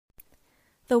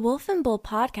The Wolf and Bull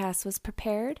podcast was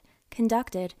prepared,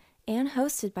 conducted, and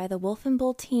hosted by the Wolf and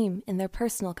Bull team in their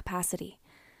personal capacity.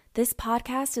 This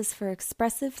podcast is for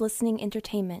expressive listening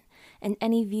entertainment, and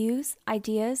any views,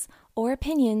 ideas, or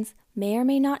opinions may or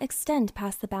may not extend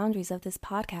past the boundaries of this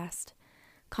podcast.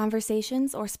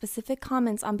 Conversations or specific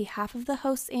comments on behalf of the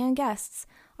hosts and guests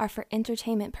are for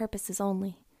entertainment purposes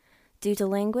only. Due to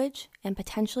language and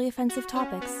potentially offensive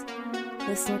topics,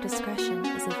 listener discretion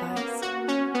is advised.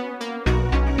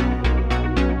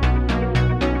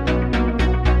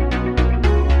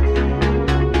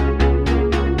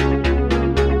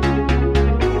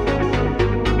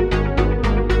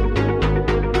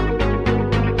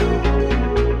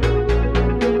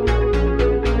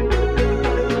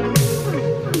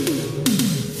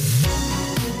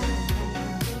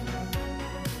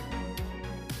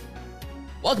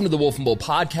 Welcome to the Wolf and Bull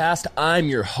podcast. I'm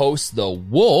your host, the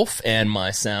Wolf, and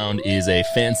my sound is a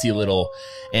fancy little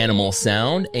animal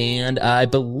sound. And I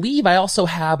believe I also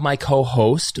have my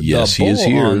co-host, yes, the Bull, he is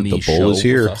here. on the Bull is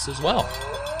here with us as well.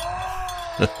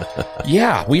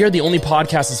 Yeah, we are the only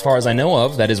podcast, as far as I know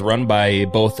of, that is run by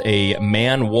both a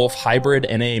man-wolf hybrid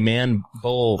and a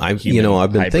man-bull. I've been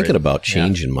hybrid. thinking about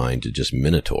changing mine to just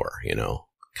Minotaur.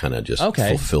 Kind of just Okay.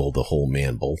 fulfill the whole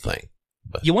man-bull thing.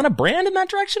 But You want to brand in that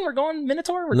direction? We're going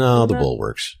Minotaur? no, the bull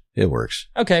works. It works.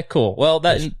 Okay, cool. Well,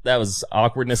 that was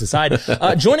awkwardness aside.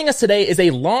 Joining us today is a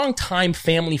longtime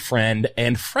family friend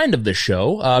and friend of the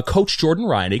show, Coach Jordan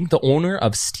Riding, the owner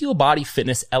of Steel Body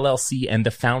Fitness LLC and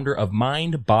the founder of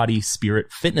Mind, Body,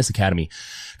 Spirit Fitness Academy.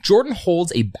 Jordan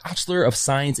holds a Bachelor of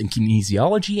Science in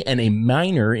Kinesiology and a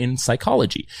minor in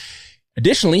Psychology.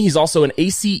 Additionally, he's also an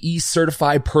ACE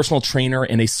certified personal trainer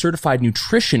and a certified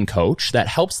nutrition coach that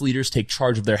helps leaders take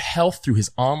charge of their health through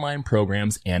his online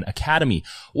programs and academy.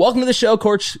 Welcome to the show,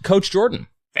 Coach Jordan.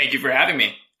 Thank you for having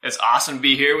me. It's awesome to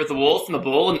be here with the Wolf and the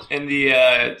Bull in the,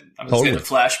 I'm just saying the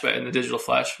flesh, but in the digital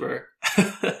flesh. I'm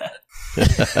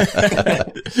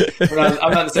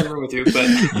not in the same room with you,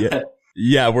 but yeah.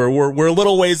 Yeah, we're a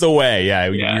little ways away. Yeah,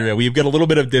 we've got a little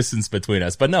bit of distance between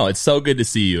us, but no, it's so good to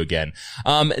see you again.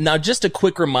 Now just a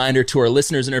quick reminder to our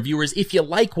listeners and our viewers, if you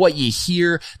like what you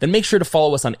hear, then make sure to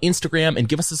follow us on Instagram and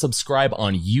give us a subscribe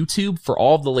on YouTube for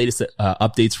all of the latest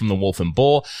updates from the Wolf and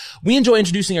Bull. We enjoy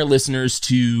introducing our listeners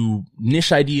to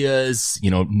niche ideas,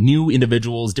 new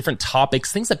individuals, different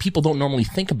topics, things that people don't normally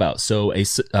think about. So a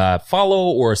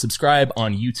follow or a subscribe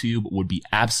on YouTube would be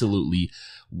absolutely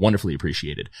wonderfully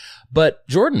appreciated. But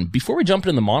Jordan, before we jump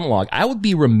into the monologue, I would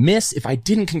be remiss if I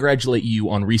didn't congratulate you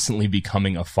on recently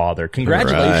becoming a father.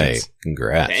 Congratulations. Right.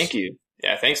 Congrats. Thank you.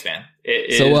 Yeah, thanks, man. It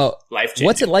is life-changing.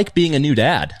 What's it like being a new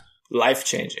dad?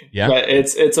 Life-changing. Yeah. But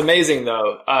it's amazing,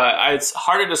 though. It's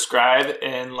hard to describe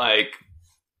in,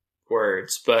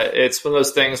 words, but it's one of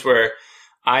those things where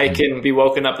I can be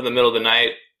woken up in the middle of the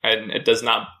night and it does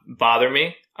not bother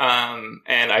me. And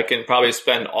I can probably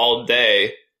spend all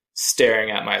day staring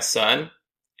at my son,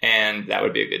 and that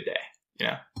would be a good day.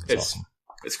 It's awesome.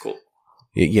 It's cool.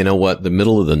 You know what? The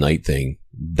middle of the night thing,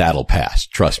 that'll pass.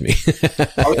 Trust me.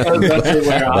 I'm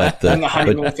the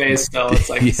honeymoon phase still. It's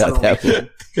like,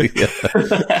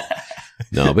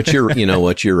 No, but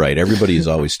you're right. Everybody's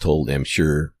always told, I'm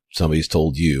sure somebody's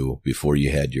told you before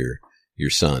you had your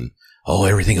son, oh,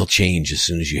 everything will change as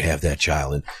soon as you have that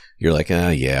child. And you're like,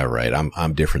 yeah, right.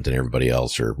 I'm different than everybody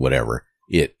else or whatever.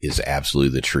 It is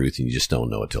absolutely the truth, and you just don't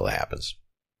know it till it happens.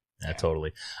 Yeah,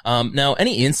 totally. Now,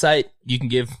 any insight you can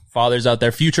give fathers out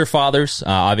there, future fathers?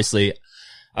 Obviously,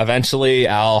 eventually,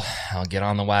 I'll get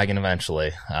on the wagon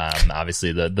eventually.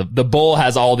 Obviously, the Bull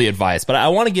has all the advice, but I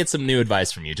want to get some new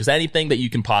advice from you. Just anything that you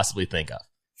can possibly think of.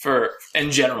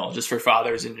 Just for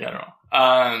fathers in general.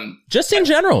 Just in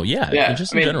general, yeah. In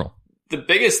general. The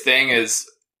biggest thing is,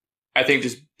 I think,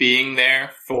 just being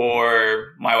there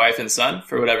for my wife and son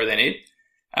for whatever they need.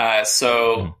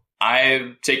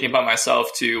 I'm taking it upon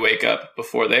myself to wake up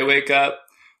before they wake up,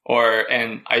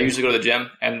 and I usually go to the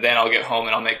gym, and then I'll get home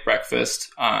and I'll make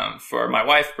breakfast for my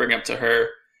wife, bring it up to her,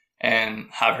 and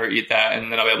have her eat that,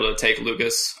 and then I'll be able to take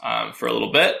Lucas for a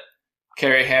little bit,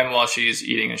 carry him while she's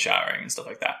eating and showering and stuff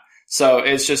like that. So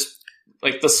it's just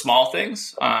like the small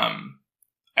things. I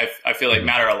feel like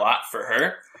matter a lot for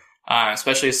her.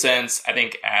 Especially since I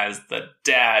think as the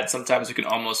dad, sometimes you can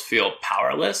almost feel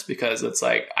powerless because it's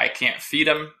like, I can't feed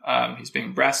him. He's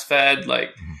being breastfed.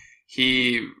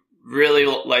 He really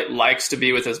likes to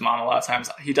be with his mom a lot of times.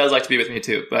 He does like to be with me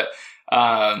too, but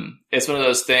it's one of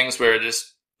those things where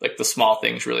just like the small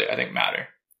things really, I think, matter.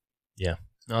 Yeah.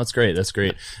 No, that's great. That's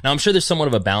great. Now, I'm sure there's somewhat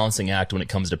of a balancing act when it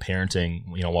comes to parenting,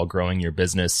 while growing your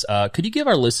business. Could you give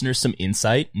our listeners some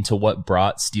insight into what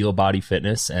brought Steel Body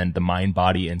Fitness and the Mind,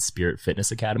 Body, and Spirit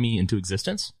Fitness Academy into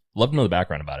existence? Love to know the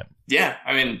background about it. Yeah,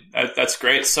 I mean, that's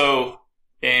great. So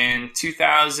in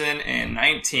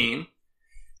 2019,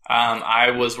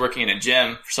 I was working in a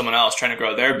gym for someone else trying to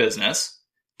grow their business,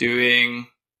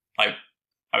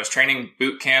 I was training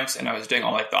boot camps and I was doing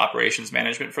all the operations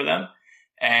management for them.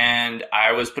 And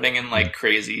I was putting in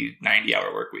crazy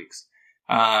 90-hour work weeks.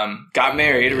 Got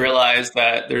married, realized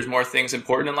that there's more things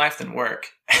important in life than work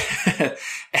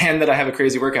and that I have a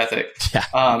crazy work ethic.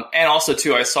 Yeah. And also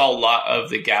too, I saw a lot of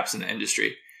the gaps in the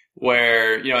industry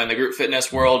where, in the group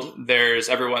fitness world,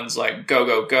 everyone's go,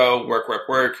 go, go, work, work,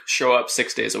 work, show up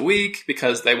 6 days a week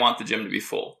because they want the gym to be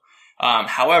full.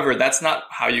 However, that's not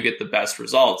how you get the best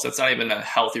results. That's not even a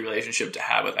healthy relationship to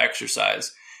have with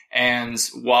exercise. And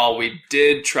while we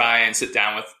did try and sit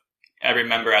down with every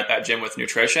member at that gym with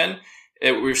nutrition,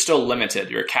 we were still limited.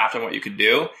 You were capped on what you could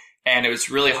do. And it was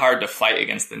really hard to fight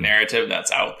against the narrative that's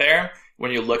out there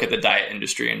when you look at the diet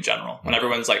industry in general. When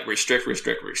everyone's restrict,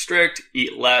 restrict, restrict,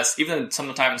 eat less. Even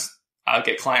sometimes I'll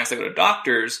get clients that go to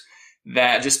doctors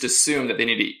that just assume that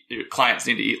clients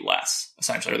need to eat less,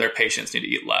 essentially, or their patients need to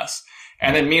eat less.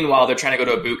 And then meanwhile, they're trying to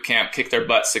go to a boot camp, kick their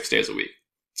butt 6 days a week.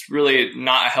 It's really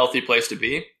not a healthy place to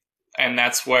be. And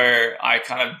that's where I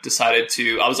kind of decided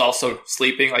I was also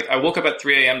sleeping. I woke up at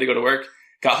 3 a.m. to go to work,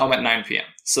 got home at 9 p.m.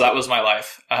 So that was my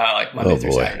life, Monday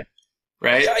through Saturday.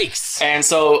 Right? Yikes. And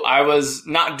so I was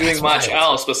not doing much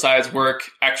else besides work,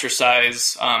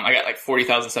 exercise. I got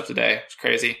 40,000 steps a day. It's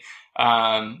crazy.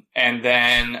 And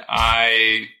then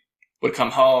I would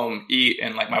come home, eat,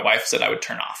 and my wife said I would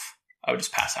turn off. I would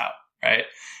just pass out. Right.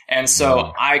 And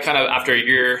so I kind of, after a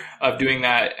year of doing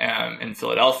that in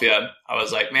Philadelphia, I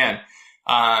was like, man,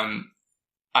 I'm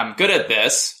good at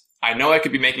this. I know I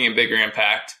could be making a bigger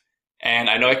impact, and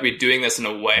I know I could be doing this in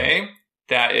a way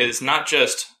that is not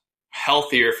just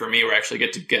healthier for me, where I actually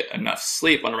get to get enough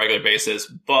sleep on a regular basis,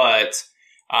 but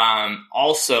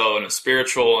also in a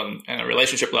spiritual and a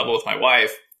relationship level with my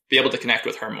wife, be able to connect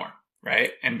with her more,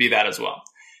 right? And be that as well.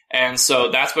 And so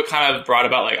that's what kind of brought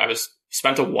about,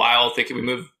 spent a while thinking. We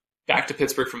moved back to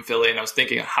Pittsburgh from Philly, and I was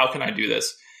thinking, how can I do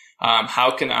this?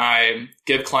 How can I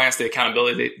give clients the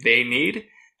accountability they need,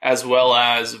 as well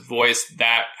as voice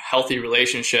that healthy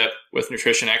relationship with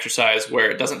nutrition, exercise,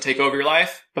 where it doesn't take over your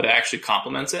life, but it actually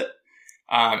complements it.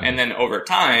 And then over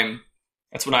time,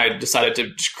 that's when I decided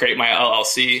to just create my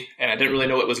LLC. And I didn't really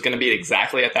know what it was going to be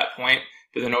exactly at that point.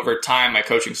 But then over time, my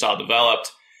coaching style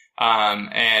developed.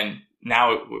 And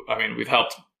now, we've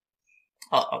helped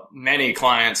many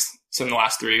clients in the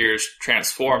last 3 years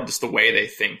transform just the way they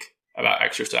think about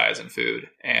exercise and food.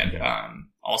 And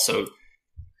also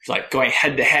going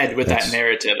head to head with that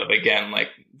narrative of, again,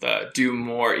 the do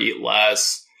more, eat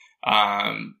less.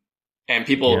 And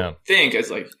people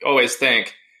always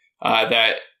think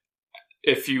that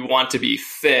if you want to be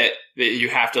fit, that you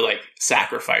have to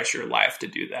sacrifice your life to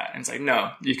do that. And it's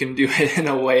no, you can do it in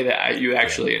a way that you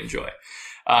actually enjoy.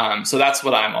 So that's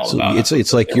what I'm all about.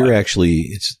 It's like you're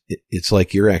actually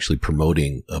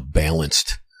promoting a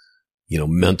balanced,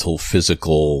 mental,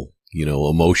 physical,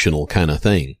 emotional kind of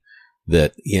thing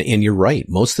and you're right.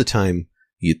 Most of the time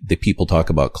the people talk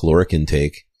about caloric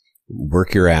intake,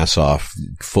 work your ass off,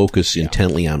 focus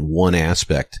intently on one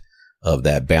aspect of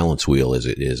that balance wheel, as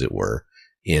it were.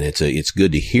 And it's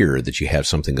good to hear that you have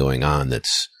something going on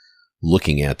that's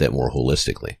looking at that more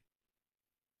holistically.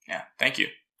 Yeah. Thank you.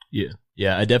 Yeah.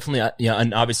 Yeah, I definitely,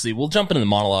 and obviously we'll jump into the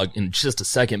monologue in just a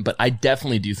second, but I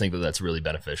definitely do think that that's really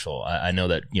beneficial. I know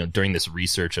that, during this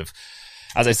research of,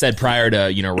 as I said prior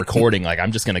to, recording,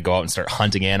 I'm just going to go out and start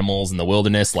hunting animals in the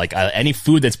wilderness. Any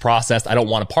food that's processed, I don't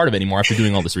want a part of it anymore after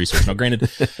doing all this research. Now, granted,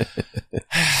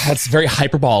 that's very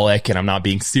hyperbolic and I'm not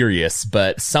being serious,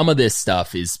 but some of this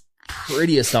stuff is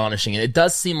pretty astonishing. And it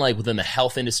does seem like within the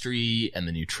health industry and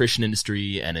the nutrition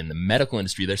industry and in the medical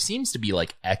industry, there seems to be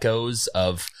echoes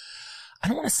of, I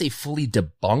don't want to say fully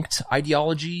debunked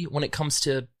ideology when it comes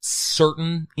to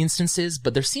certain instances,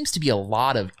 but there seems to be a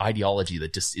lot of ideology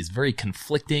that just is very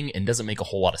conflicting and doesn't make a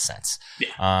whole lot of sense.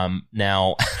 Yeah.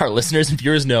 Now our listeners and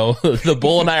viewers know the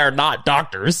Bull and I are not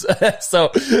doctors. So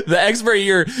the expert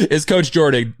here is Coach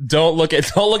Jordan. Don't look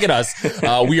at us.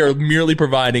 We are merely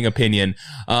providing opinion.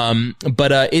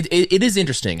 But it is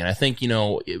interesting. And I think,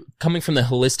 coming from the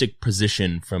holistic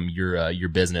position from your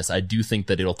business, I do think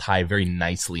that it'll tie very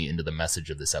nicely into the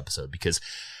message of this episode, because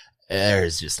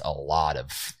there's just a lot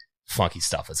of funky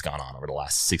stuff that's gone on over the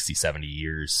last 60, 70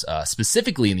 years,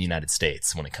 specifically in the United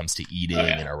States when it comes to eating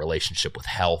and our relationship with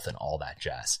health and all that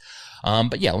jazz.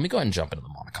 But yeah, let me go ahead and jump into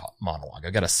the monologue.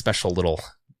 I got a special little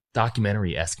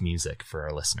documentary-esque music for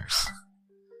our listeners.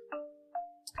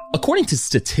 According to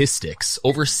statistics,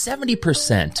 over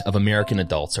 70% of American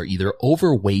adults are either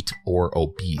overweight or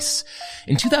obese.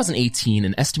 In 2018,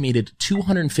 an estimated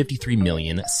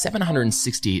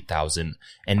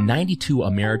 253,768,092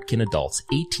 American adults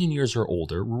 18 years or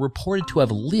older were reported to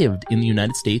have lived in the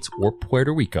United States or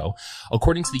Puerto Rico,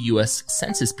 according to the U.S.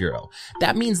 Census Bureau.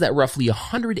 That means that roughly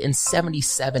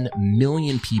 177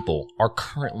 million people are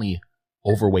currently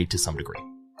overweight to some degree.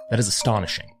 That is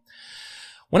astonishing.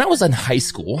 When I was in high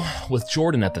school, with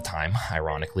Jordan at the time,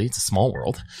 ironically, it's a small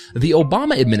world, the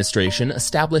Obama administration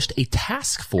established a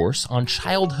task force on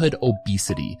childhood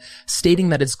obesity, stating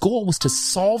that its goal was to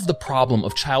solve the problem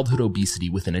of childhood obesity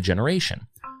within a generation.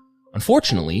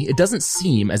 Unfortunately, it doesn't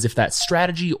seem as if that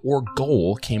strategy or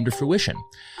goal came to fruition.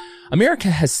 America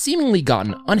has seemingly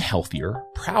gotten unhealthier,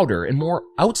 prouder, and more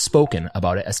outspoken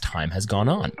about it as time has gone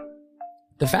on.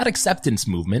 The fat acceptance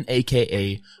movement,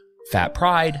 aka fat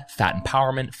pride, fat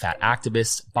empowerment, fat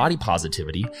activists, body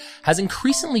positivity, has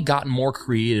increasingly gotten more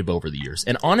creative over the years.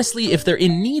 And honestly, if they're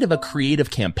in need of a creative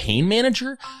campaign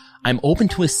manager, I'm open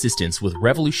to assistance with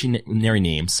revolutionary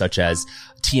names such as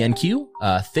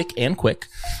TNQ, Thick and Quick,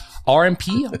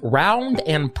 RMP, Round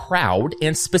and Proud,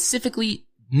 and specifically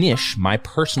Niche, my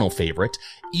personal favorite,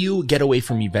 Ew, Get Away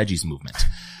From Me Veggies movement.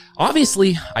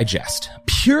 Obviously, I jest,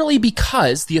 purely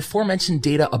because the aforementioned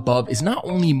data above is not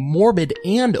only morbid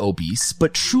and obese,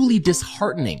 but truly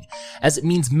disheartening, as it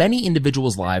means many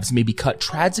individuals' lives may be cut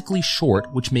tragically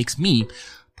short, which makes me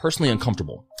personally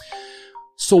uncomfortable.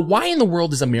 So why in the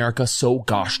world is America so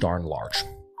gosh darn large?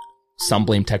 Some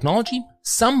blame technology,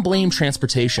 some blame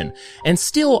transportation, and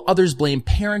still others blame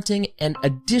parenting, and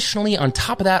additionally, on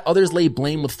top of that, others lay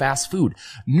blame with fast food.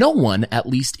 No one, at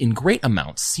least in great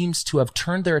amounts, seems to have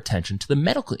turned their attention to the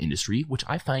medical industry, which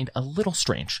I find a little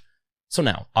strange. So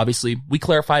now, obviously, we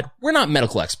clarified we're not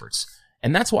medical experts,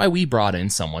 and that's why we brought in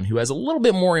someone who has a little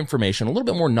bit more information, a little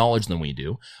bit more knowledge than we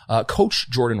do, Coach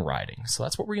Jordan Riding. So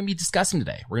that's what we're going to be discussing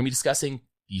today. We're going to be discussing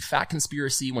the fat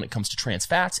conspiracy when it comes to trans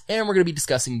fats, and we're going to be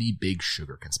discussing the big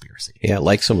sugar conspiracy. Yeah, I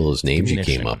like some of those names you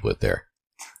came up with there.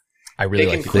 I really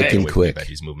like the Thick and Quick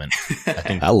veggies movement.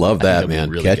 I love that, man.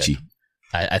 Really catchy. Good.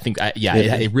 I think,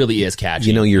 it really is catchy.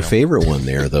 You know, your favorite one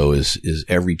there, though, is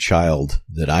every child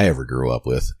that I ever grew up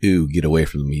with. Ooh, get away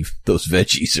from me, those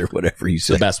veggies or whatever you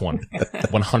say. The best one.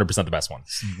 100% the best one.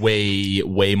 Way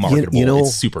marketable.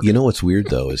 It's super good. You know what's weird,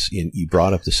 though, is you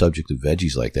brought up the subject of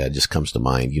veggies like that. It just comes to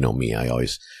mind. You know me, I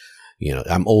always,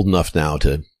 I'm old enough now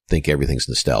to think everything's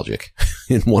nostalgic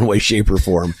in one way, shape, or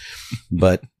form.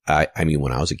 But I mean,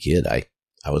 when I was a kid, I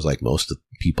was like most of the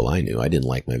people I knew. I didn't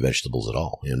like my vegetables at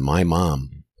all. And my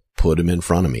mom put them in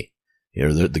front of me.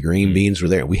 The green beans were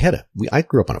there. I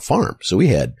grew up on a farm, so we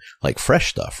had like fresh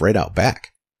stuff right out back.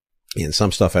 And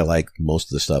some stuff I liked. Most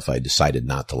of the stuff I decided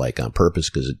not to like on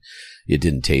purpose because it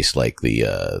didn't taste like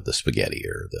the spaghetti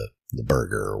or the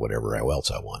burger or whatever else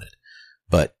I wanted.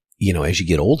 But as you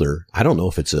get older, I don't know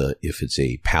if it's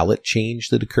a palate change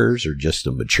that occurs or just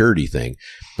a maturity thing,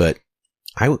 but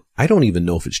I don't even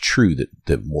know if it's true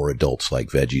that more adults like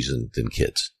veggies than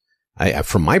kids.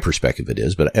 From my perspective, it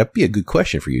is, but that'd be a good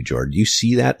question for you, Jordan. Do you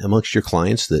see that amongst your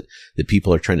clients that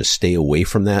people are trying to stay away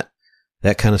from that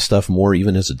kind of stuff more,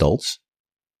 even as adults?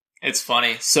 It's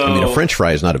funny. So, I mean, a French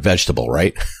fry is not a vegetable,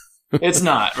 right? It's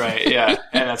not, right? Yeah.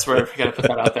 And that's where we got to put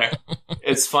that out there.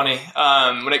 It's funny.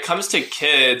 When it comes to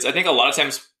kids, I think a lot of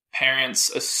times parents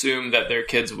assume that their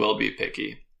kids will be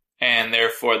picky, and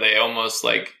therefore they almost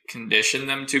like condition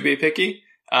them to be picky.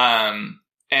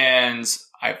 And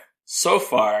so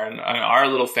far in our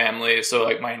little family, so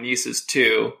like my niece is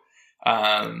 2,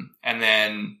 and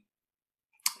then,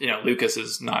 Lucas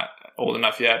is not old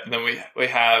enough yet. And then we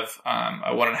have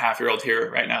a 1.5-year-old here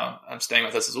right now. I'm staying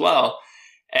with us as well.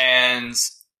 And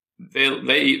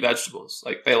they eat vegetables.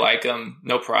 Like they like them,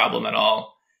 no problem at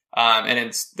all.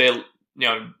 And they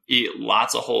eat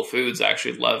lots of whole foods,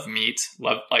 actually love meat.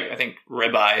 I think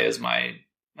ribeye is my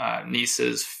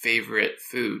niece's favorite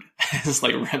food. It's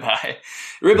like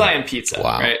ribeye and pizza,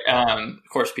 wow. Right? Of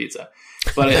course, pizza.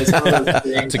 But it's one of those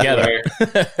things together.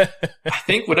 I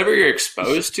think whatever you're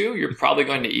exposed to, you're probably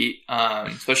going to eat,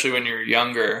 especially when you're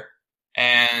younger.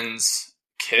 And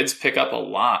kids pick up a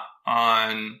lot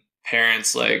on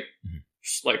parents, like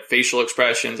facial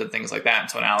expressions and things like that, and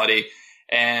tonality.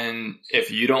 And if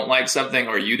you don't like something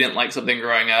or you didn't like something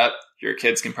growing up, your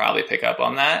kids can probably pick up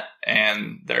on that,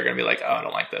 and they're going to be like, oh, I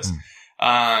don't like this.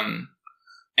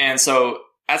 And so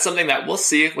that's something that we'll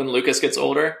see when Lucas gets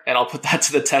older, and I'll put that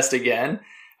to the test again.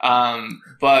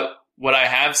 But what I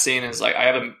have seen is like I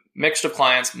have a mixture of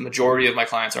clients. Majority of my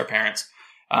clients are parents,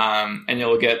 and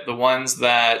you'll get the ones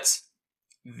that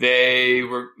they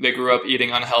grew up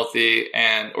eating unhealthy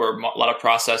or a lot of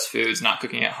processed foods, not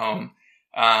cooking at home.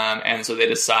 And so they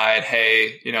decide,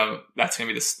 hey, that's going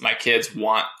to be this. My kids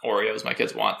want Oreos. My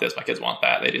kids want this. My kids want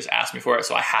that. They just ask me for it.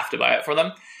 So I have to buy it for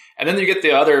them. And then you get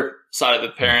the other side of the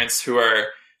parents who are,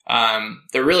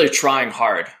 they're really trying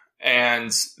hard,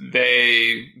 and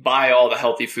they buy all the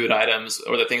healthy food items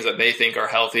or the things that they think are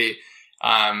healthy.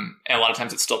 And a lot of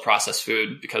times it's still processed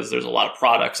food because there's a lot of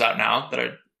products out now that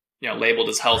are, labeled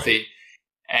as healthy.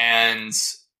 Right. And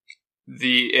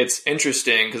it's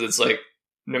interesting because it's like,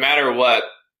 no matter what,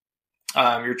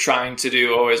 you're trying to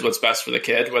do always what's best for the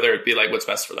kid, whether it be like what's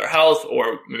best for their health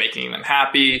or making them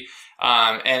happy.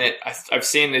 And I've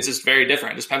seen it's just very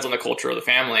different. It just depends on the culture of the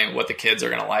family and what the kids are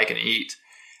going to like and eat.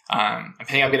 I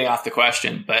think I'm getting off the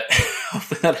question, but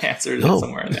hopefully that answers it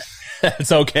somewhere in there.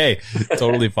 It's okay.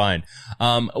 Totally fine.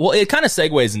 Well, it kind of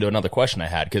segues into another question I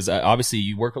had, because obviously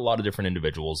you work with a lot of different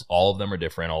individuals. All of them are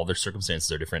different. All their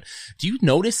circumstances are different. Do you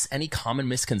notice any common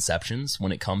misconceptions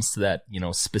when it comes to that,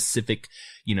 specific,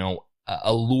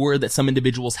 allure that some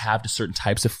individuals have to certain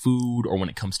types of food, or when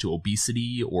it comes to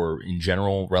obesity or in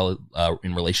general,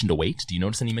 in relation to weight? Do you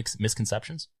notice any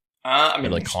misconceptions? I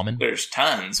mean, like common? There's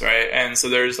tons, right? And so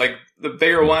there's like the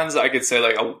bigger ones, I could say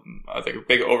like I think a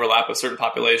big overlap with certain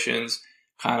populations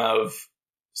kind of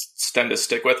tend to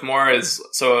stick with more is,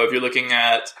 so if you're looking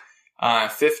at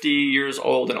 50 years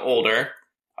old and older,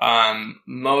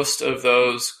 most of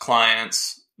those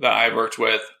clients that I've worked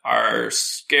with are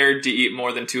scared to eat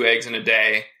more than 2 eggs in a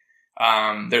day.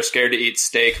 They're scared to eat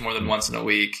steak more than once in a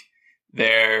week.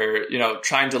 They're,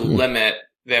 trying to limit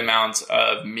the amount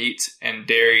of meat and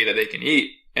dairy that they can eat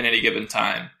in any given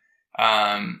time.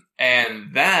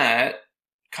 And that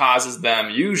causes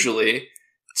them usually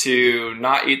to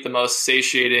not eat the most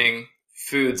satiating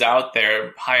foods out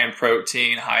there, high in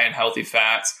protein, high in healthy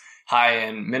fats, high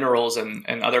in minerals and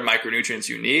other micronutrients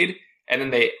you need. And then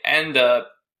they end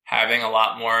up having a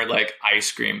lot more like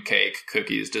ice cream, cake,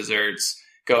 cookies, desserts,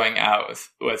 going out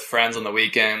with friends on the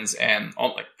weekends, and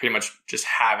like pretty much just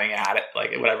having at it,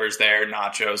 like whatever's there,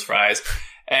 nachos, fries,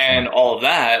 and all of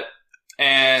that.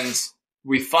 And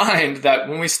we find that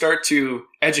when we start to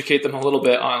educate them a little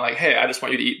bit on like, hey, I just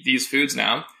want you to eat these foods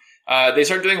now, they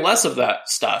start doing less of that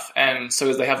stuff. And so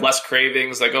as they have less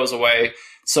cravings, that goes away.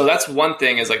 So that's one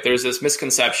thing, is like there's this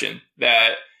misconception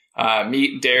that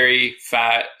meat, dairy,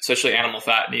 fat, especially animal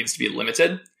fat, needs to be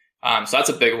limited. So that's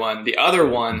a big one. The other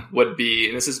one would be,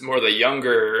 and this is more the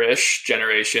younger-ish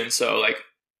generation, so like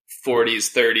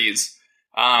 40s, 30s,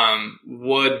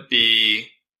 would be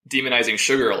demonizing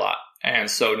sugar a lot.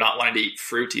 And so not wanting to eat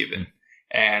fruit even.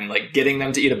 And like getting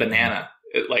them to eat a banana,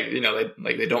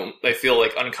 they feel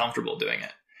like uncomfortable doing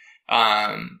it.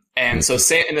 And so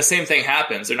the same thing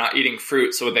happens. They're not eating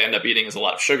fruit, so what they end up eating is a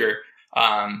lot of sugar,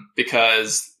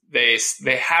 because they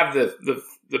have the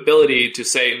ability to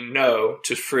say no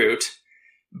to fruit,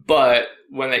 but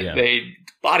when they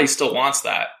body still wants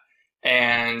that.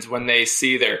 And when they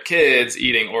see their kids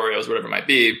eating Oreos, whatever it might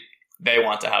be, they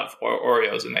want to have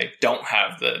Oreos, and they don't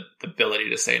have the ability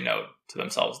to say no to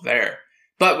themselves there.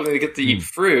 But when they get to eat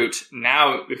fruit,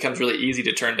 now it becomes really easy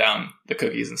to turn down the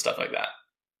cookies and stuff like that.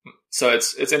 So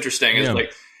it's interesting. It's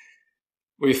like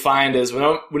what we find is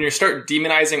when you start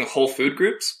demonizing whole food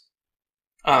groups,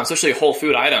 especially whole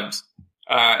food items,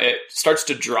 it starts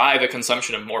to drive the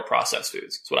consumption of more processed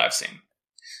foods. That's what I've seen.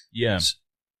 Yeah.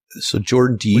 So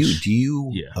Jordan, do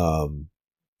you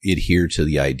adhere to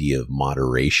the idea of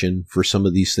moderation for some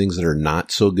of these things that are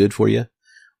not so good for you?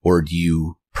 Or do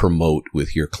you promote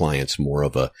with your clients more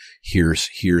of a,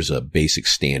 here's a basic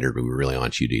standard we really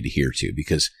want you to adhere to?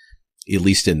 Because at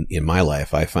least in my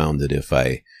life, I found that if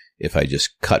I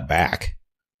just cut back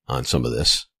on some of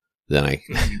this, then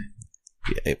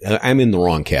I'm in the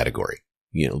wrong category.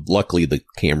 Luckily the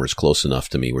camera's close enough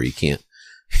to me where you can't,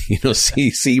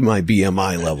 see my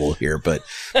BMI level here, but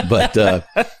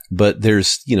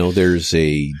there's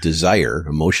a desire,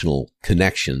 emotional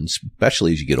connections,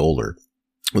 especially as you get older,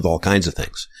 with all kinds of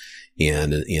things.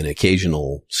 And an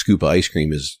occasional scoop of ice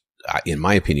cream is, in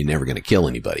my opinion, never going to kill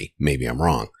anybody. Maybe I'm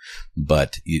wrong,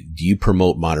 but do you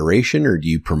promote moderation, or do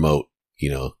you promote,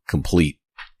 complete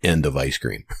end of ice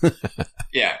cream?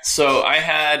 Yeah. So I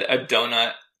had a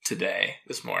donut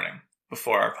this morning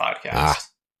before our podcast.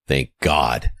 Thank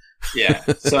God. Yeah.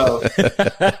 So if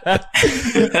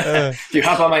you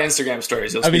hop on my Instagram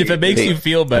stories, you'll see. If it makes you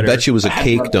feel better. I bet you it was a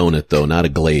cake donut though, not a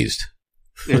glazed.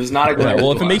 It was not a good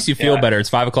Well, if it makes you feel better, it's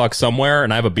 5:00 somewhere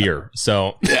and I have a beer.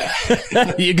 So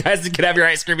you guys can have your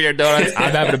ice cream and your donuts.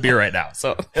 I'm having a beer right now.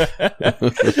 So,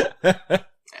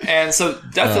 and so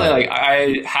definitely like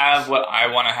I have what I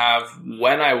want to have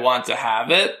when I want to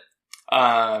have it.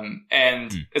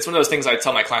 And it's one of those things I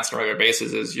tell my clients on a regular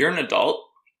basis is you're an adult.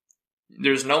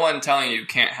 There's no one telling you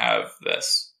can't have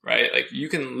this, right? Like you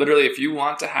can literally, if you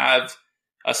want to have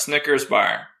a Snickers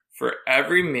bar for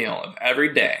every meal of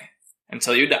every day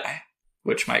until you die,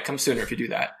 which might come sooner if you do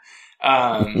that.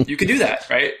 You can do that,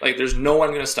 right? Like there's no one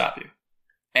going to stop you.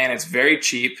 And it's very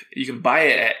cheap. You can buy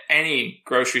it at any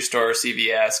grocery store,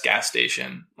 CVS, gas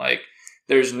station. Like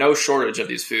there's no shortage of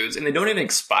these foods and they don't even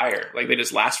expire. Like they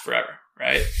just last forever,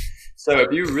 right? So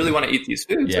if you really want to eat these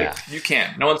foods, like you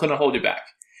can. No one's going to hold you back.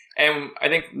 And I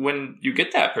think when you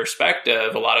get that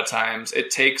perspective, a lot of times it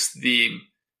takes the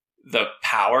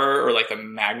power or like the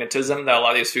magnetism that a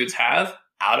lot of these foods have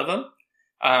out of them.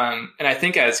 And I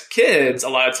think as kids, a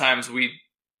lot of times we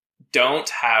don't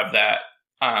have that.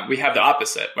 We have the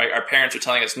opposite, right? Our parents are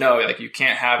telling us, no, like you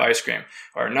can't have ice cream,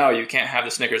 or no, you can't have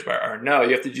the Snickers bar, or no,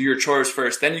 you have to do your chores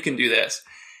first, then you can do this.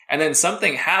 And then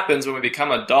something happens when we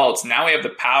become adults. Now we have the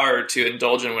power to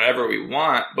indulge in whatever we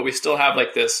want, but we still have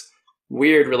like this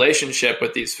weird relationship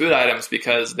with these food items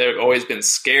because they've always been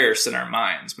scarce in our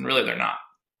minds, when really they're not.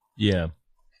 Yeah.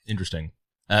 Interesting.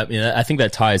 I think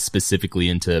that ties specifically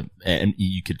into, and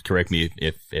you could correct me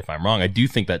if I'm wrong, I do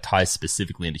think that ties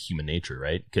specifically into human nature,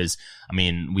 right? Because, I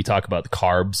mean, we talk about the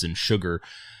carbs and sugar.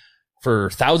 For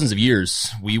thousands of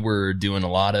years, we were doing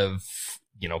a lot of,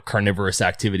 carnivorous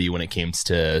activity when it came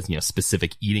to,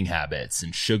 specific eating habits,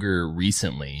 and sugar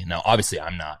recently. Now, obviously,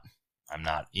 I'm not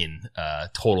in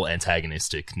total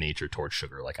antagonistic nature towards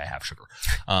sugar, like I have sugar.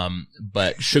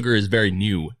 But sugar is very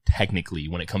new technically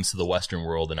when it comes to the Western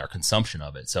world and our consumption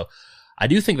of it. So I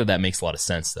do think that makes a lot of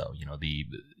sense though. The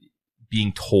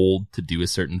being told to do a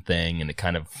certain thing and it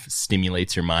kind of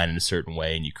stimulates your mind in a certain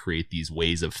way, and you create these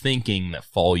ways of thinking that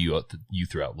follow you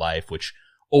throughout life, which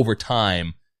over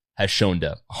time has shown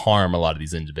to harm a lot of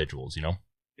these individuals,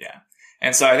 Yeah.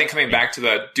 And so I think coming back to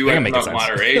the do I promote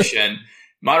moderation,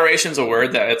 moderation is a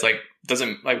word that it's like,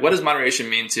 what does moderation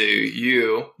mean to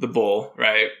you, the bull,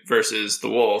 right? Versus the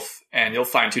wolf? And you'll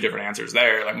find two different answers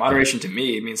there. Like moderation to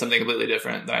me means something completely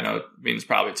different that I know it means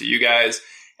probably to you guys.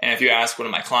 And if you ask one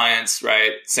of my clients,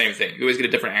 right, same thing. You always get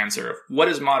a different answer of what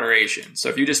is moderation? So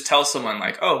if you just tell someone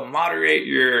like, oh, moderate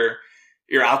your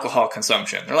alcohol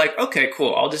consumption, they're like, okay,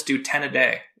 cool. I'll just do 10 a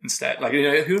day instead. Like,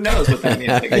 who knows what that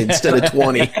means? Like, instead of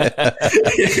 20.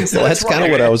 Well, that's kind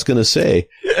of what I was going to say.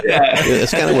 Yeah.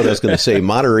 That's kind of what I was going to say.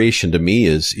 Moderation to me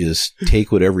is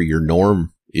take whatever your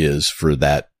norm is for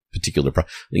that particular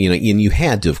and you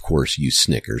had to, of course, use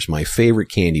Snickers, my favorite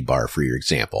candy bar, for your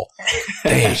example.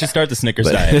 Damn, you should start the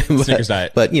Snickers diet. Snickers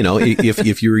diet. But,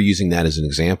 if you were using that as an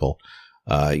example,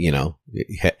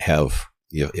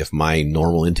 if my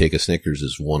normal intake of Snickers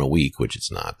is one a week, which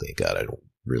it's not, thank God, I don't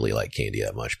really like candy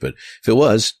that much. But if it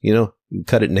was,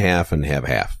 cut it in half and have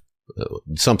half,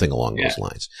 something along those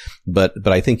lines. But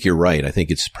I think you're right. I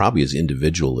think it's probably as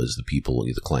individual as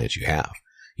the clients you have.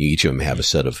 Each of them have a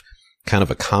set of kind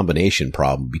of a combination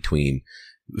problem between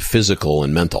physical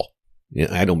and mental.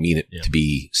 I don't mean it to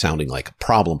be sounding like a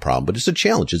problem, but it's a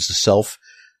challenge. It's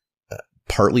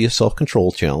partly a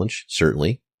self-control challenge,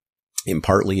 certainly, and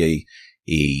partly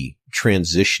a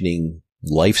transitioning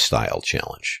lifestyle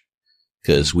challenge.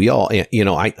 Because we all,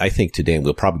 I think today, and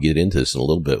we'll probably get into this in a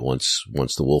little bit once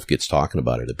the wolf gets talking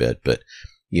about it a bit, but,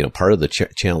 part of the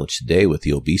challenge today with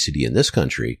the obesity in this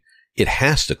country, it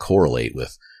has to correlate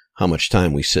with how much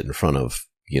time we sit in front of,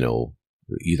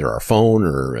 either our phone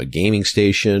or a gaming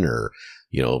station or,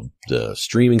 the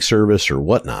streaming service or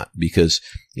whatnot, because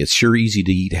it's sure easy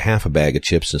to eat half a bag of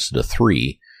chips instead of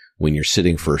 3 when you're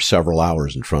sitting for several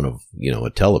hours in front of, a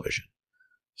television.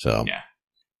 So, yeah.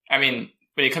 I mean,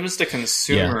 when it comes to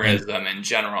consumerism in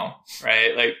general,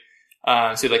 right?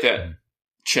 Like, so like that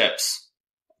chips,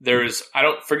 I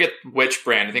don't forget which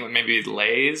brand. I think maybe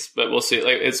Lay's, but we'll see.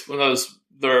 Like, it's one of those,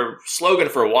 their slogan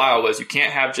for a while was you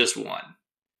can't have just one.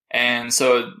 And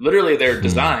so literally they're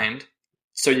designed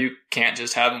so you can't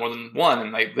just have more than one.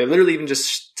 And like, they literally even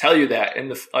just tell you that in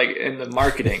the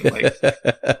marketing, like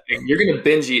you're going to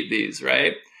binge eat these,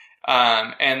 right?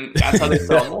 And that's how they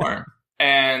sell more.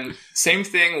 And same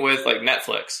thing with like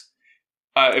Netflix.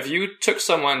 If you took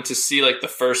someone to see like the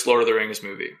first Lord of the Rings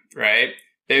movie, right?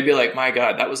 They'd be like, my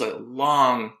God, that was a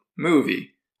long movie.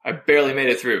 I barely made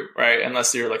it through, right?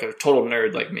 Unless you're like a total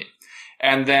nerd like me.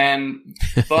 And then,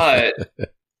 but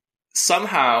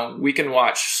somehow we can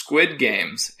watch Squid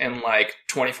Games in like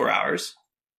 24 hours.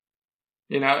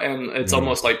 and it's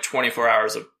almost like 24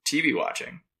 hours of TV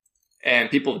watching.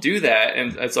 And people do that,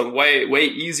 and it's a way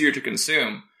easier to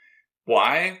consume.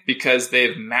 Why? Because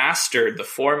they've mastered the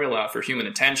formula for human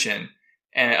attention,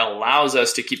 and it allows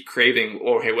us to keep craving,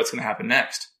 hey, what's going to happen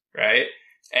next, right?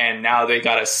 And now they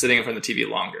got us sitting in front of the TV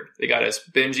longer. They got us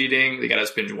binge eating. They got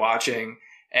us binge watching.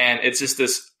 And it's just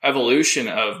this evolution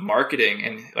of marketing.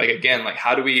 And again,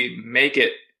 how do we make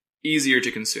it easier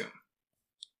to consume?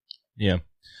 Yeah.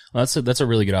 Well, that's a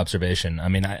really good observation. I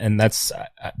mean, and that's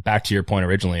back to your point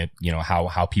originally,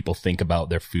 how people think about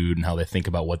their food and how they think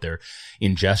about what they're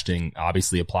ingesting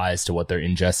obviously applies to what they're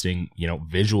ingesting,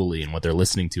 visually and what they're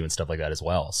listening to and stuff like that as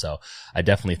well. So I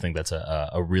definitely think that's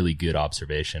a really good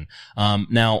observation.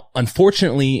 Now,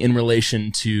 unfortunately, in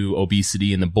relation to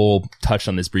obesity, and the Bull touched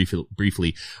on this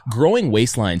briefly, growing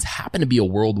waistlines happen to be a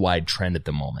worldwide trend at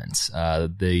the moment.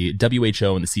 The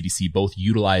WHO and the CDC both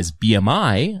utilize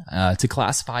BMI to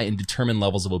classify and determine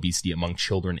levels of obesity among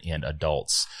children and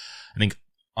adults. I think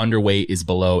underweight is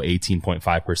below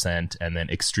 18.5%, and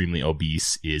then extremely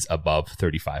obese is above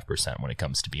 35% when it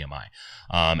comes to BMI.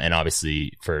 And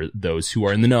obviously, for those who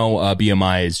are in the know,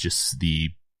 BMI is just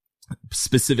the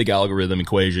specific algorithm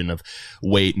equation of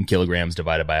weight in kilograms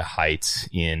divided by height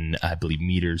in, I believe,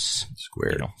 meters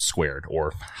squared,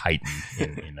 or height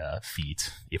in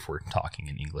feet, if we're talking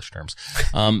in English terms.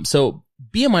 So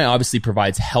BMI obviously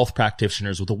provides health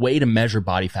practitioners with a way to measure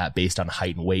body fat based on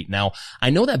height and weight. Now,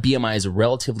 I know that BMI is a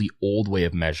relatively old way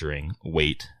of measuring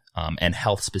weight, and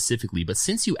health specifically, but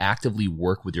since you actively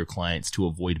work with your clients to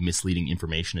avoid misleading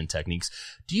information and techniques,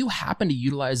 do you happen to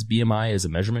utilize BMI as a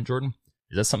measurement, Jordan?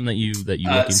 Is that something that you look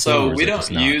into? So we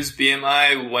don't use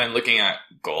BMI when looking at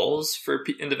goals for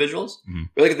individuals. Mm-hmm.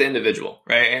 We look at the individual,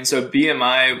 right? And so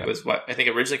BMI was what I think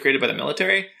originally created by the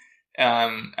military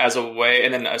as a way,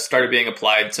 and then started being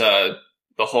applied to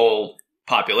the whole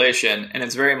population. And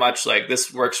it's very much like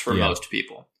this works for most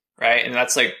people, right? And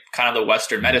that's kind of the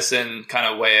Western medicine kind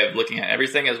of way of looking at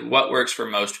everything, is what works for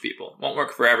most people. Won't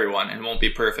work for everyone and won't be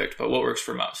perfect, but what works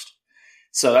for most.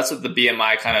 So that's what the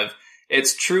BMI kind of,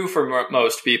 it's true for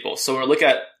most people. So when we look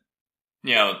at,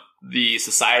 the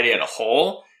society as a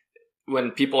whole,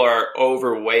 when people are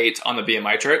overweight on the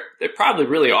BMI chart, they probably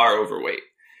really are overweight.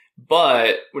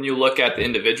 But when you look at the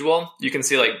individual, you can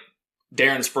see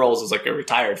Darren Sproles is a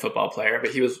retired football player,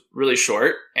 but he was really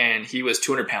short and he was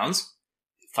 200 pounds,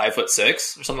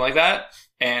 5'6" or something like that.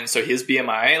 And so his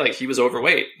BMI, he was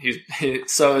overweight.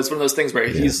 So it's one of those things where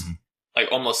he's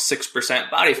almost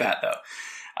 6% body fat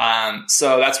though.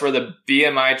 So that's where the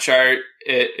BMI chart,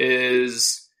 it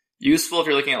is useful if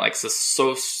you're looking at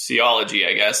sociology,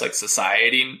 I guess,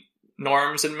 society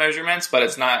norms and measurements, but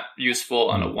it's not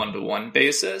useful on a one-to-one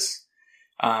basis.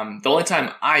 The only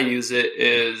time I use it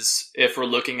is if we're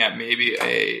looking at maybe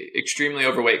a extremely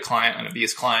overweight client, an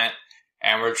obese client,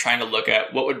 and we're trying to look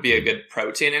at what would be a good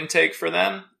protein intake for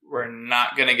them. We're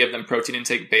not going to give them protein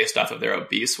intake based off of their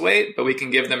obese weight, but we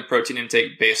can give them protein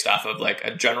intake based off of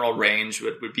a general range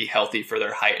would be healthy for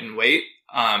their height and weight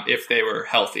if they were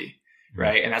healthy,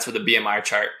 right? And that's what the BMI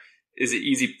chart is, an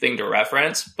easy thing to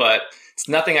reference, but it's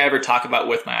nothing I ever talk about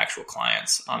with my actual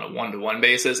clients on a one-to-one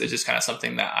basis. It's just kind of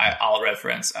something that I'll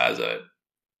reference as a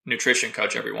nutrition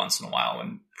coach every once in a while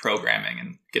when programming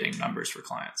and getting numbers for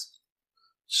clients.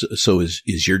 So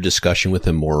is your discussion with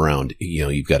them more around,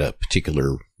 you've got a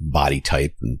particular body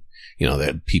type, and,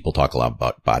 that people talk a lot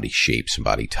about body shapes and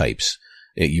body types.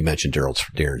 You mentioned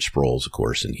Darren Sproles, of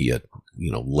course, and he had,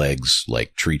 legs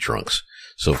like tree trunks.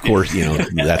 So of course,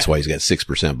 that's why he's got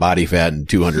 6% body fat and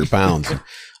 200 pounds.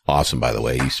 Awesome, by the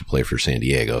way. He used to play for San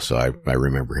Diego, so I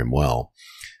remember him well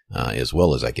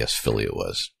as I guess Philly it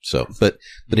was. So, but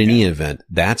in any event,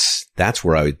 that's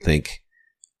where I would think,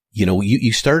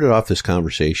 you started off this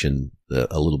conversation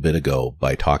a little bit ago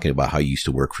by talking about how you used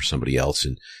to work for somebody else,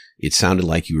 and it sounded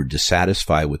like you were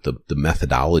dissatisfied with the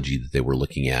methodology that they were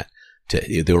looking at.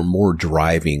 They were more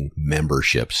driving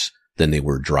memberships than they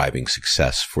were driving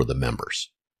success for the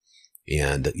members.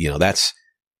 And, that's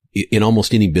in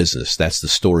almost any business. That's the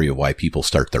story of why people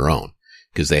start their own,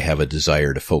 because they have a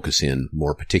desire to focus in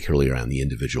more particularly around the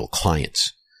individual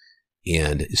clients.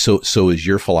 And so is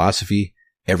your philosophy,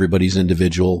 everybody's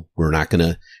individual? We're not going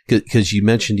to, because you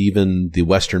mentioned even the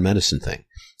Western medicine thing.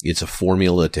 It's a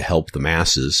formula to help the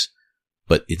masses,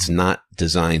 but it's not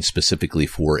designed specifically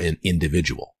for an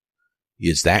individual.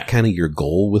 Is that kind of your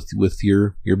goal with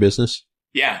your business?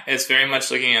 Yeah, it's very much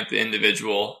looking at the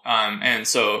individual. And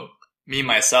so me,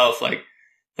 myself,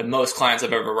 the most clients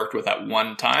I've ever worked with at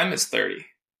one time is 30.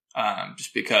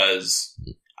 Just because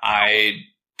I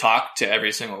talk to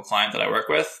every single client that I work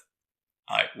with,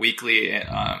 weekly,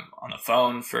 on the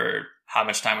phone for how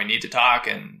much time we need to talk,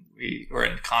 and we're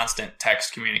in constant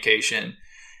text communication.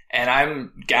 And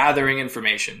I'm gathering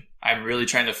information. I'm really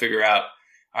trying to figure out,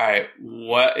 all right,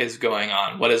 what is going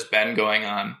on? What has been going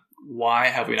on? Why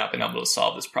have we not been able to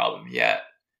solve this problem yet?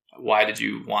 Why did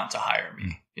you want to hire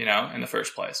me, in the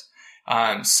first place?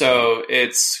 So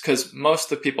it's because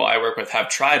most of the people I work with have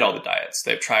tried all the diets.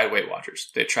 They've tried Weight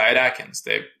Watchers. They've tried Atkins.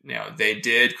 They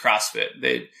did CrossFit.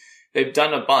 They've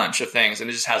done a bunch of things and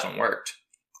it just hasn't worked.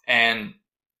 And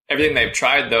everything they've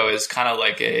tried though is kind of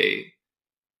like a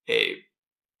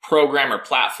program or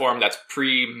platform that's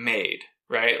pre-made,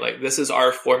 right? Like this is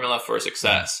our formula for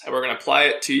success and we're going to apply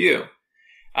it to you.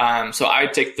 So I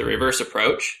take the reverse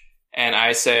approach and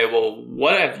I say, well,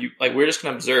 what have you, like, we're just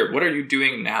going to observe. What are you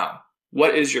doing now?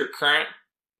 What is your current,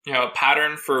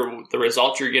 pattern for the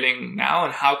results you're getting now?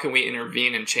 And how can we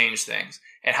intervene and change things?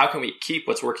 And how can we keep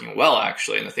what's working well,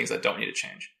 actually, and the things that don't need to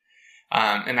change?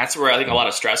 And that's where I think a lot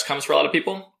of stress comes for a lot of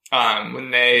people.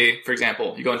 When they, for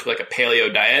example, you go into like a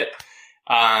paleo diet,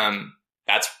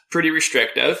 that's pretty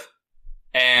restrictive.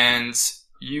 And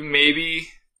you maybe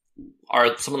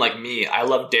are someone like me. I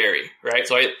love dairy, right?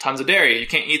 So I eat tons of dairy. You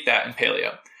can't eat that in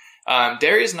paleo.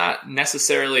 Dairy is not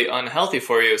necessarily unhealthy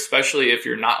for you, especially if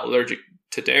you're not allergic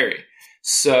to dairy.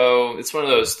 So it's one of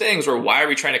those things where why are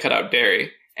we trying to cut out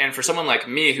dairy? And for someone like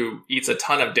me who eats a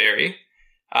ton of dairy,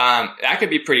 that could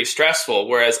be pretty stressful.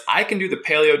 Whereas I can do the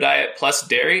paleo diet plus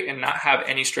dairy and not have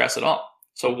any stress at all.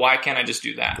 So why can't I just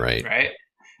do that? Right.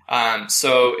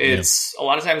 So it's a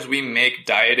lot of times we make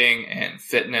dieting and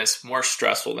fitness more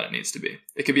stressful than it needs to be.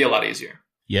 It could be a lot easier.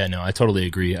 Yeah, no, I totally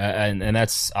agree. And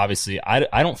that's obviously,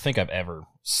 I don't think I've ever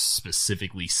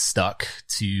specifically stuck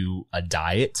to a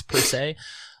diet per se.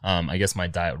 I guess my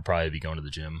diet would probably be going to the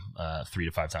gym 3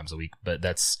 to 5 times a week, but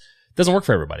doesn't work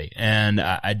for everybody. And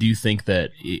I do think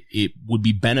that it would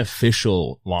be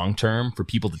beneficial long-term for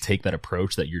people to take that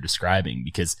approach that you're describing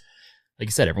because, like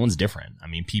you said, everyone's different. I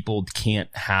mean, people can't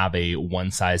have a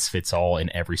one size fits all in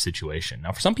every situation.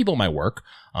 Now, for some people it might work.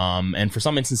 And for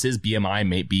some instances, BMI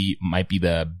might be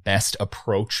the best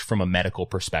approach from a medical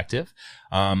perspective.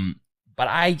 But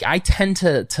I tend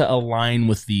to align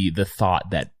with the thought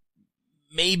that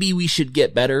maybe we should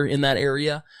get better in that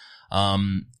area.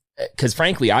 Cause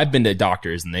frankly, I've been to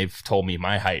doctors and they've told me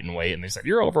my height and weight and they said,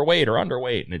 you're overweight or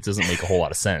underweight. And it doesn't make a whole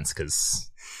lot of sense because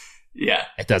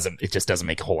it just doesn't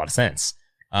make a whole lot of sense.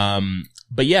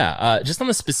 But just on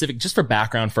the specific, just for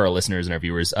background for our listeners and our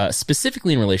viewers,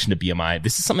 specifically in relation to BMI,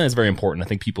 this is something that's very important. I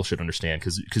think people should understand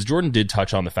because Jordan did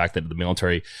touch on the fact that the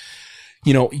military,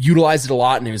 utilized it a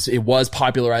lot and it was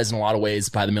popularized in a lot of ways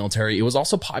by the military. It was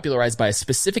also popularized by a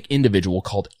specific individual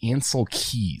called Ancel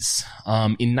Keys.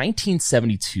 In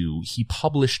 1972, he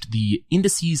published the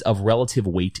Indices of Relative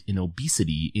Weight in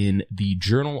Obesity in the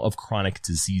Journal of Chronic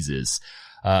Diseases.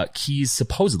 Keys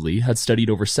supposedly had studied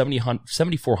over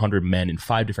 7,400 men in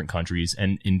 5 different countries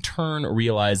and in turn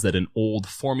realized that an old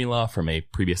formula from a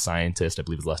previous scientist, I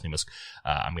believe his last name was,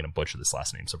 I'm going to butcher this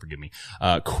last name, so forgive me,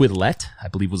 Quetelet, I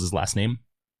believe was his last name,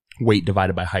 weight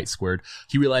divided by height squared.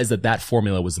 He realized that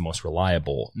formula was the most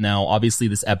reliable. Now, obviously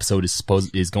this episode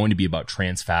is going to be about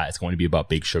trans fat. It's going to be about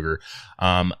big sugar.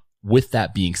 With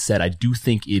that being said, I do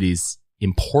think it is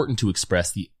important to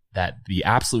express the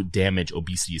absolute damage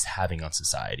obesity is having on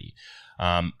society.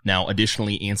 Now,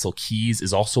 additionally, Ancel Keys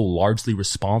is also largely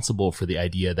responsible for the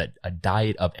idea that a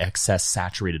diet of excess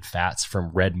saturated fats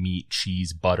from red meat,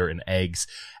 cheese, butter, and eggs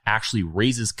actually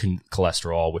raises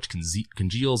cholesterol, which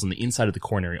congeals on the inside of the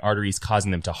coronary arteries,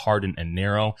 causing them to harden and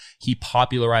narrow. He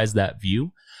popularized that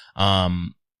view.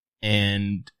 Depending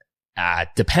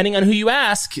on who you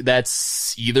ask,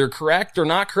 that's either correct or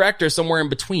not correct or somewhere in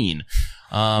between.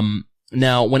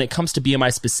 Now, when it comes to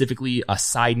BMI specifically, a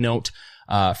side note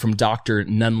from Dr.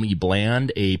 Nunley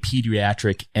Bland, a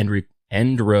pediatric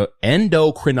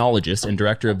endocrinologist and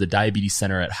director of the Diabetes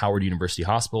Center at Howard University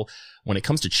Hospital, when it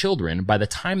comes to children, by the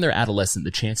time they're adolescent,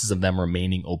 the chances of them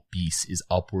remaining obese is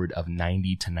upward of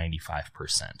 90 to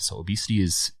 95%. So obesity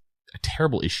is a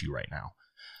terrible issue right now.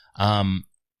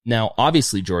 Now,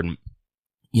 obviously, Jordan,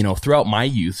 throughout my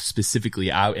youth, specifically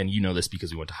out, and this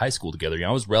because we went to high school together,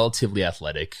 I was relatively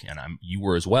athletic and you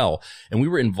were as well. And we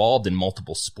were involved in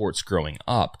multiple sports growing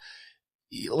up.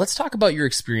 Let's talk about your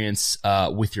experience,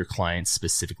 with your clients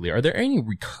specifically. Are there any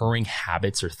recurring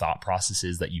habits or thought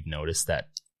processes that you've noticed that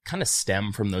kind of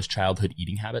stem from those childhood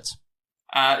eating habits?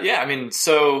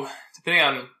 So depending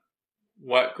on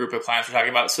what group of clients we're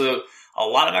talking about. So a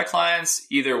lot of my clients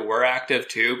either were active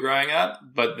too growing up,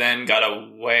 but then got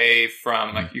away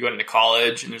from, like, you go into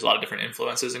college and there's a lot of different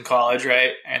influences in college,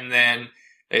 right? And then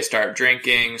they start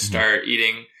drinking, start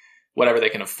eating whatever they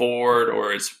can afford,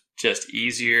 or it's just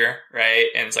easier, right?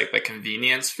 And it's like the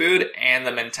convenience food and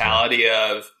the mentality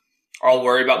of, I'll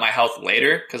worry about my health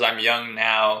later because I'm young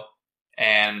now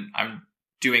and I'm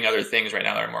doing other things right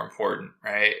now that are more important,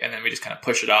 right? And then we just kind of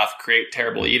push it off, create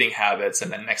terrible eating habits,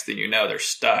 and then next thing you know, they're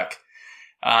stuck.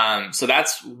 So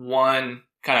that's one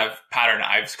kind of pattern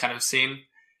I've kind of seen.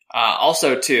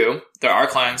 Also, too, there are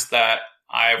clients that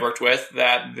I've worked with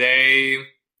that they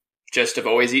just have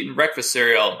always eaten breakfast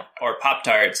cereal or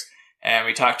Pop-Tarts. And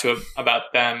we talked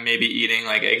about them maybe eating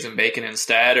like eggs and bacon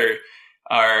instead,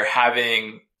 or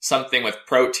having something with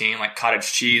protein like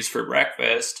cottage cheese for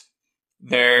breakfast.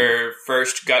 Their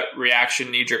first gut reaction,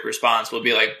 knee-jerk response will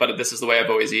be like, but this is the way I've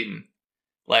always eaten.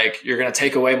 Like, you're going to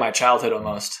take away my childhood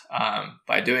almost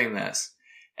by doing this.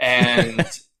 And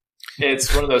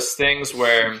it's one of those things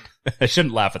where... I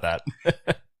shouldn't laugh at that.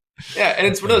 Yeah, and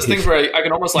it's one of those things where I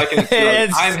can almost liken it to, like,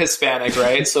 I'm Hispanic,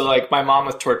 right? So, like, my mom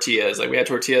with tortillas, like, we had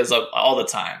tortillas all the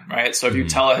time, right? So if you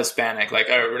tell a Hispanic, like,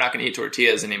 oh, we're not going to eat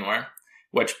tortillas anymore,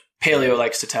 which paleo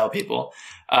likes to tell people,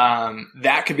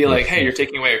 that could be like, hey, you're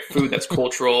taking away food that's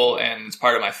cultural and it's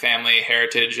part of my family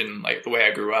heritage and, like, the way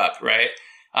I grew up, right?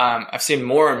 I've seen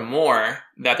more and more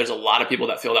that there's a lot of people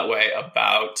that feel that way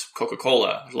about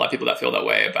Coca-Cola. There's a lot of people that feel that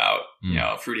way about, you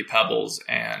know, Fruity Pebbles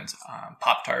and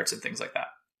Pop-Tarts and things like that.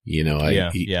 You know,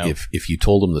 if you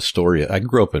told them the story, I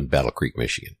grew up in Battle Creek,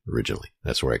 Michigan, originally.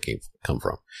 That's where I come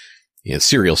from. It's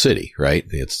Cereal City, right?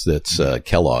 That's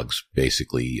Kellogg's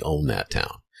basically own that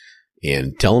town.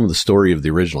 And tell them the story of the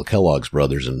original Kellogg's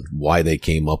brothers and why they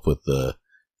came up with the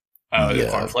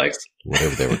cornflakes,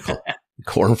 whatever they were called,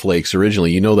 cornflakes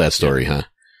originally. You know that story, huh?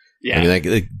 Yeah. I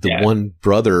mean, one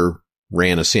brother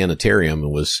ran a sanitarium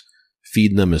and was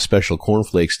feeding them a special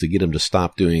cornflakes to get them to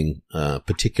stop doing a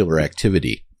particular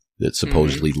activity that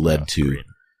supposedly led to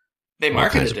they all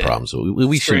kinds of problems. So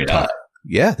we shouldn't talk.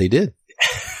 Yeah, they did.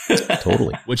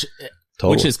 Totally. Which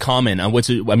is common.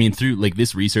 Through like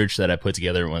this research that I put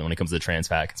together when it comes to the trans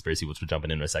fat conspiracy, which we'll jump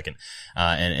into in a second,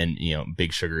 and you know,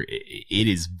 big sugar, it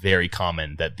is very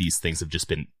common that these things have just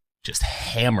been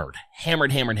hammered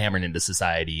into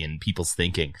society and people's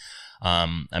thinking.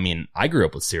 I mean, I grew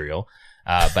up with cereal,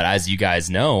 but as you guys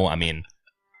know, I mean,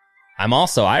 I'm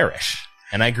also Irish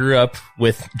and I grew up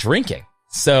with drinking.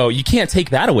 So you can't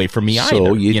take that away from me either.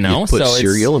 So you put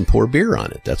cereal and pour beer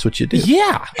on it. That's what you do.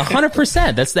 Yeah,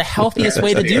 100%. That's the healthiest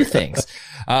way to do things.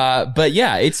 But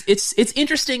yeah, it's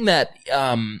interesting that,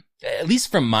 at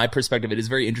least from my perspective, it is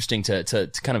very interesting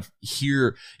to kind of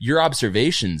hear your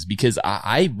observations, because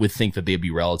I would think that they'd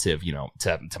be relative, you know,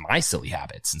 to my silly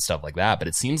habits and stuff like that. But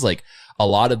it seems like a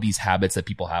lot of these habits that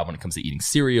people have when it comes to eating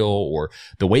cereal or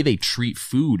the way they treat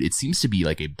food, it seems to be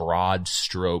like a broad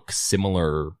stroke,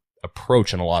 similar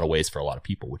approach in a lot of ways for a lot of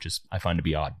people, which is, I find to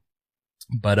be odd.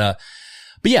 But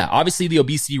yeah, obviously the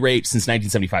obesity rate since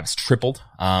 1975 has tripled.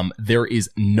 There is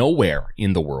nowhere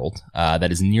in the world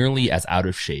that is nearly as out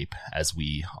of shape as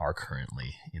we are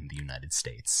currently in the United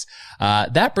States.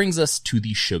 That brings us to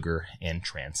the sugar and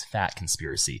trans fat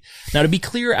conspiracy. Now, to be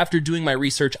clear, after doing my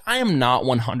research, I am not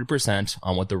 100%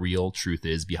 on what the real truth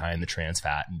is behind the trans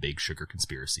fat and big sugar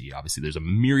conspiracy. Obviously, there's a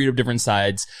myriad of different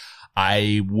sides.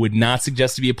 I would not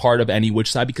suggest to be a part of any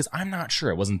which side because I'm not sure.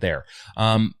 It wasn't there.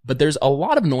 But there's a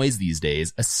lot of noise these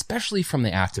days, especially from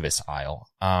the activist aisle.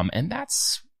 And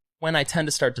that's when I tend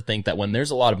to start to think that when there's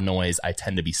a lot of noise, I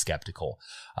tend to be skeptical,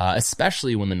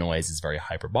 especially when the noise is very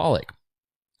hyperbolic.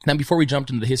 Now, before we jump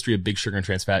into the history of big sugar and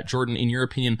trans fat, Jordan, in your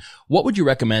opinion, what would you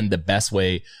recommend the best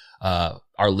way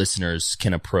our listeners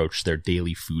can approach their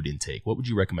daily food intake? What would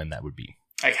you recommend that would be?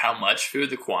 Like how much food,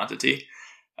 the quantity?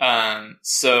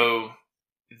 So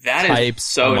that is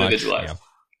so individualized,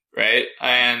 right?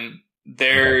 And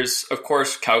there's, of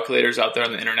course, calculators out there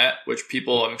on the internet, which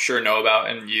people I'm sure know about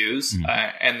and use,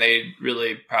 and they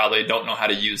really probably don't know how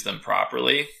to use them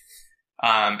properly.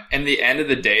 In the end of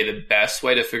the day, the best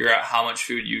way to figure out how much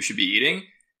food you should be eating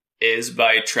is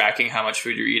by tracking how much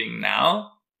food you're eating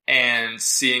now and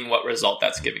seeing what result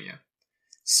that's giving you.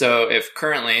 So if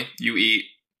currently you eat,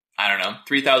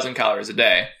 3,000 calories a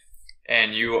day,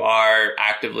 and you are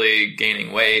actively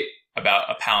gaining weight about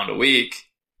a pound a week,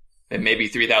 then maybe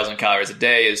 3,000 calories a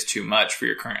day is too much for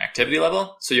your current activity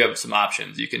level. So you have some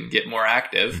options. You can get more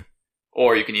active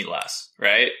or you can eat less,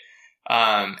 right?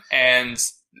 And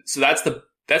so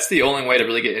that's the only way to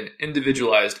really get an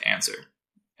individualized answer.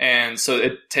 And so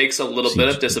it takes a little bit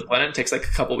of discipline. It takes like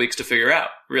a couple weeks to figure out,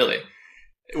 really.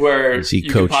 Where see,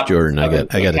 Coach Jordan, I got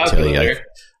to tell you,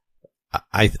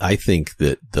 I think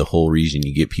that the whole reason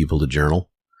you get people to journal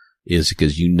is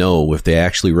because if they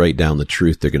actually write down the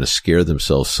truth, they're going to scare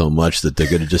themselves so much that they're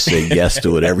going to just say yes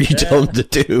to whatever you tell them to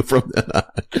do from then on.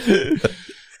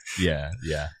 Yeah.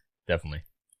 definitely.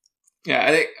 Yeah,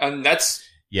 I think that's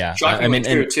yeah. shockingly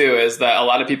true too. Is that a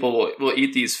lot of people will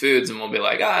eat these foods and will be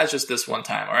like, it's just this one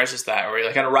time, or it's just that, or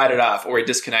you kind of write it off, or we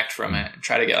disconnect from it and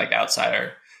try to get like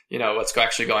outsider, what's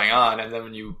actually going on, and then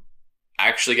when you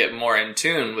actually get more in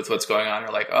tune with what's going on,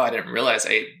 you're like, I didn't realize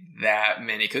I ate that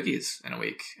many cookies in a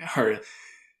week, or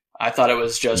I thought it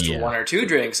was just 1 or 2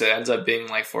 drinks. It ends up being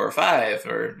like 4 or 5,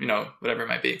 or whatever it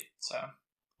might be. So.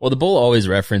 Well, the bull always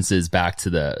references back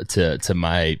to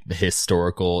my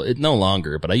historical, no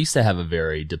longer, but I used to have a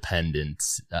very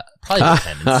dependency.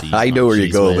 I know where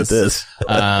you're going with this.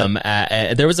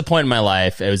 There was a point in my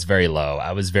life, it was very low.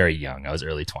 I was very young. I was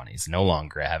early 20s. No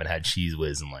longer. I haven't had Cheese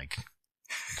Whiz in like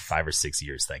 5 or 6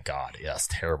 years. Thank God. Yeah, it's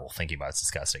terrible thinking about it. It's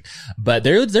disgusting. But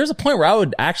there's a point where I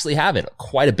would actually have it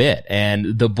quite a bit.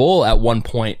 And the bull at one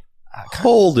point,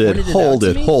 Hold it.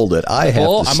 I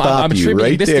have to stop you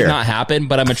right this there. Did not happen,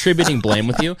 but I'm attributing blame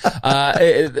with you.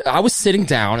 I was sitting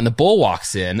down and the bull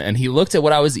walks in and he looked at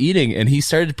what I was eating and he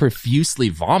started to profusely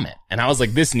vomit. And I was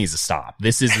like, this needs to stop.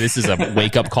 This is a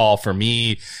wake up call for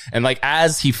me. And like,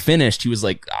 as he finished, he was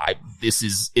like, this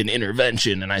is an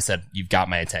intervention. And I said, you've got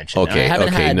my attention. Okay.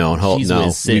 No.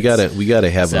 We gotta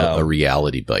have a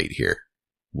reality bite here.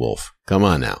 Wolf, come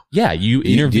on now. Yeah, you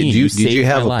intervened. Did you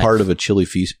have a part of a chili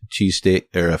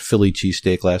cheesesteak or a Philly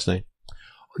cheesesteak last night?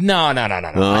 No. No.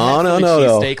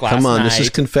 Come on, this is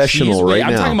confessional right now.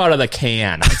 I'm talking about out of the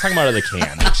can.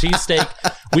 Cheesesteak.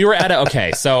 We were at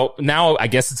okay, so now I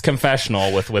guess it's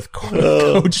confessional with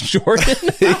Coach Jordan.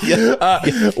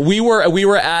 We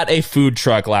were at a food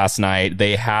truck last night.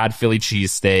 They had Philly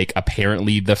cheesesteak.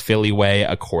 Apparently, the Philly way,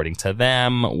 according to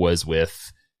them, was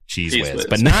with Cheese Whiz,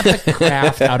 but not the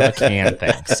craft out of a can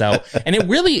thing. So, and it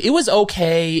was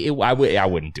okay. I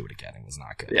wouldn't do it again. It was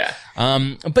not good. Yeah.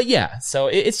 But yeah, so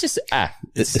it's just,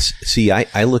 see,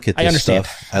 I look at this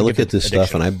stuff. I look at this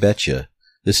stuff and I bet you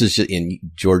this is just, and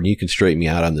Jordan, you can straighten me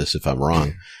out on this if I'm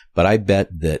wrong, but I bet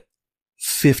that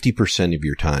 50% of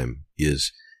your time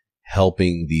is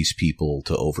helping these people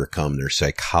to overcome their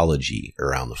psychology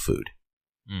around the food.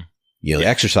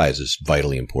 Exercise is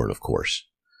vitally important, of course.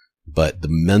 But the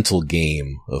mental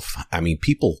game of,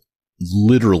 people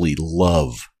literally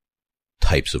love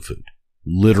types of food.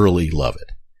 Literally love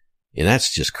it. And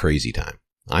that's just crazy time.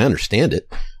 I understand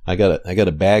it. I got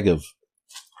a bag of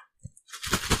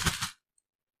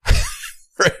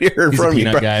right here in front of me.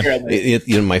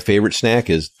 Guy. My favorite snack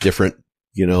is different,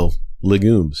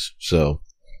 legumes. So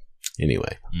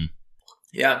anyway.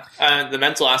 Yeah. The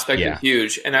mental aspect is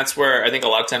huge. And that's where I think a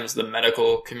lot of times the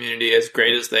medical community, as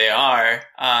great as they are,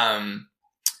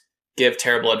 give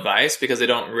terrible advice because they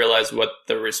don't realize what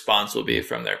the response will be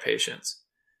from their patients.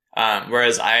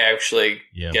 Whereas I actually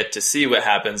get to see what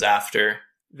happens after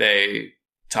they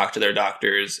talk to their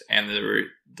doctors, and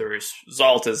the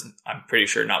result is, I'm pretty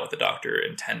sure, not what the doctor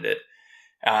intended.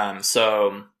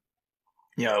 So,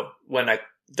 when a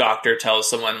doctor tells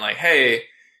someone like, hey,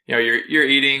 you're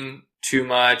eating too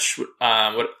much,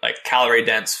 like calorie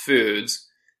dense foods.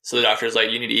 So the doctor's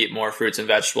like, you need to eat more fruits and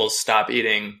vegetables. Stop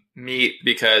eating meat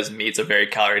because meat's a very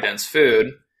calorie dense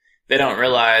food. They don't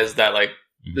realize that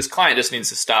this client just needs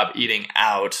to stop eating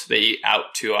out. They eat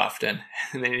out too often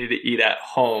and they need to eat at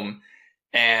home.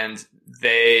 And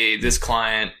this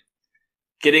client,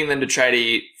 getting them to try to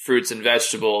eat fruits and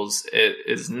vegetables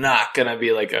is not going to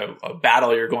be like a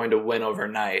battle you're going to win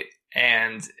overnight.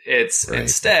 And it's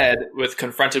instead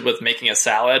confronted with making a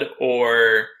salad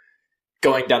or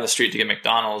going down the street to get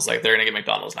McDonald's, like they're going to get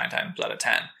McDonald's 9 times out of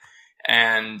 10.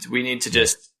 And we need to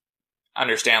just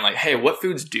understand hey, what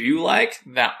foods do you like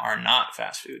that are not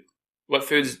fast food? What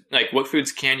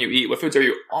foods can you eat? What foods are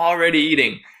you already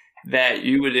eating that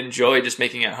you would enjoy just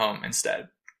making at home instead?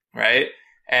 Right.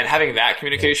 And having that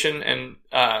communication and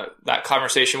that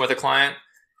conversation with a client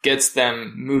gets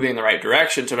them moving in the right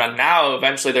direction. So now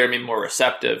eventually they're going to be more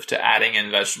receptive to adding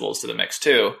in vegetables to the mix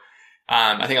too.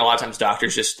 I think a lot of times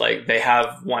doctors just they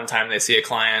have one time they see a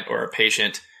client or a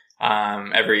patient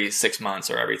every 6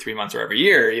 months or every 3 months or every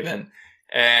year even.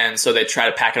 And so they try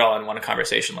to pack it all in one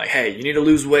conversation. Like, hey, you need to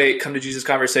lose weight, come to Jesus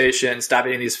conversation, stop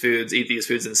eating these foods, eat these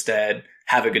foods instead,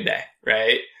 have a good day.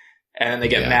 Right. And then they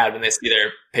get mad when they see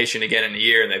their patient again in a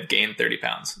year and they've gained 30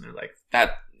 pounds. And they're like,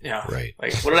 right.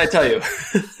 What did I tell you?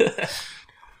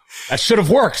 That should have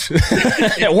worked.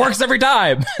 It works every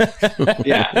time.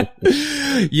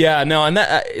 Yeah, no, and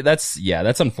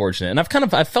that's unfortunate. And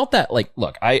I've felt that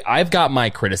look, I've got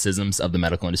my criticisms of the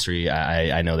medical industry.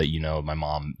 I know that, my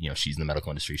mom, she's in the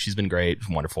medical industry. She's been great,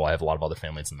 wonderful. I have a lot of other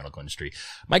families in the medical industry.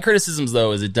 My criticisms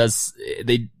though, is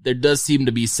there does seem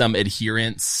to be some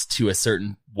adherence to a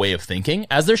certain way of thinking,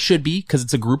 as there should be, because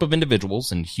it's a group of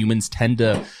individuals and humans tend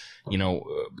to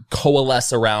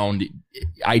coalesce around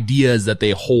ideas that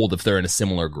they hold if they're in a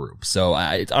similar group. So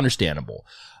it's understandable.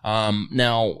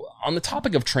 Now on the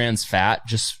topic of trans fat,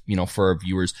 just, for our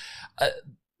viewers,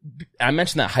 I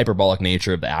mentioned that hyperbolic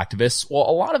nature of the activists. Well,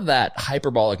 a lot of that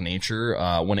hyperbolic nature,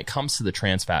 when it comes to the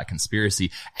trans fat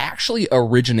conspiracy, actually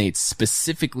originates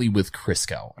specifically with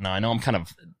Crisco. Now, I know I'm kind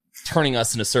of turning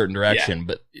us in a certain direction,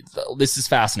 but this is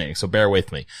fascinating. So bear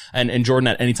with me. And Jordan,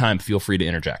 at any time, feel free to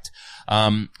interject.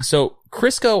 So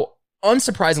Crisco,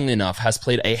 unsurprisingly enough, has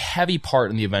played a heavy part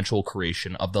in the eventual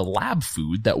creation of the lab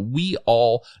food that we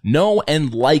all know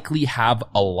and likely have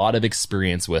a lot of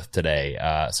experience with today.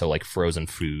 So like frozen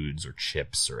foods or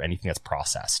chips or anything that's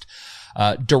processed.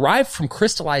 Derived from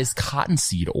crystallized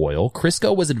cottonseed oil,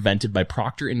 Crisco was invented by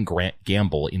Procter &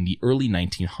 Gamble in the early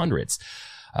 1900s.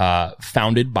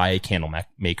 Founded by a candle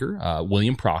maker,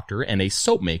 William Procter, and a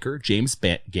soap maker, James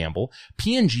Gamble,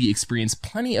 P&G experienced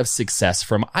plenty of success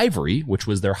from Ivory, which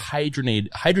was their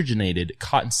hydrogenated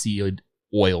cottonseed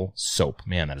oil soap.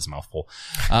 Man, that is a mouthful.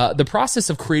 The process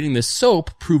of creating this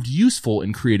soap proved useful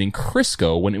in creating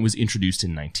Crisco when it was introduced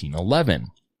in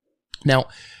 1911. Now,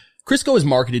 Crisco is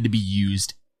marketed to be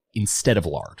used instead of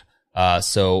lard.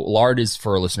 So lard is,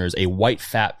 for our listeners, a white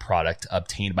fat product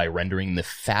obtained by rendering the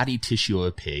fatty tissue of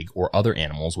a pig or other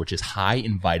animals, which is high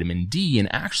in vitamin D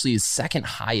and actually is the second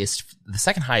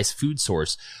highest food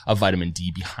source of vitamin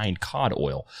D behind cod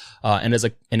oil. And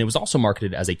it was also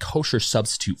marketed as a kosher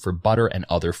substitute for butter and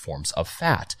other forms of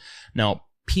fat. Now,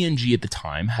 P&G at the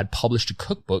time had published a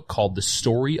cookbook called The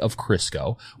Story of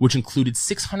Crisco, which included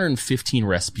 615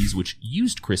 recipes which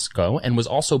used Crisco and was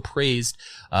also praised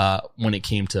when it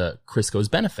came to Crisco's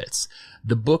benefits.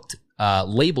 The book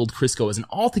labeled Crisco as an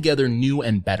altogether new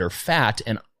and better fat,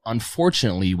 and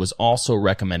unfortunately was also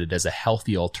recommended as a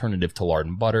healthy alternative to lard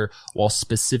and butter, while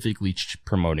specifically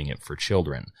promoting it for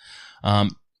children.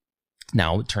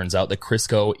 Now, it turns out that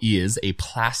Crisco is a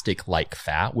plastic-like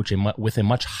fat, which with a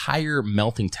much higher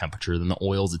melting temperature than the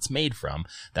oils it's made from.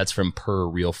 That's from Per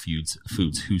Real Foods,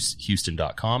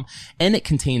 Houston.com. And it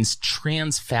contains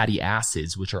trans fatty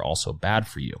acids, which are also bad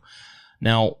for you.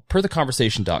 Now, per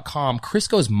theconversation.com,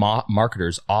 Crisco's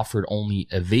marketers offered only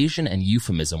evasion and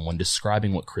euphemism when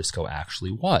describing what Crisco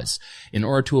actually was, in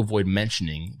order to avoid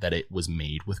mentioning that it was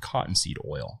made with cottonseed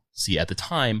oil. See, at the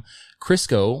time,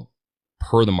 Crisco,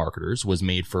 per the marketers, was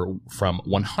made from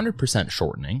 100%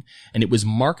 shortening, and it was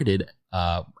marketed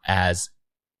as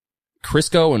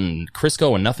Crisco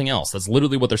and nothing else. That's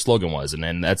literally what their slogan was,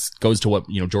 and that goes to what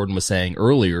Jordan was saying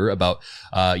earlier about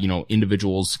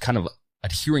individuals kind of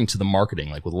adhering to the marketing,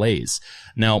 like with Lay's.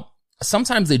 Now,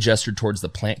 sometimes they gestured towards the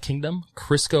plant kingdom.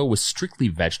 Crisco was strictly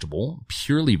vegetable,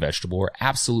 purely vegetable, or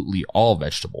absolutely all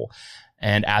vegetable.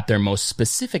 And at their most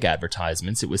specific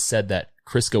advertisements, it was said that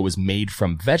Crisco was made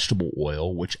from vegetable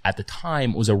oil, which at the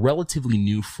time was a relatively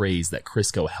new phrase that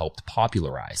Crisco helped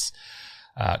popularize.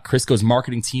 Crisco's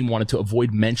marketing team wanted to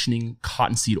avoid mentioning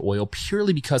cottonseed oil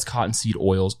purely because cottonseed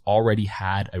oils already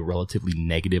had a relatively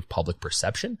negative public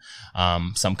perception.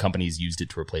 Some companies used it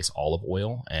to replace olive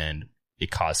oil, and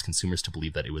it caused consumers to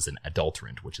believe that it was an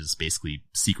adulterant, which is basically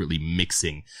secretly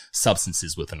mixing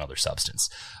substances with another substance.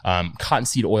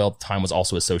 Cottonseed oil at the time was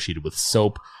also associated with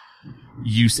soap,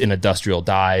 use in industrial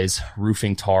dyes,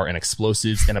 roofing tar, and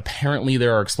explosives. And apparently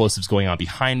there are explosives going on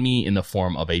behind me in the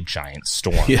form of a giant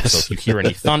storm. Yes. So if you hear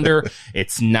any thunder,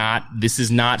 this is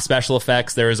not special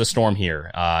effects. There is a storm here,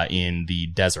 in the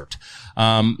desert.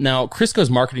 Now,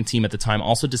 Crisco's marketing team at the time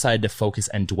also decided to focus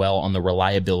and dwell on the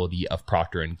reliability of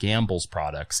Procter & Gamble's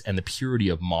products and the purity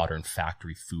of modern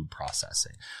factory food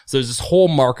processing. So there's this whole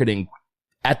marketing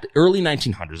at the early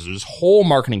 1900s, there's this whole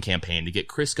marketing campaign to get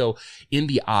Crisco in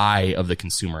the eye of the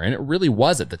consumer, and it really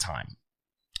was at the time.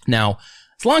 Now,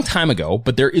 it's a long time ago,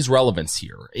 but there is relevance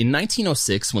here. In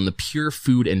 1906, when the Pure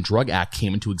Food and Drug Act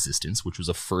came into existence, which was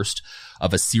a first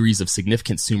of a series of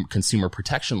significant consumer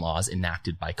protection laws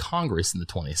enacted by Congress in the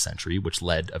 20th century, which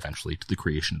led eventually to the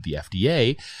creation of the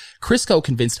FDA, Crisco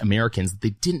convinced Americans that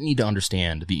they didn't need to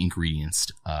understand the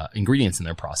ingredients in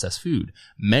their processed food,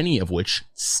 many of which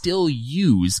still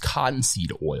use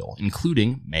cottonseed oil,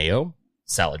 including mayo,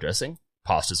 salad dressing,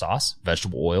 pasta sauce,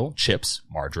 vegetable oil, chips,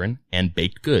 margarine, and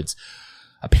baked goods.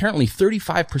 Apparently,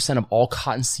 35% of all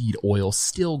cottonseed oil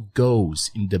still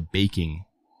goes into baking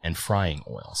and frying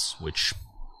oils, which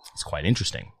is quite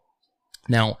interesting.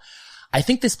 Now, I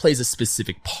think this plays a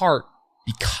specific part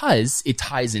because it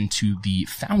ties into the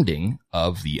founding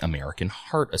of the American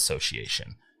Heart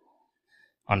Association,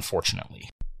 unfortunately.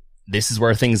 this is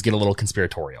where things get a little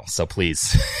conspiratorial. So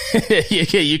please,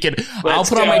 you can, I'll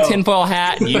put on my tinfoil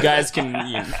hat and you guys can,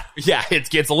 it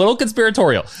gets a little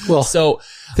conspiratorial. Well, so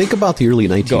think about the early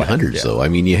 1900s though. I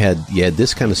mean, you had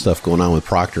this kind of stuff going on with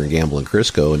Procter & Gamble and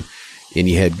Crisco, and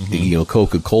you had,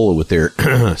 Coca-Cola with their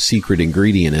secret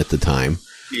ingredient at the time.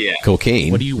 Yeah.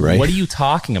 Cocaine. What are you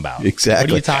talking about?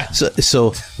 Exactly. What are you talking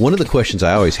So one of the questions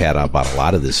I always had about a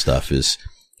lot of this stuff is,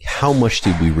 how much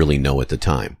did we really know at the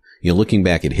time? Looking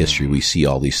back at history, we see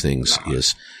all these things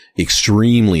is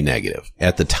extremely negative.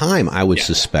 At the time, I would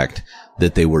suspect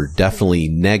that they were definitely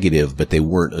negative, but they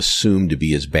weren't assumed to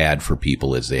be as bad for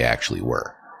people as they actually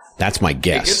were. That's my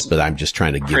guess, but I'm just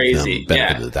trying to give them the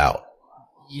benefit of the doubt.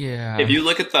 Yeah. If you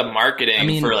look at the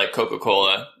marketing for like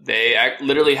Coca-Cola, they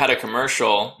literally had a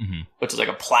commercial, which is like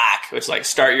a plaque, which like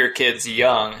start your kids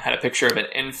young, had a picture of an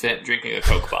infant drinking a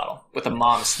Coke bottle with a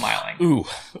mom smiling. Ooh.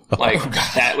 Like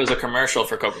that was a commercial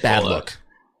for Coca-Cola. Bad look.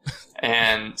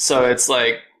 And so it's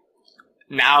like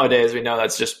nowadays we know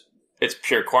that's just, it's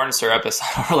pure corn syrup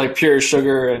or like pure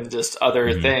sugar and just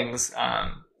other things.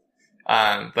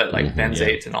 But like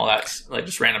benzates and all that, like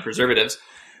just random preservatives,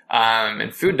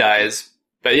 and food dyes.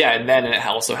 But yeah, and then it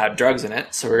also had drugs in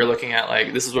it. So we were looking at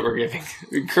like, this is what we're giving,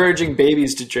 encouraging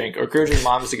babies to drink or encouraging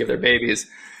moms to give their babies,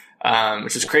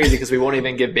 which is crazy because we won't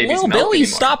even give babies milk Billy anymore.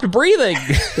 Stopped breathing.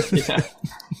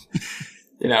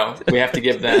 We have to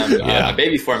give them a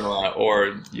baby formula,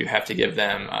 or you have to give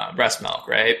them breast milk,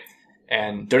 right?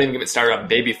 And don't even get started on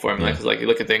baby formula because like you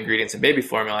look at the ingredients in baby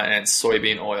formula and it's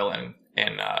soybean oil and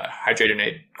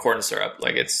hydrogenated corn syrup.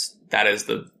 Like that is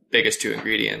the biggest two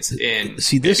ingredients in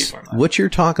baby formula. What you're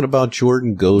talking about,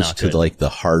 Jordan, goes to like the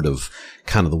heart of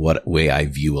kind of the way I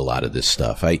view a lot of this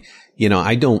stuff. I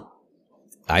don't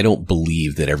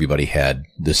believe that everybody had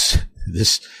this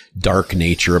dark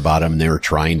nature about them. They were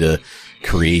trying to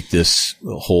create this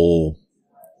whole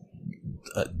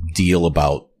deal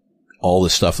about all the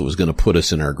stuff that was going to put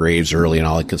us in our graves early and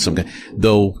all that.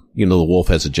 Though, the wolf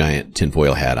has a giant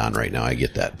tinfoil hat on right now. I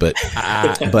get that. But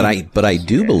I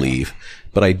do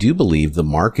believe the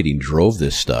marketing drove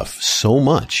this stuff so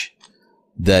much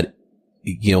that,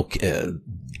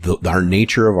 our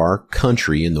nature of our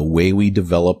country and the way we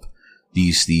develop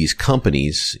these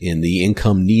companies and the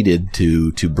income needed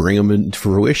to bring them into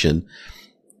fruition,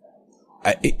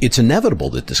 it's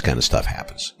inevitable that this kind of stuff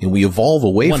happens and we evolve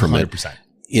away 100%. From it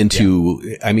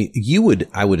into, I mean,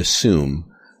 I would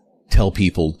assume, tell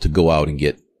people to go out and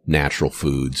get natural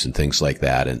foods and things like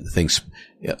that and things.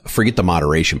 Forget the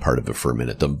moderation part of it for a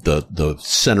minute. The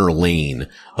center lane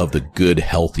of the good,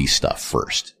 healthy stuff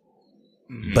first.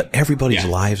 But everybody's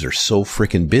lives are so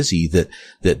freaking busy that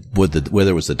whether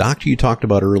it was the doctor you talked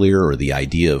about earlier or the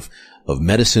idea of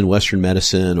medicine, Western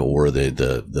medicine, or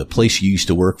the place you used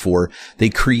to work for, they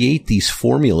create these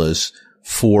formulas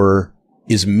for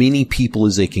as many people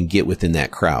as they can get within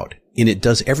that crowd. And it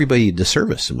does everybody a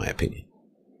disservice, in my opinion.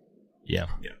 Yeah.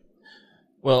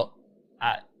 Well,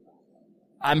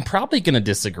 I'm probably going to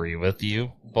disagree with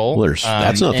you, Bull. Well,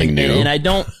 that's nothing new. And I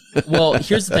don't, well,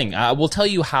 here's the thing. I will tell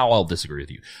you how I'll disagree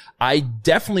with you. I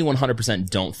definitely 100%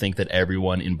 don't think that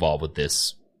everyone involved with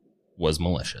this was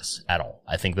malicious at all.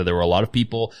 I think that there were a lot of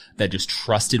people that just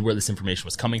trusted where this information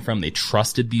was coming from. They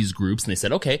trusted these groups and they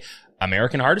said, okay,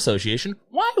 American Heart Association,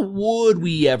 why would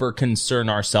we ever concern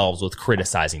ourselves with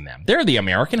criticizing them? They're the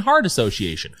American Heart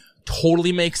Association.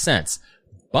 Totally makes sense.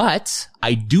 But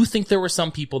I do think there were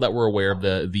some people that were aware of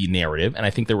the narrative, and I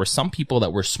think there were some people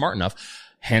that were smart enough,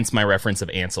 hence my reference of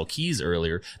Ancel Keys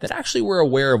earlier, that actually were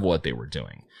aware of what they were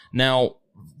doing. Now,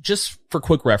 just for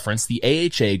quick reference, the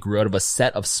AHA grew out of a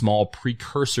set of small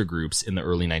precursor groups in the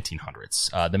early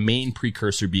 1900s. The main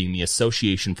precursor being the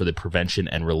Association for the Prevention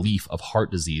and Relief of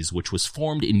Heart Disease, which was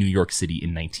formed in New York City in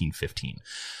 1915.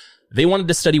 They wanted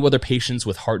to study whether patients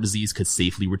with heart disease could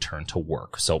safely return to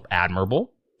work. So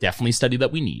admirable. Definitely study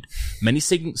that we need. Many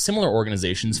similar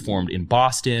organizations formed in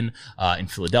Boston, in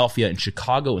Philadelphia, and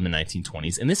Chicago in the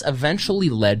 1920s, and this eventually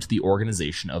led to the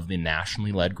organization of the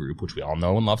nationally led group, which we all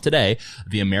know and love today,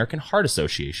 the American Heart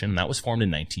Association, and that was formed in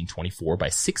 1924 by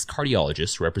 6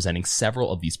 cardiologists representing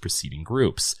several of these preceding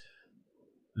groups.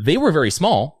 They were very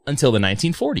small until the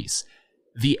 1940s.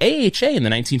 The AHA in the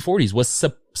 1940s was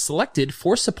selected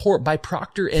for support by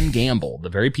Procter & Gamble, the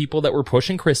very people that were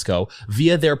pushing Crisco,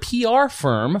 via their PR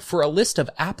firm for a list of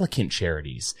applicant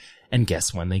charities. And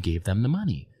guess when they gave them the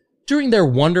money? During their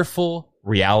wonderful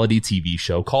reality TV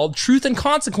show called Truth and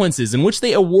Consequences, in which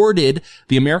they awarded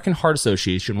the American Heart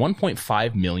Association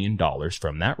 $1.5 million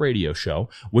from that radio show,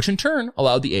 which in turn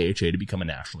allowed the AHA to become a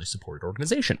nationally supported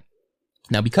organization.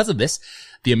 Now, because of this,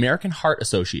 the American Heart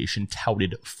Association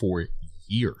touted for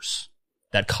years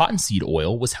that cottonseed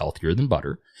oil was healthier than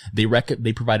butter. They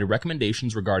provided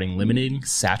recommendations regarding limiting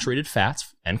saturated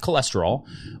fats and cholesterol,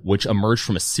 which emerged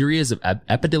from a series of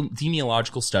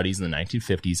epidemiological studies in the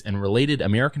 1950s and related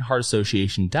American Heart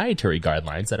Association dietary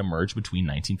guidelines that emerged between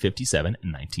 1957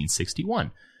 and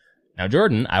 1961. Now,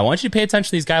 Jordan, I want you to pay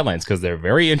attention to these guidelines because they're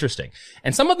very interesting,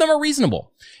 and some of them are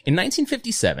reasonable. In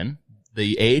 1957,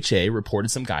 the AHA reported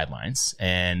some guidelines,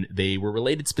 and they were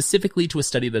related specifically to a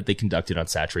study that they conducted on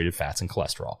saturated fats and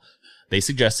cholesterol. They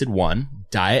suggested, 1,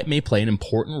 diet may play an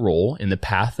important role in the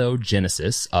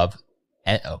pathogenesis of,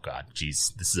 this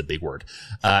is a big word,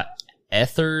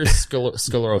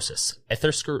 atherosclerosis.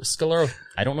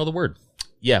 I don't know the word.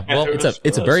 Yeah, well,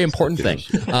 it's a very important thing.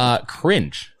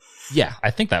 Cringe. Yeah,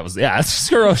 I think that was, it's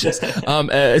sclerosis.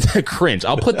 Cringe.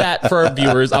 I'll put that for our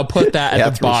viewers. I'll put that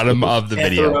at the bottom of the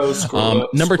video.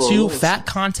 Number 2, fat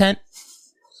content.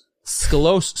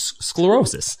 Sclerosis.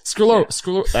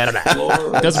 I don't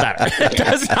know. It doesn't matter. It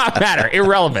does not matter.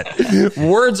 Irrelevant.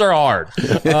 Words are hard.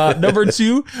 Number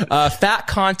 2, fat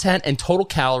content and total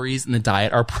calories in the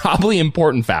diet are probably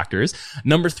important factors.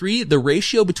 Number 3, the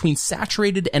ratio between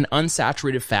saturated and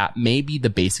unsaturated fat may be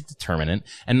the basic determinant.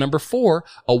 And number 4,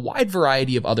 a wide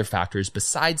variety of other factors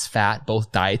besides fat,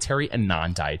 both dietary and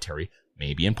non-dietary,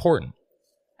 may be important.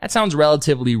 That sounds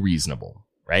relatively reasonable,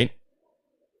 right?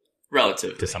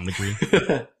 Relatively. To some degree.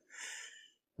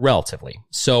 Relatively.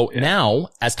 So now,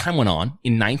 as time went on,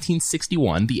 in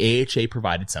 1961, the AHA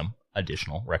provided some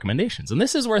additional recommendations. And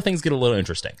this is where things get a little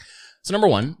interesting. So number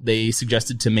 1, they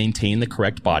suggested to maintain the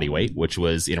correct body weight, which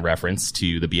was in reference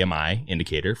to the BMI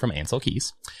indicator from Ancel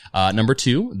Keys. Number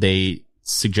 2, they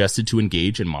suggested to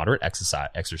engage in moderate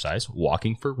exercise,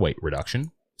 walking for weight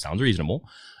reduction. Sounds reasonable.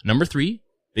 Number 3,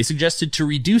 they suggested to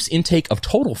reduce intake of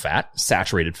total fat,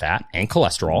 saturated fat, and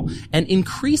cholesterol, and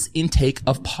increase intake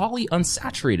of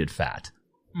polyunsaturated fat.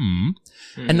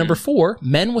 And number 4,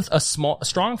 men with a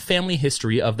strong family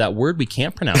history of that word we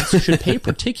can't pronounce should pay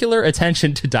particular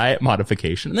attention to diet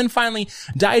modification. And then finally,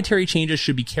 dietary changes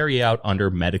should be carried out under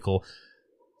medical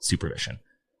supervision.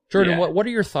 Jordan, what are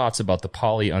your thoughts about the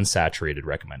polyunsaturated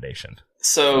recommendation?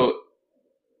 So,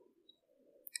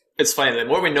 it's funny, the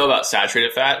more we know about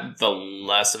saturated fat, the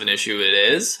less of an issue it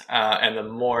is, and the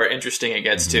more interesting it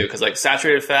gets too, because like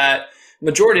saturated fat,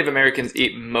 majority of Americans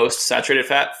eat most saturated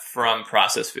fat from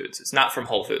processed foods. It's not from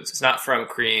whole foods. It's not from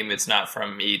cream. It's not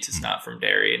from meat. It's not from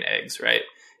dairy and eggs, right?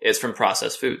 It's from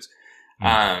processed foods.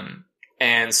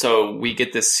 And so we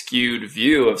get this skewed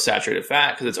view of saturated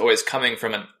fat because it's always coming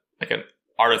from an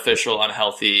artificial,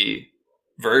 unhealthy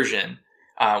version,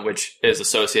 which is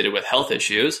associated with health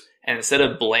issues. And instead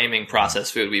of blaming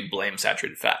processed food, we blame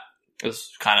saturated fat.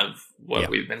 It's kind of what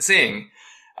we've been seeing.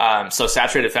 So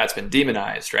saturated fat's been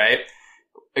demonized, right?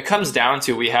 It comes down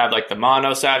to we have like the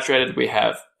monosaturated, we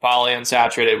have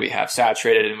polyunsaturated, we have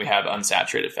saturated, and we have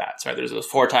unsaturated fats, right? There's those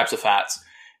 4 types of fats.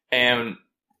 And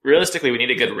realistically, we need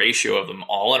a good ratio of them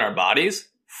all in our bodies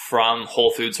from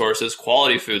whole food sources,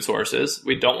 quality food sources.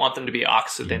 We don't want them to be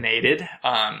oxygenated.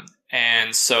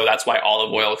 And so that's why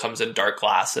olive oil comes in dark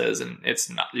glasses, and it's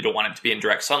not, you don't want it to be in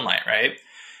direct sunlight, right?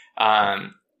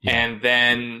 And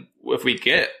then if we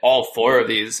get all 4 of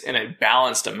these in a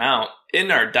balanced amount in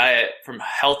our diet from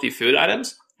healthy food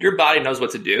items, your body knows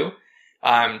what to do,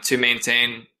 to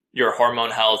maintain your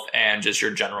hormone health and just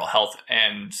your general health.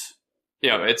 And,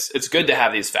 it's good to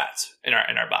have these fats in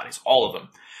our bodies, all of them.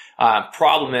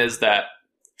 Problem is that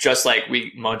just like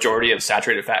majority of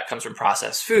saturated fat comes from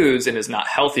processed foods and is not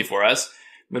healthy for us,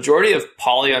 majority of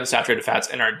polyunsaturated fats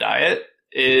in our diet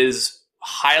is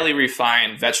highly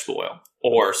refined vegetable oil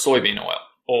or soybean oil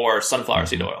or sunflower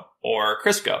seed oil or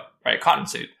Crisco, right?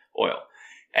 Cottonseed oil.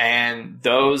 And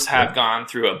those have gone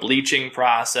through a bleaching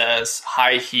process,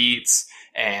 high heats,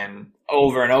 and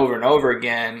over and over and over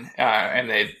again. And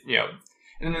they've,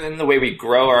 and then the way we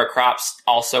grow our crops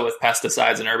also with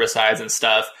pesticides and herbicides and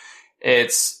stuff,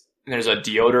 there's a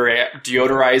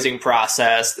deodorizing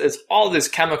process. It's all these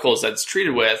chemicals that's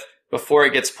treated with before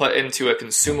it gets put into a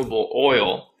consumable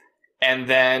oil. And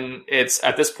then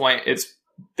at this point, it's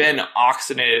been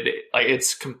oxygenated. Like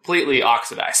it's completely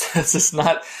oxidized. it's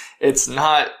not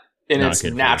in its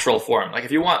natural form. Like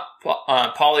if you want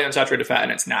polyunsaturated fat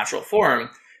in its natural form,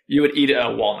 you would eat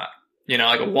a walnut.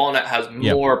 Like a walnut has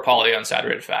more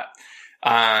polyunsaturated fat.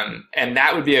 And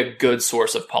that would be a good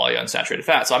source of polyunsaturated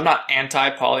fat. So I'm not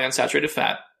anti-polyunsaturated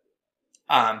fat.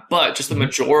 But just the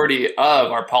majority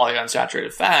of our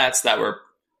polyunsaturated fats that we're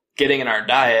getting in our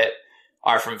diet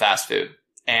are from fast food,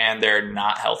 and they're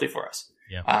not healthy for us.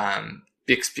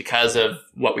 Because of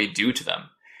what we do to them.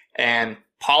 And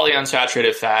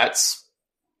polyunsaturated fats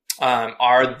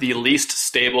are the least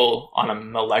stable on a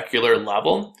molecular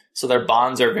level. So their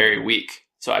bonds are very weak.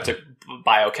 So I took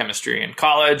biochemistry in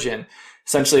college, and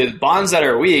essentially the bonds that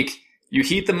are weak, you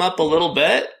heat them up a little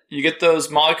bit, you get those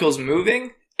molecules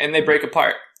moving, and they break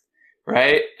apart,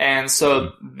 right? And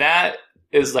so that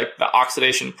is like the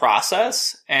oxidation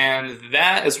process. And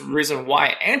that is the reason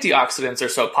why antioxidants are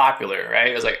so popular,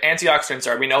 right? It's like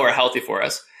antioxidants we know are healthy for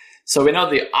us. So we know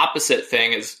the opposite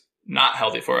thing is not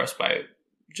healthy for us by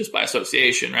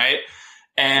association, right?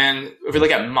 And if we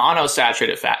look at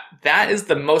monosaturated fat, that is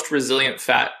the most resilient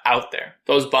fat out there.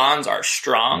 Those bonds are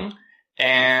strong.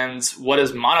 And what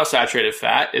is monosaturated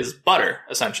fat is butter,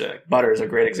 essentially. Like butter is a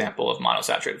great example of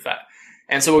monosaturated fat.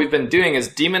 And so what we've been doing is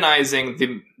demonizing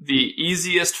the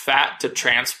easiest fat to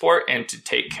transport and to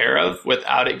take care of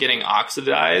without it getting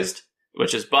oxidized,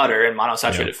 which is butter and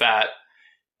monosaturated fat.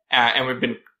 And we've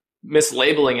been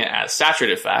mislabeling it as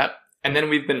saturated fat. And then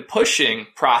we've been pushing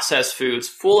processed foods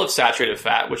full of saturated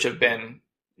fat, which have been,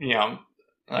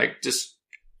 like just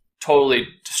totally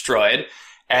destroyed.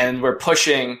 And we're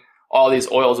pushing all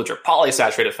these oils, which are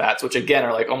polysaturated fats, which again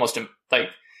are like almost like,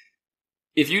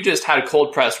 if you just had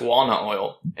cold pressed walnut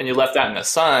oil and you left that in the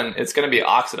sun, it's going to be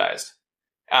oxidized.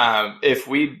 If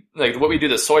we like what we do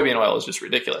to soybean oil is just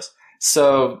ridiculous.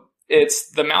 So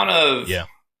it's the amount of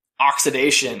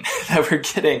oxidation that we're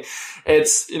getting.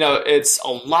 It's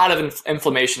a lot of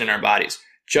inflammation in our bodies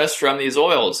just from these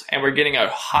oils, and we're getting a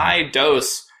high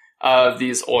dose of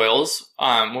these oils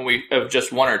when we have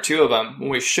just one or two of them, when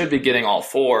we should be getting all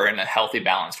four in a healthy,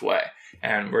 balanced way,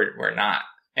 and we're not.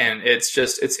 And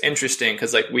it's interesting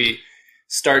because like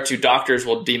doctors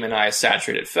will demonize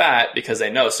saturated fat because they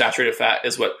know saturated fat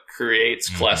is what creates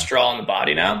cholesterol in the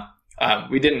body now.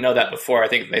 We didn't know that before. I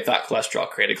think they thought cholesterol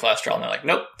created cholesterol, and they're like,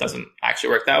 nope, doesn't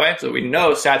actually work that way. So we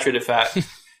know saturated fat,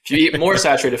 if you eat more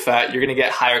saturated fat, you're going to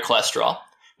get higher cholesterol,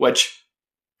 which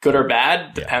good or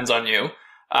bad depends on you.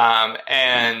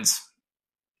 And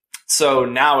so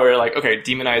now we're like, okay,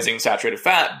 demonizing saturated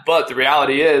fat, but the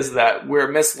reality is that we're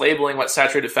mislabeling what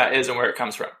saturated fat is and where it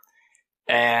comes from.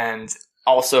 And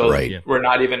also we're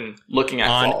not even looking at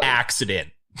on quality. Accident.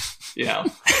 Yeah.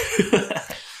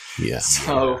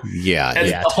 So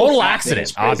total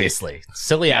accident, obviously.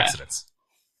 Silly accidents.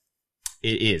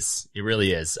 It is. It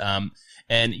really is.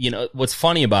 And what's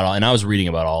funny about and I was reading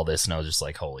about all this and I was just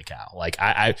like, holy cow. Like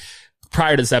I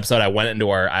prior to this episode, I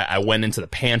went into the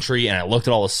pantry and I looked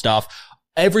at all the stuff.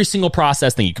 Every single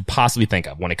processed thing you could possibly think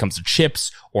of when it comes to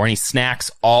chips or any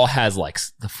snacks all has like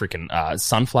the freaking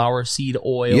sunflower seed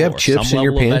oil. You have chips in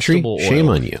your pantry? Shame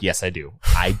on you. Yes, I do.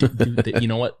 I do. You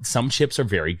know what? Some chips are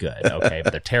very good. Okay,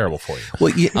 but they're terrible for you.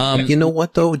 Well, you know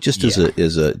what though? Just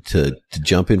to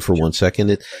jump in for 1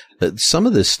 second, some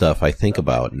of this stuff I think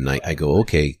about and I go,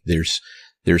 okay, there's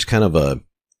kind of a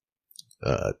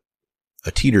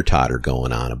teeter-totter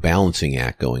going on, a balancing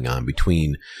act going on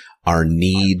between our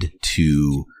need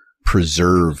to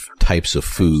preserve types of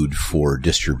food for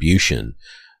distribution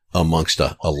amongst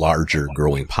a larger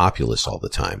growing populace all the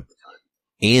time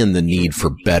and the need for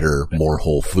better, more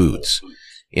whole foods.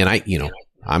 And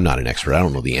I'm not an expert. I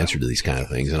don't know the answer to these kind of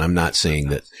things. And I'm not saying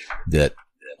that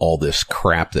all this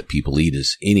crap that people eat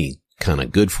is any kind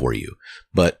of good for you,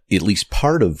 but at least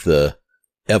part of the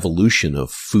evolution of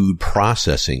food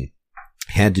processing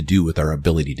had to do with our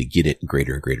ability to get it in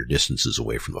greater and greater distances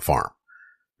away from the farm,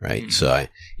 right? So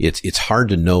it's hard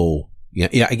to know.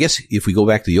 Yeah, I guess if we go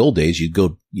back to the old days, you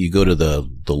go to the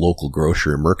local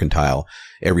grocer or mercantile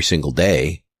every single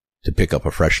day to pick up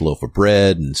a fresh loaf of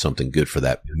bread and something good for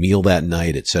that meal that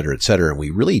night, et cetera, et cetera. And we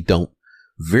really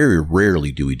very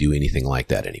rarely do we do anything like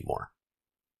that anymore.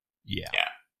 Yeah.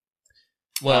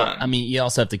 Well, I mean, you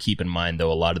also have to keep in mind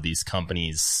though, a lot of these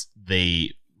companies,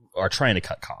 they are trying to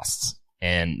cut costs.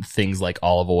 And things like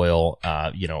olive oil,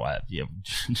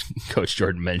 Coach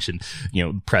Jordan mentioned,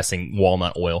 pressing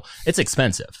walnut oil. It's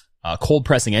expensive. Cold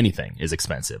pressing anything is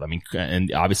expensive. I mean,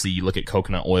 and obviously you look at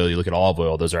coconut oil, you look at olive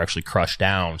oil, those are actually crushed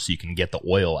down so you can get the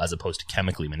oil as opposed to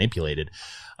chemically manipulated.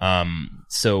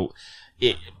 So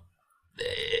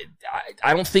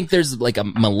I don't think there's like a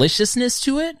maliciousness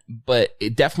to it, but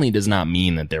it definitely does not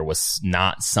mean that there was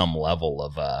not some level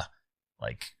of,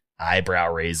 like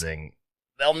eyebrow raising.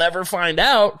 They'll never find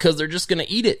out because they're just going to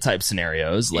eat it type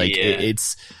scenarios. Like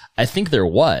I think there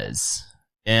was.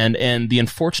 And the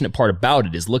unfortunate part about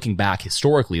it is looking back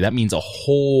historically, that means a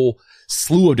whole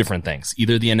slew of different things.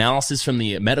 Either the analysis from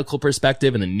the medical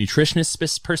perspective and the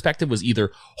nutritionist perspective was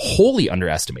either wholly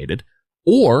underestimated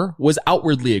or was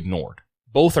outwardly ignored.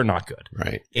 Both are not good.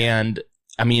 Right. And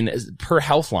I mean, per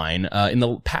Healthline, in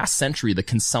the past century, the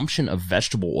consumption of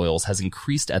vegetable oils has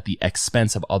increased at the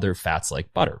expense of other fats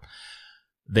like butter.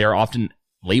 They are often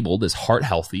labeled as heart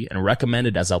healthy and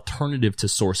recommended as alternative to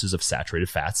sources of saturated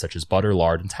fats such as butter,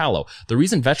 lard, and tallow. The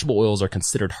reason vegetable oils are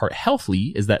considered heart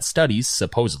healthy is that studies,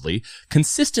 supposedly,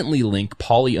 consistently link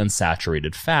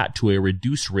polyunsaturated fat to a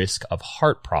reduced risk of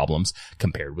heart problems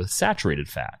compared with saturated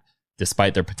fat.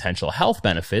 Despite their potential health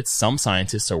benefits, some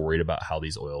scientists are worried about how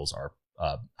these oils are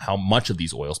how much of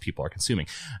these oils people are consuming.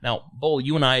 Now, Bull,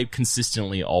 you and I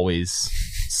consistently always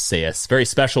say a very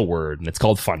special word, and it's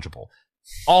called fungible.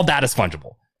 All data is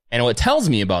fungible. And what it tells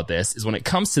me about this is when it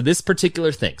comes to this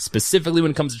particular thing, specifically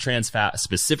when it comes to trans fat,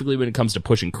 specifically when it comes to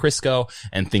pushing Crisco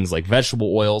and things like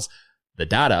vegetable oils, the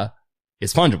data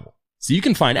is fungible. So you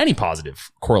can find any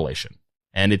positive correlation.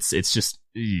 And it's just,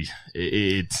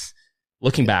 it's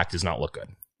looking back does not look good.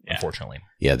 Yeah. Unfortunately.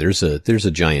 Yeah, there's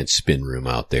a giant spin room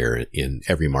out there in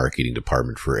every marketing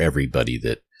department for everybody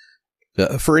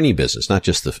that, for any business, not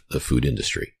just the food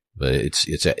industry, but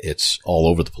it's all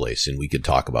over the place. And we could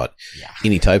talk about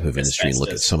any type of industry and look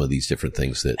at some of these different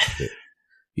things that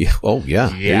yeah. Oh yeah.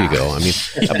 There you go. I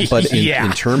mean, but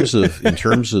in terms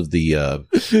of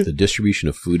the distribution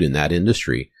of food in that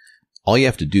industry, all you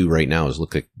have to do right now is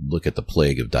look at the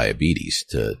plague of diabetes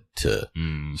to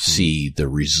see the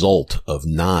result of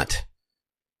not,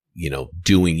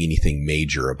 doing anything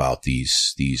major about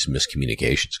these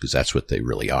miscommunications, because that's what they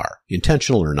really are,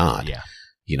 intentional or not. Yeah.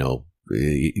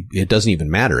 It doesn't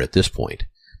even matter at this point.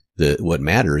 What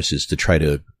matters is to try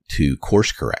to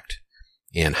course correct.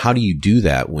 And how do you do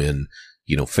that when,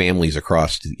 families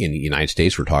in the United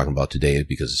States we're talking about today,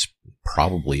 because it's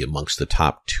probably amongst the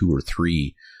top 2 or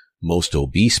 3 most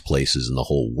obese places in the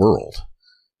whole world.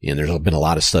 And there's been a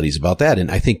lot of studies about that. And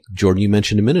I think, Jordan, you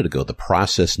mentioned a minute ago, the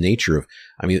process nature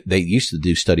they used to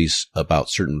do studies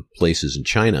about certain places in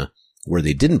China where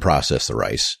they didn't process the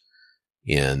rice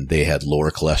and they had lower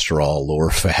cholesterol,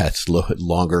 lower fats,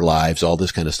 longer lives, all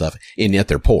this kind of stuff. And yet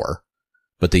they're poor,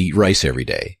 but they eat rice every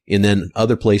day. And then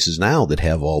other places now that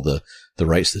have all the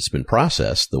rice that's been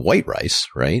processed, the white rice,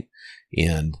 right?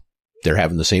 And they're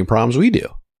having the same problems we do.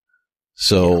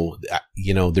 So,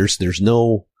 there's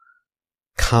no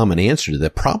common answer to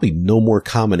that. Probably no more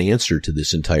common answer to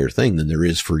this entire thing than there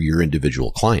is for your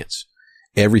individual clients.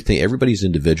 Everybody's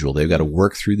individual. They've got to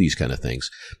work through these kind of things,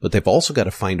 but they've also got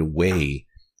to find a way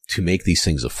to make these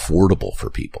things affordable for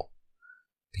people,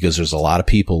 because there's a lot of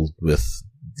people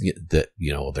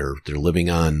they're living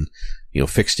on,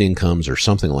 fixed incomes or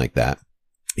something like that.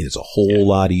 And it's a whole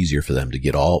lot easier for them to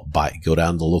go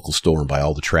down to the local store and buy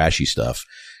all the trashy stuff,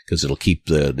 because it'll keep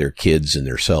their kids and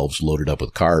themselves loaded up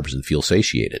with carbs and feel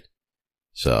satiated.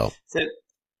 So,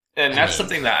 and that's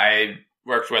something that I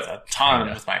worked with a ton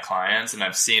with my clients, and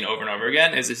I've seen over and over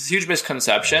again, is this huge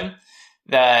misconception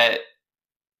that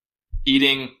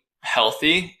eating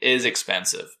healthy is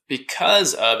expensive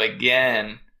because of,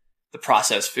 again, the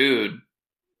processed food.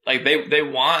 Like they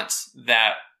want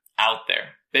that out there.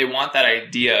 They want that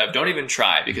idea of don't even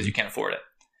try because you can't afford it,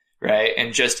 right?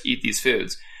 And just eat these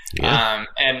foods. Yeah.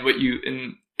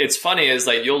 And it's funny is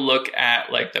like you'll look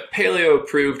at like the paleo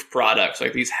approved products,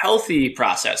 like these healthy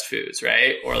processed foods,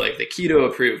 right? Or like the keto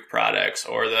approved products,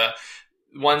 or the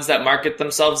ones that market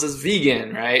themselves as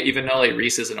vegan, right? Even though like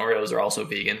Reese's and Oreos are also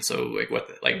vegan, so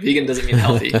like vegan doesn't mean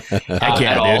healthy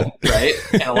at all, right?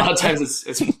 And a lot of times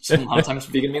a lot of times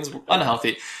vegan means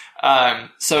unhealthy.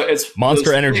 So it's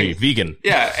Monster Energy, vegan.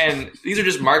 Yeah. And these are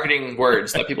just marketing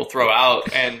words that people throw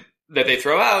out and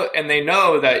they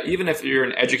know that even if you're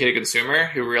an educated consumer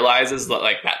who realizes that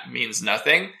like that means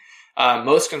nothing,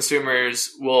 most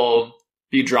consumers will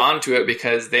be drawn to it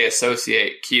because they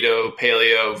associate keto,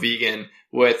 paleo, vegan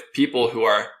with people who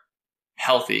are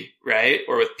healthy, right?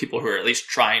 Or with people who are at least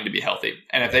trying to be healthy.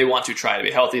 And if they want to try to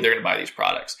be healthy, they're going to buy these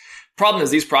products. Problem is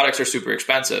these products are super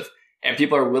expensive. And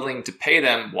people are willing to pay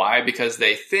them. Why? Because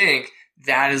they think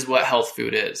that is what health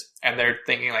food is. And they're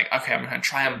thinking like, okay, I'm going to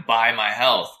try and buy my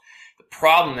health. The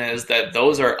problem is that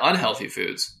those are unhealthy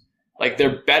foods. Like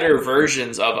they're better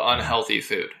versions of unhealthy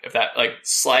food, if that like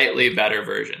slightly better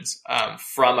versions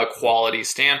from a quality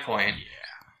standpoint. Yeah.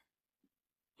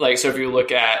 Like, so if you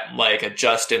look at like a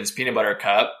Justin's peanut butter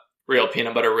cup, real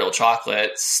peanut butter, real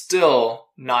chocolate, still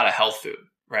not a health food,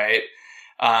 right?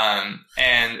 And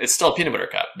it's still a peanut butter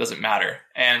cup. It doesn't matter.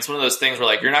 And it's one of those things where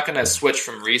like, you're not going to switch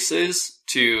from Reese's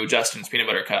to Justin's peanut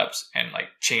butter cups and like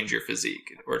change your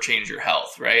physique or change your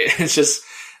health, right? It's just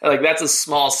like, that's a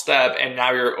small step. And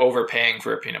now you're overpaying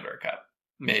for a peanut butter cup.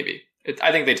 Maybe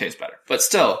I think they taste better, but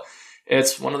still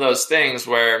it's one of those things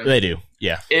where they do.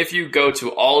 Yeah. If you go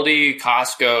to Aldi,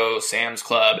 Costco, Sam's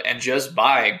Club and just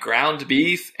buy ground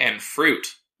beef and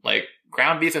fruit, like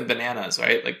ground beef and bananas,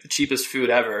 right? Like the cheapest food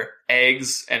ever,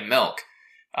 eggs and milk,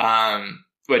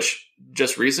 which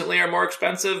just recently are more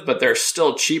expensive, but they're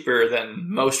still cheaper than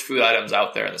most food items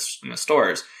out there in the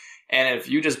stores. And if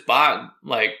you just bought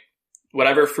like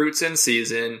whatever fruits in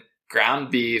season,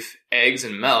 ground beef, eggs,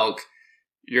 and milk,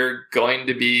 you're going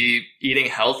to be eating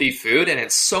healthy food, and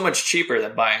it's so much cheaper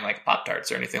than buying like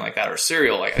Pop-Tarts or anything like that, or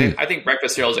cereal. Like I think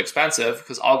breakfast cereal is expensive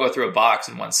because I'll go through a box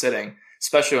in one sitting,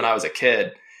 especially when I was a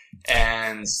kid.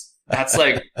 And that's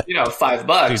like,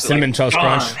 $5. Dude, cinnamon toast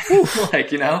crunch.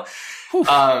 Like,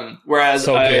 whereas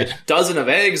so a dozen of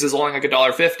eggs is only like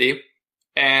 $1.50.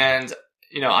 And,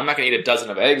 I'm not going to eat a dozen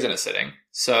of eggs in a sitting.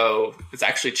 So it's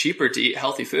actually cheaper to eat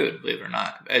healthy food, believe it or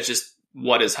not. It's just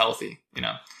what is healthy,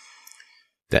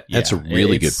 That's a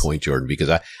really good point, Jordan, because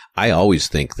I always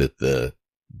think that the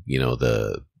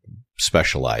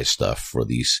specialized stuff for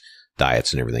these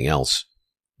diets and everything else,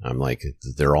 I'm like,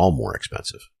 they're all more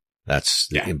expensive.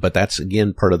 But that's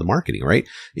again part of the marketing, right?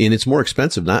 And it's more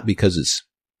expensive, not because it's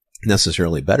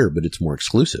necessarily better, but it's more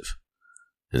exclusive.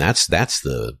 And that's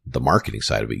the marketing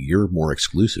side of it. You're more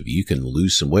exclusive. You can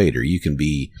lose some weight, or you can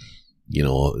be,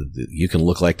 you can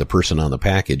look like the person on the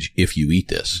package if you eat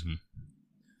this. Mm-hmm.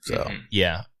 So,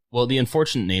 yeah. Well, the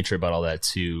unfortunate nature about all that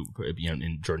too,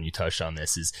 and Jordan, you touched on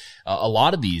this, is a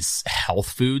lot of these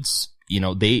health foods,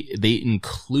 they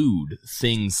include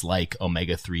things like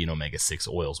omega-3 and omega-6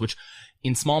 oils, which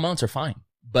in small amounts are fine.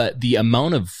 But the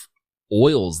amount of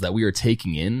oils that we are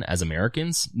taking in as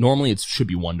Americans, normally it should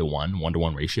be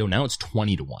 1-to-1 ratio. Now it's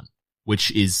 20-to-1,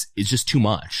 which is just too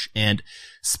much. And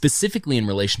specifically in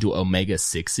relation to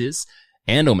omega-6s,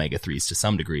 and omega-3s to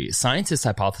some degree, scientists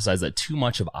hypothesize that too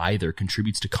much of either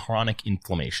contributes to chronic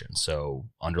inflammation, so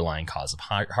underlying cause of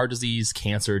heart disease,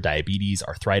 cancer, diabetes,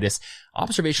 arthritis.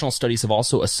 Observational studies have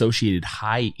also associated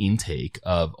high intake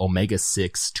of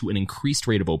omega-6 to an increased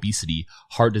rate of obesity,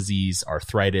 heart disease,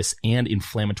 arthritis, and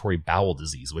inflammatory bowel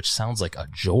disease, which sounds like a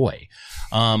joy.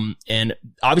 And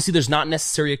obviously there's not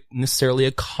necessarily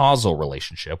a causal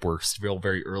relationship. We're still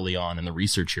very early on in the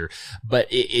research here, but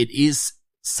it is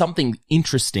something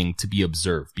interesting to be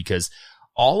observed, because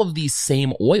all of these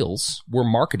same oils were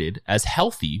marketed as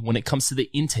healthy when it comes to the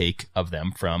intake of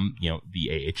them from, the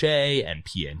AHA and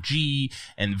P&G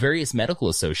and various medical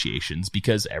associations,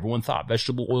 because everyone thought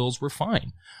vegetable oils were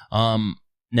fine.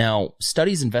 Now,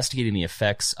 studies investigating the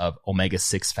effects of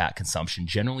omega-6 fat consumption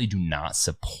generally do not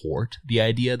support the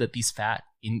idea that these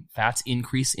fats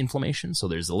increase inflammation. So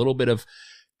there's a little bit of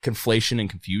conflation and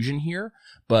confusion here,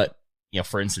 but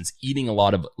for instance, eating a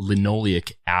lot of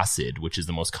linoleic acid, which is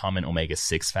the most common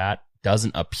omega-6 fat,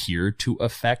 doesn't appear to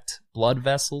affect blood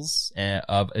vessels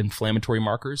of inflammatory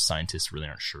markers. Scientists really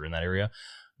aren't sure in that area.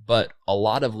 But a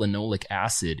lot of linoleic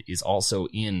acid is also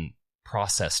in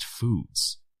processed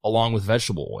foods, along with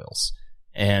vegetable oils.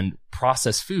 And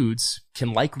processed foods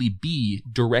can likely be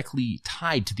directly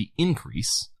tied to the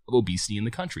increase of obesity in the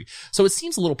country. So it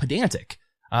seems a little pedantic.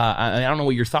 I don't know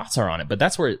what your thoughts are on it, but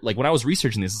that's where, like, when I was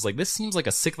researching this, it's like, this seems like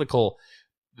a cyclical.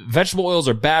 Vegetable oils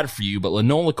are bad for you, but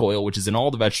linoleic oil, which is in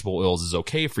all the vegetable oils, is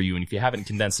okay for you. And if you have it in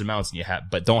condensed amounts and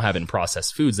but don't have it in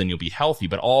processed foods, then you'll be healthy.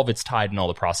 But all of it's tied in all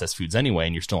the processed foods anyway,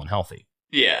 and you're still unhealthy.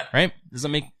 Yeah. Right? Does that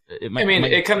make it?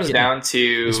 It comes down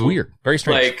to, it's weird, very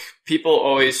strange. Like, people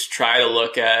always try to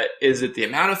look at, is it the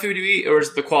amount of food you eat, or is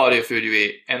it the quality of food you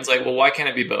eat? And it's like, well, why can't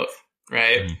it be both?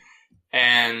 Right? Mm-hmm.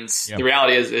 And the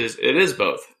reality is it is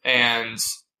both. And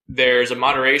there's a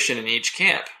moderation in each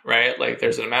camp, right? Like,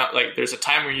 there's an amount, like, there's a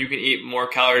time where you can eat more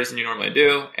calories than you normally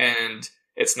do, and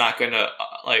it's not going to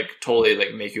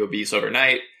totally make you obese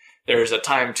overnight. There's a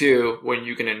time too when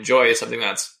you can enjoy something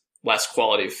that's less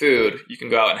quality food. You can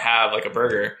go out and have like a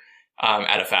burger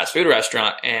at a fast food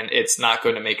restaurant, and it's not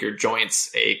going to make your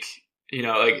joints ache,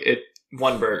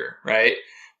 one burger, right?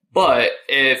 But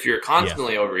if you're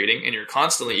constantly overeating and you're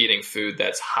constantly eating food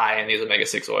that's high in these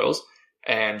omega-6 oils,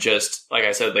 and just, like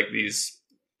I said, like these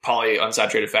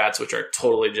polyunsaturated fats, which are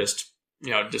totally just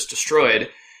destroyed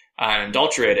and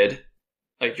adulterated,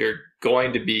 like, you're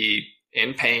going to be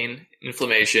in pain,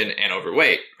 inflammation, and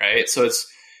overweight, right? So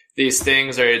these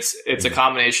things are, it's a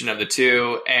combination of the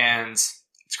two. And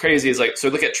it's crazy. It's like, so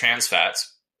look at trans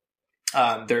fats.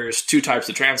 There's two types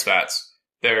of trans fats.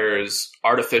 There's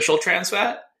artificial trans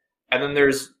fat, and then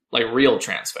there's like real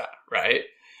trans fat, right?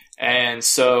 And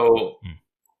so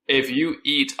if you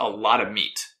eat a lot of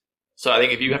meat, so I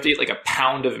think if you have to eat like a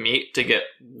pound of meat to get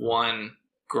 1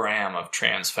 gram of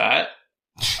trans fat,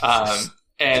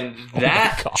 and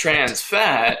that trans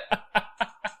fat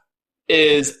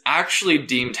is actually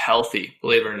deemed healthy,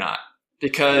 believe it or not,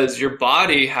 because your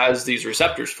body has these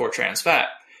receptors for trans fat,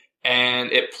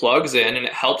 and it plugs in and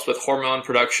it helps with hormone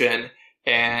production.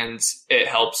 And it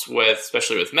helps with,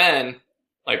 especially with men,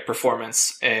 like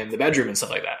performance in the bedroom and stuff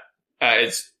like that.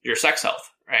 It's your sex health,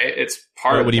 right? It's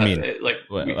part of. What do you mean?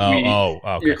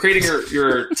 Okay. You're creating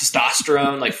your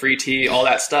testosterone, like free T, all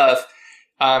that stuff.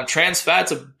 Trans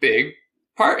fat's a big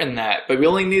part in that, but we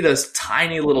only need a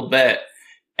tiny little bit.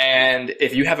 And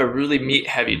if you have a really meat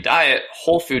heavy diet,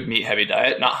 whole food meat heavy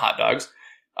diet, not hot dogs,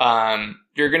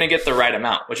 you're going to get the right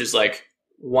amount, which is like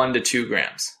 1 to 2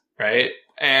 grams, right?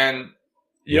 And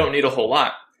you don't need a whole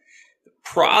lot. The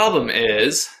problem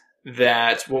is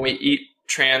that when we eat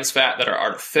trans fat that are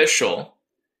artificial,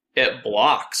 it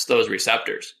blocks those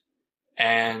receptors.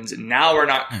 And now we're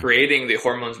not creating the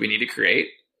hormones we need to create,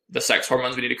 the sex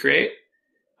hormones we need to create.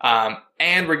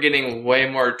 And we're getting way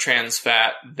more trans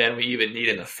fat than we even need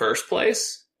in the first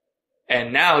place.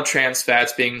 And now trans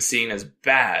fat's being seen as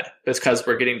bad because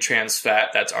we're getting trans fat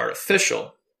that's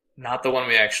artificial, not the one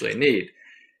we actually need.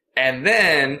 And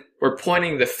then we're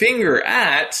pointing the finger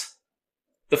at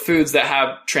the foods that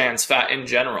have trans fat in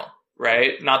general,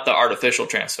 right? Not the artificial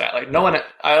trans fat. Like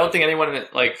I don't think anyone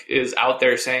like is out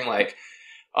there saying like,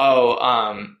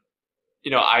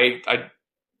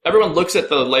 everyone looks at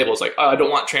the labels like, oh, I don't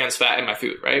want trans fat in my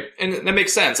food, right? And that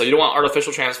makes sense. Like, you don't want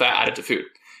artificial trans fat added to food.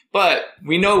 But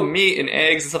we know meat and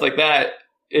eggs and stuff like that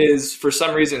is for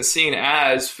some reason seen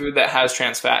as food that has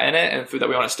trans fat in it and food that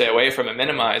we want to stay away from and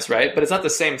minimize, right? But it's not the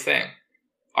same thing.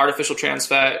 Artificial trans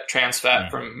fat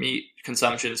from meat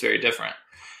consumption is very different.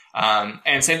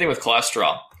 And same thing with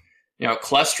cholesterol.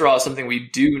 Cholesterol is something we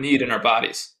do need in our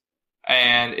bodies.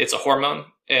 And it's a hormone,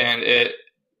 and it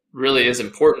really is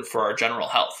important for our general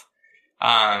health.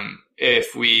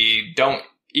 If we don't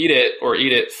eat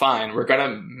it fine, we're going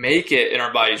to make it in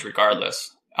our bodies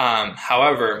regardless.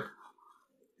 However,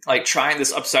 like trying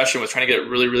this obsession with trying to get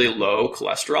really, really low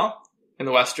cholesterol in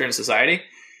the Western society,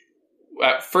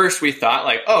 at first we thought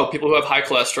like, oh, people who have high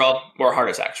cholesterol, more heart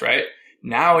attacks, right?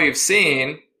 Now we've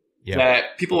seen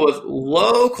that people with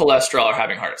low cholesterol are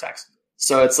having heart attacks.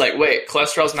 So it's like, wait,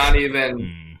 cholesterol's not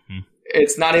even...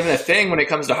 It's not even a thing when it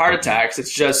comes to heart attacks.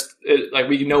 It's just like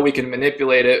we know we can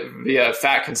manipulate it via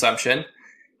fat consumption.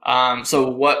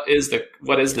 So what is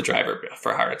the driver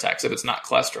for heart attacks if it's not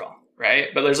cholesterol, right?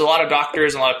 But there's a lot of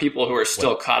doctors and a lot of people who are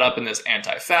still caught up in this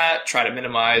anti-fat, try to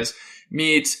minimize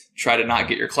meat, try to not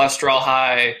get your cholesterol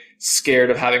high, scared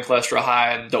of having cholesterol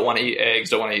high, and don't want to eat eggs,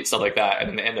 don't want to eat stuff like that, and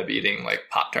then they end up eating like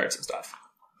Pop-Tarts and stuff.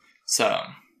 So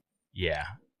yeah.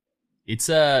 It's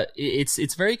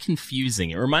very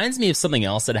confusing. It reminds me of something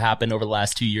else that happened over the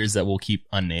last 2 years that we'll keep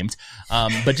unnamed.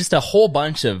 But just a whole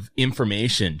bunch of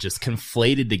information just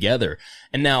conflated together.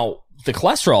 And now the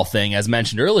cholesterol thing, as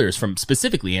mentioned earlier, is from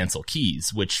specifically Ancel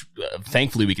Keys, which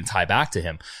thankfully we can tie back to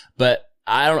him. But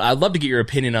I'd love to get your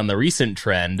opinion on the recent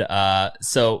trend.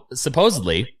 So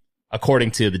supposedly,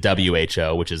 according to the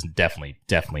WHO, which is definitely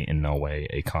in no way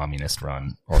a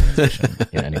communist-run organization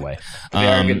in any way,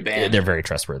 they're very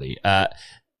trustworthy. There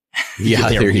you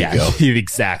go.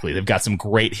 Exactly. They've got some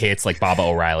great hits like Baba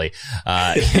O'Reilly.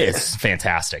 It's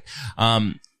fantastic.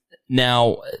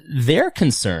 Now they're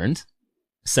concerned,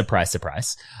 surprise,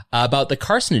 surprise, about the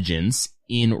carcinogens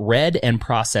in red and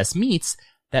processed meats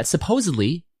that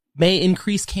supposedly may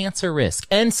increase cancer risk.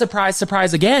 And surprise,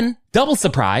 surprise again, double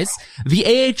surprise, the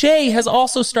AHA has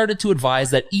also started to advise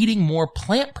that eating more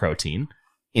plant protein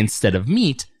instead of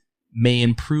meat may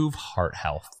improve heart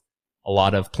health. A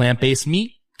lot of plant-based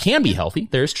meat can be healthy.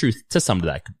 There's truth to some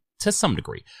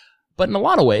degree. But in a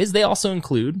lot of ways, they also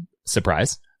include,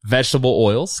 surprise, vegetable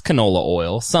oils, canola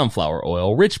oil, sunflower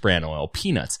oil, rich bran oil,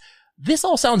 peanuts. This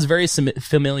all sounds very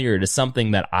familiar to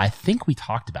something that I think we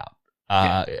talked about.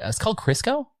 It's called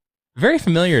Crisco. Very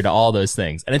familiar to all those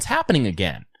things. And it's happening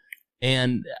again.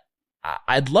 And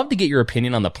I'd love to get your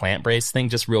opinion on the plant-based thing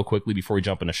just real quickly before we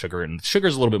jump into sugar. And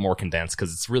sugar's a little bit more condensed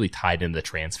because it's really tied into the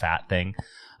trans fat thing.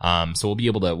 So we'll be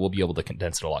able to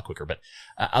condense it a lot quicker. But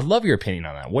I'd love your opinion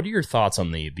on that. What are your thoughts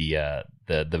on the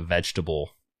vegetable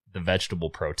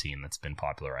protein that's been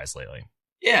popularized lately?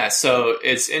 Yeah, so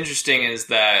it's interesting is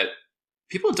that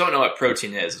people don't know what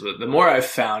protein is. The more I've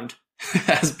found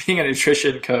as being a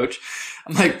nutrition coach,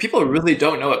 I'm like, people really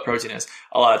don't know what protein is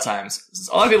a lot of times.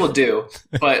 A lot of people do,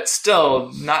 but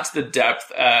still not to the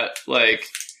depth at like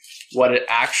what it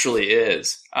actually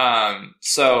is.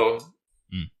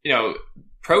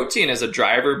 Protein is a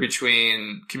driver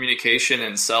between communication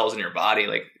and cells in your body,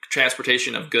 like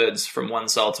transportation of goods from one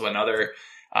cell to another,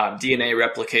 DNA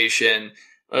replication.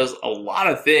 There's a lot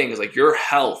of things like your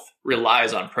health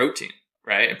relies on protein,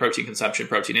 right? And protein consumption,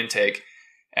 protein intake.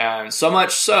 And so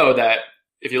much so that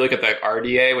if you look at the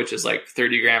RDA, which is like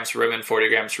 30 grams for women, 40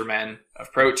 grams for men of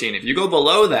protein, if you go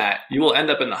below that, you will end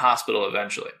up in the hospital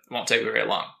eventually. It won't take very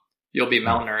long. you'll be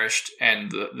malnourished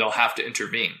and they'll have to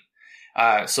intervene.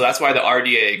 So that's why the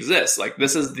RDA exists. Like,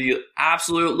 this is the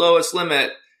absolute lowest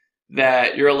limit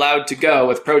that you're allowed to go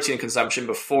with protein consumption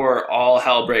before all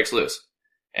hell breaks loose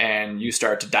and you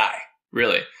start to die,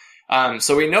 really.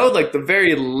 So we know like the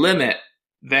very limit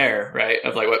there, right,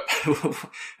 of like what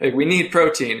like we need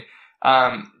protein.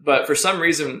 But for some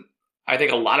reason, I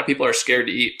think a lot of people are scared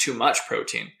to eat too much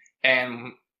protein.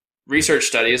 And research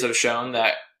studies have shown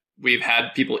that we've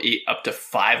had people eat up to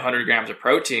 500 grams of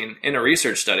protein in a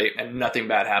research study and nothing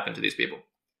bad happened to these people.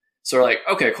 So we're like,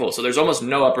 okay, cool. So there's almost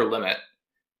no upper limit.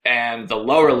 And the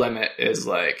lower limit is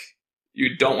like,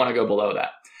 you don't want to go below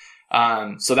that.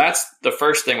 So that's the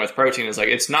first thing with protein is like,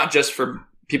 it's not just for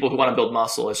people who want to build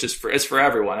muscle. It's for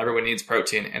everyone. Everyone needs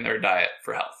protein in their diet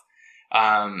for health.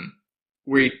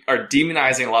 We are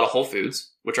demonizing a lot of whole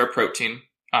foods, which are protein,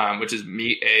 which is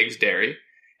meat, eggs, dairy.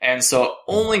 And so it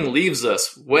only leaves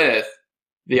us with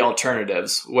the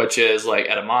alternatives, which is like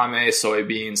edamame,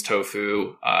 soybeans,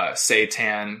 tofu,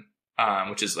 seitan,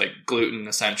 which is like gluten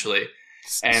essentially.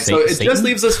 And so it just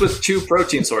leaves us with two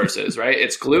protein sources, right?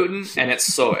 It's gluten and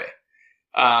it's soy.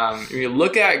 When you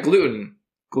look at gluten,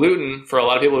 for a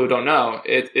lot of people who don't know,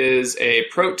 it is a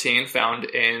protein found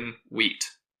in wheat.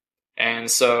 And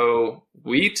so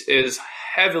wheat is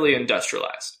heavily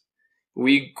industrialized.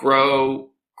 We grow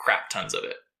crap tons of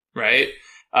it, right?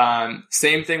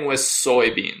 Same thing with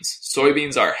soybeans.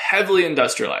 Soybeans are heavily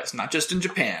industrialized, not just in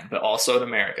Japan, but also in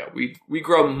America. We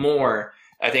grow more,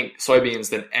 I think, soybeans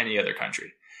than any other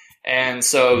country. And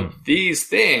so these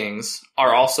things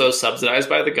are also subsidized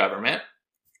by the government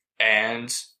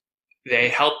and they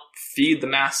help feed the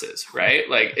masses, right?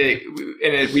 Like,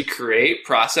 we create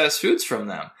processed foods from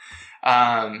them.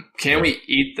 Can we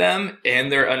eat them in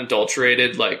their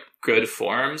unadulterated, like, good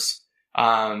forms?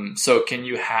 So can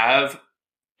you have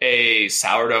a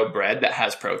sourdough bread that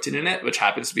has protein in it, which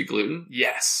happens to be gluten?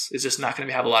 Yes. It's just not going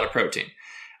to have a lot of protein.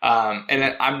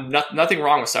 And I'm nothing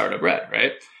wrong with sourdough bread,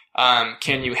 right?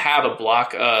 Can you have a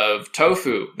block of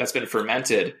tofu that's been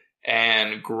fermented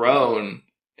and grown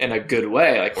in a good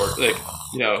way?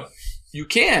 You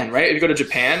can, right? If you go to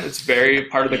Japan, it's very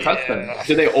part of the custom.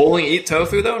 Do they only eat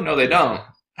tofu though? No, they don't.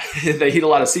 They eat a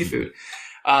lot of seafood.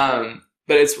 But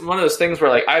it's one of those things where,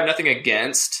 like, I have nothing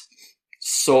against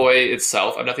soy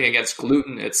itself. I have nothing against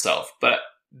gluten itself, but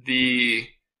the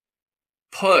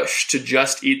push to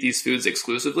just eat these foods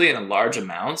exclusively and in large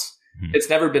amounts, it's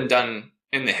never been done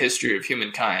in the history of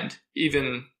humankind.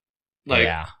 Even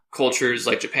cultures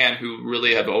like Japan, who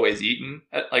really have always eaten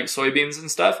like soybeans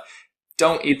and stuff,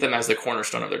 don't eat them as the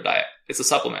cornerstone of their diet. It's a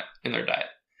supplement in their diet.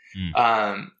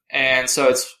 And so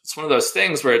it's one of those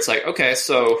things where it's like, okay,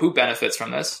 so who benefits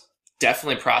from this?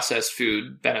 Definitely processed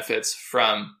food benefits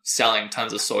from selling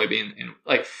tons of soybean and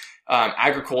like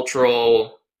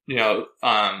agricultural,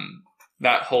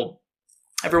 that whole,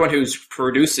 everyone who's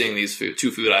producing these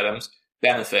two food items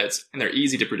benefits, and they're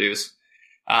easy to produce.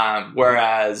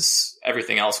 Whereas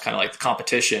everything else, kind of like the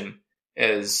competition,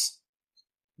 is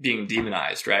being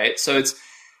demonized, right? So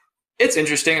it's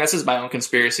interesting. This is my own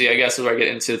conspiracy, I guess, is where I get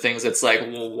into things. It's like,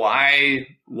 well, why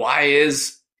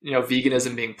is,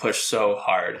 veganism being pushed so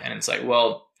hard? And it's like,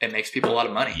 well, it makes people a lot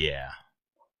of money. Yeah.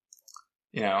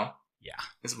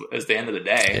 Is the end of the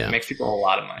day. It makes people a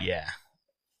lot of money. Yeah.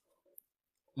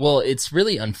 Well, it's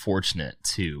really unfortunate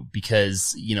too,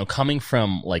 because, coming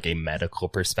from like a medical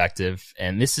perspective,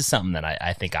 and this is something that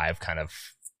I think I've kind of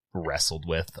wrestled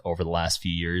with over the last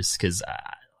few years, because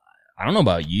I don't know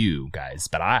about you guys,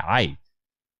 but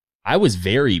I was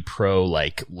very pro,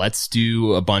 like, let's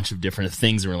do a bunch of different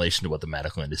things in relation to what the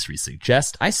medical industry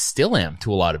suggests. I still am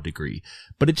to a lot of degree,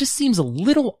 but it just seems a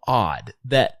little odd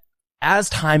that as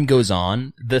time goes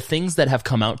on, the things that have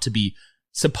come out to be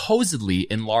supposedly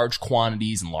in large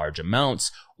quantities and large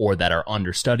amounts, or that are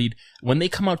understudied, when they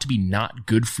come out to be not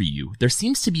good for you, there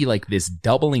seems to be like this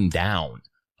doubling down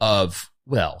of,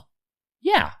 well,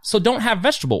 yeah, so don't have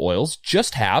vegetable oils,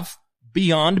 just have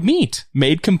Beyond Meat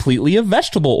made completely of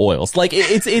vegetable oils. Like,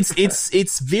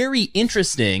 it's very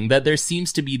interesting that there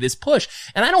seems to be this push.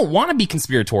 And I don't want to be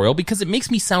conspiratorial because it makes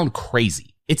me sound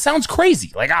crazy. It sounds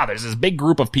crazy. Like, there's this big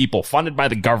group of people funded by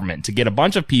the government to get a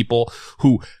bunch of people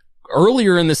who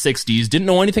earlier in the 60s didn't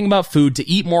know anything about food to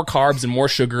eat more carbs and more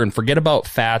sugar and forget about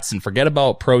fats and forget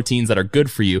about proteins that are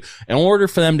good for you in order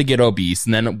for them to get obese.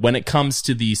 And then when it comes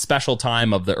to the special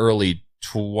time of the early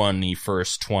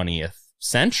 20th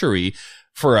century,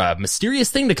 for a mysterious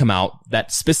thing to come out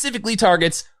that specifically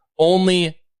targets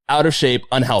only out of shape,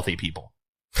 unhealthy people.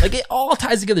 Like, it all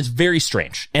ties together. It's very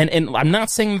strange. And I'm not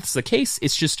saying this is the case.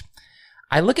 It's just,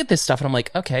 I look at this stuff and I'm like,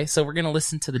 okay, so we're going to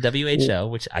listen to the WHO,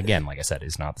 which again, like I said,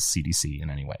 is not the CDC in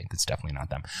any way. It's definitely not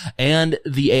them. And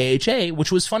the AHA,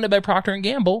 which was funded by Procter &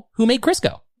 Gamble, who made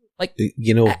Crisco. Like,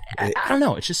 I don't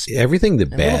know. It's just everything that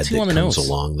bad that comes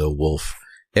along, though, Wolf.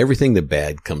 Everything that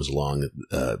bad comes along,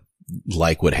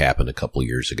 like what happened a couple of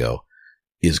years ago,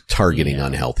 is targeting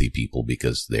unhealthy people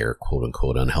because they're quote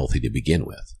unquote unhealthy to begin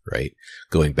with, right?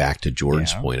 Going back to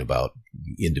Jordan's point about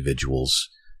individuals,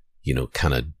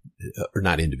 kind of, or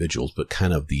not individuals, but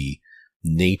kind of the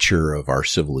nature of our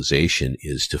civilization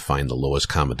is to find the lowest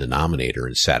common denominator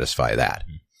and satisfy that.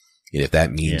 And if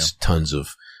that means tons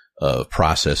of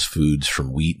processed foods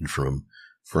from wheat and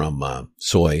from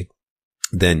soy,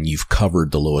 then you've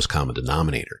covered the lowest common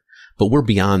denominator. But we're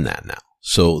beyond that now.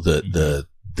 So the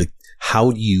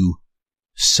how do you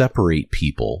separate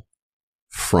people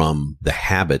from the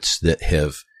habits that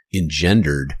have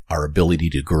engendered our ability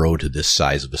to grow to this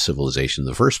size of a civilization in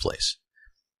the first place?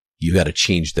 You got to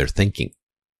change their thinking.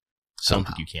 I don't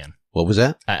think you can. What was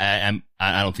that? I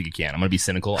don't think you can. I'm going to be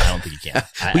cynical. I don't think you can.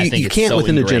 Well, you can't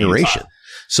within a generation.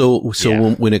 So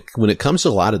when it comes to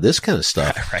a lot of this kind of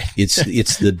stuff, right.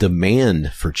 it's the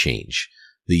demand for change,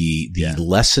 the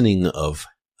lessening of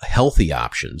healthy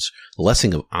options,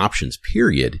 lessening of options,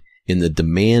 period, in the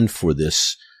demand for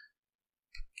this,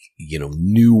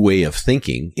 new way of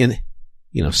thinking. And,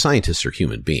 scientists are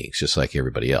human beings just like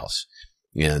everybody else.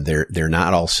 And they're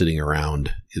not all sitting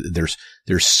around. There's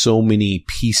so many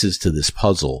pieces to this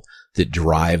puzzle that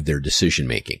drive their decision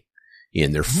making,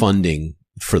 and their funding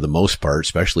for the most part,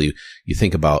 especially you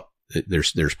think about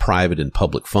there's private and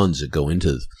public funds that go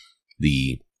into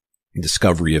the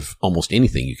discovery of almost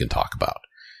anything you can talk about.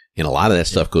 And a lot of that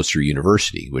stuff goes through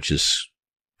university, which is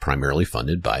primarily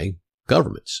funded by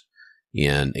governments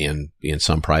and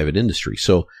some private industry.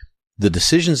 So the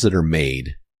decisions that are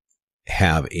made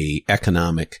have a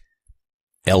economic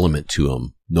element to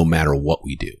them no matter what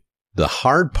we do. The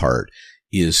hard part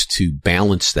is to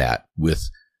balance that with,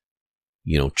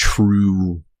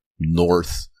 true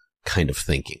north kind of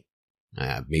thinking.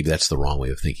 Maybe that's the wrong way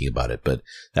of thinking about it, but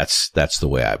that's the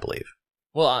way I believe.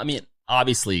 Well, I mean,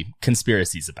 obviously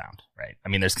conspiracies abound, right? I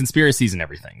mean, there's conspiracies in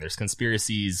everything. There's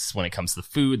conspiracies when it comes to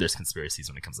food. There's conspiracies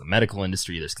when it comes to the medical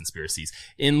industry. There's conspiracies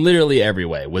in literally every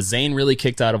way. Was Zayn really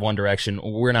kicked out of One Direction?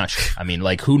 We're not sure. I mean,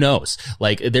 who knows?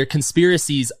 There are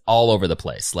conspiracies all over the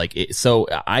place. So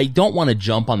I don't want to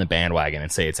jump on the bandwagon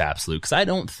and say it's absolute, because I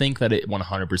don't think that it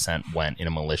 100% went in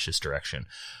a malicious direction.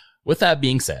 With that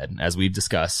being said, as we've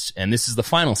discussed, and this is the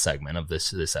final segment of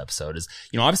this episode, is,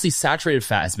 obviously saturated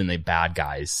fat has been the bad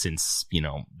guys since,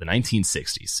 the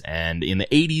 1960s. And in the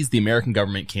 80s, the American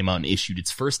government came out and issued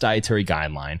its first dietary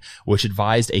guideline, which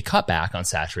advised a cutback on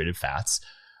saturated fats.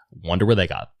 Wonder where they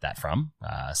got that from.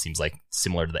 Seems like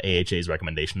similar to the AHA's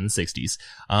recommendation in the 60s.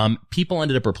 People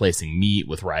ended up replacing meat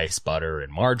with rice, butter,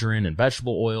 and margarine and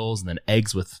vegetable oils, and then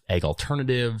eggs with egg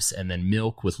alternatives, and then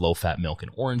milk with low-fat milk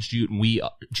and orange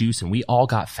juice, and we all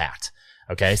got fat.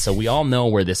 Okay, so we all know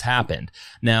where this happened.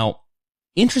 Now,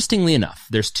 interestingly enough,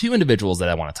 there's two individuals that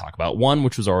I want to talk about. One,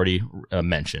 which was already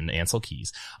mentioned, Ancel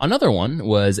Keys. Another one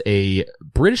was a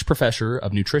British professor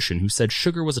of nutrition who said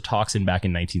sugar was a toxin back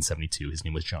in 1972. His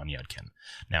name was John Yudkin.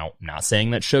 Now, not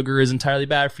saying that sugar is entirely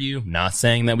bad for you, not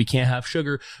saying that we can't have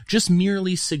sugar, just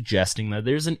merely suggesting that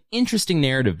there's an interesting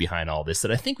narrative behind all this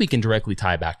that I think we can directly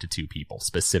tie back to two people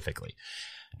specifically.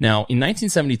 Now, in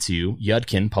 1972,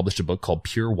 Yudkin published a book called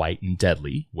Pure, White, and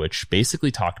Deadly, which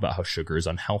basically talked about how sugar is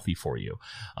unhealthy for you.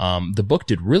 The book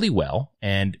did really well,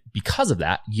 and because of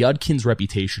that, Yudkin's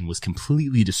reputation was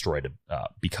completely destroyed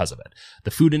because of it. The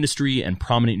food industry and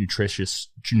prominent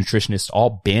nutritionists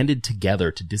all banded together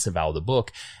to disavow the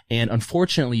book, and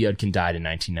unfortunately, Yudkin died in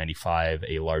 1995,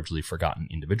 a largely forgotten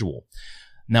individual.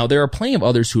 Now, there are plenty of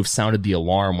others who have sounded the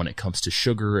alarm when it comes to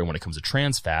sugar and when it comes to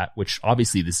trans fat, which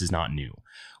obviously this is not new.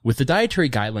 With the dietary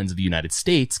guidelines of the United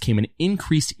States came an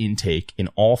increased intake in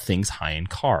all things high in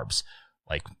carbs,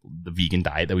 like the vegan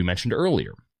diet that we mentioned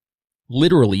earlier.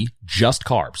 Literally just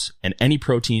carbs and any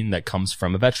protein that comes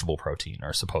from a vegetable protein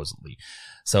are supposedly.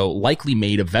 So likely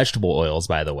made of vegetable oils,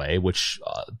 by the way, which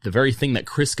the very thing that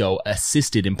Crisco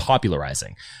assisted in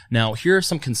popularizing. Now, here are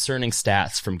some concerning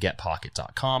stats from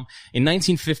GetPocket.com. In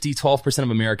 1950, 12% of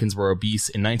Americans were obese.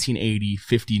 In 1980,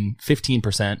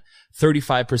 15%,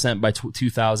 35% by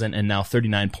 2000, and now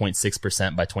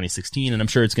 39.6% by 2016. And I'm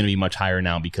sure it's going to be much higher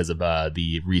now because of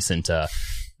the recent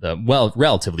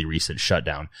relatively recent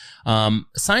shutdown.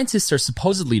 Scientists are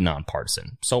supposedly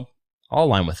nonpartisan, so I'll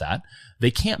align with that.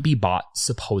 They can't be bought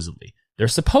supposedly. They're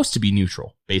supposed to be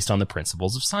neutral based on the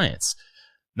principles of science.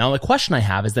 Now, the question I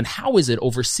have is then how is it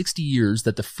over 60 years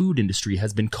that the food industry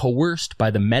has been coerced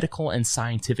by the medical and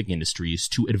scientific industries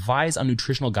to advise on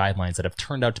nutritional guidelines that have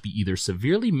turned out to be either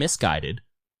severely misguided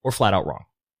or flat out wrong?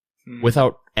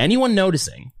 Without anyone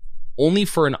noticing, only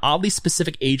for an oddly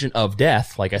specific agent of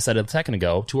death, like I said a second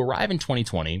ago, to arrive in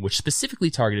 2020, which specifically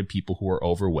targeted people who were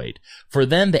overweight. For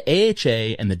then the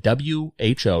AHA and the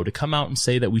WHO to come out and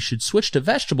say that we should switch to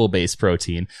vegetable-based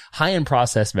protein, high in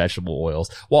processed vegetable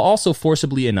oils, while also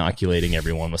forcibly inoculating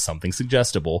everyone with something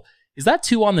suggestible. Is that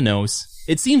too on the nose?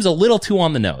 It seems a little too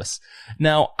on the nose.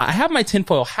 Now, I have my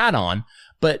tinfoil hat on,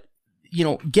 but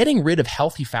getting rid of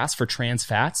healthy fats for trans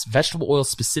fats, vegetable oils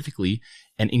specifically,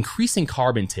 and increasing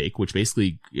carb intake, which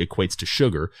basically equates to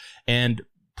sugar, and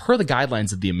per the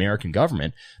guidelines of the American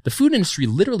government, the food industry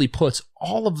literally puts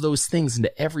all of those things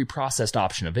into every processed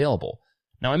option available.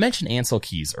 Now, I mentioned Ancel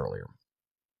Keys earlier.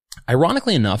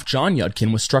 Ironically enough, John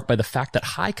Yudkin was struck by the fact that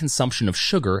high consumption of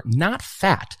sugar, not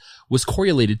fat, was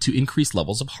correlated to increased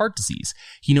levels of heart disease.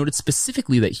 He noted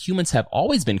specifically that humans have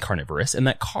always been carnivorous and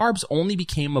that carbs only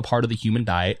became a part of the human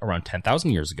diet around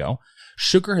 10,000 years ago.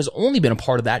 Sugar has only been a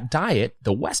part of that diet,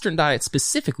 the Western diet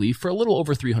specifically, for a little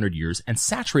over 300 years, and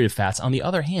saturated fats, on the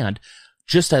other hand,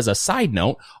 just as a side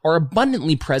note, are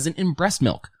abundantly present in breast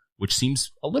milk, which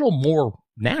seems a little more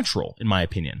natural, in my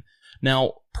opinion.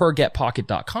 Now, per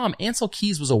getpocket.com, Ancel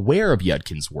Keys was aware of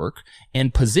Yudkin's work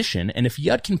and position, and if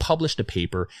Yudkin published a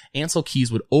paper, Ancel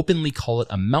Keys would openly call it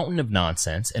a mountain of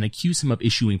nonsense and accuse him of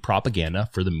issuing propaganda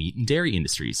for the meat and dairy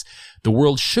industries. The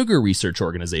World Sugar Research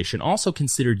Organization also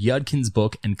considered Yudkin's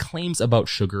book and claims about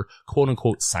sugar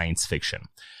quote-unquote science fiction.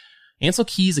 Ancel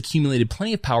Keys accumulated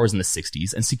plenty of powers in the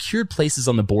 60s and secured places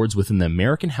on the boards within the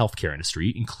American healthcare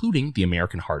industry, including the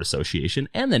American Heart Association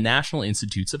and the National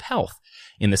Institutes of Health.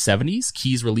 In the 70s,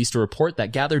 Keys released a report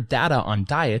that gathered data on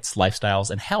diets, lifestyles,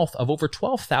 and health of over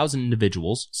 12,000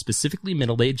 individuals, specifically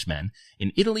middle-aged men,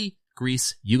 in Italy,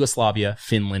 Greece, Yugoslavia,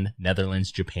 Finland,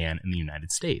 Netherlands, Japan, and the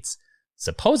United States.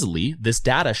 Supposedly, this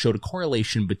data showed a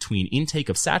correlation between intake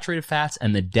of saturated fats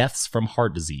and the deaths from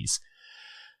heart disease.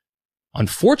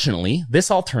 Unfortunately,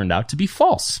 this all turned out to be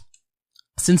false,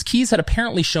 since Keys had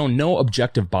apparently shown no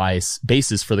objective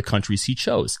basis for the countries he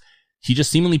chose. He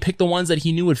just seemingly picked the ones that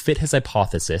he knew would fit his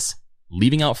hypothesis,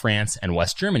 leaving out France and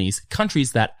West Germany's,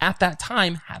 countries that at that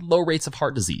time had low rates of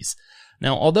heart disease.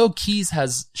 Now, although Keys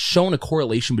has shown a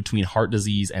correlation between heart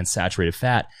disease and saturated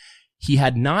fat, he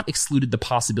had not excluded the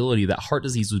possibility that heart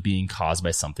disease was being caused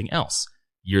by something else.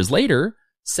 Years later,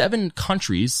 7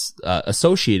 countries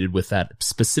associated with that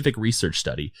specific research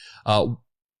study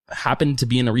happened to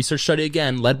be in a research study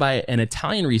again led by an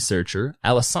Italian researcher,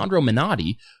 Alessandro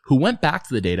Minotti, who went back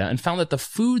to the data and found that the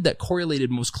food that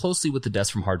correlated most closely with the deaths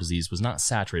from heart disease was not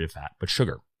saturated fat, but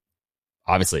sugar.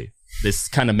 Obviously, this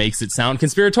kind of makes it sound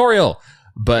conspiratorial,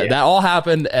 but that all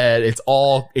happened and it's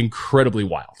all incredibly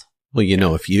wild. Well,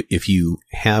 if you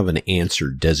have an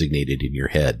answer designated in your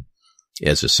head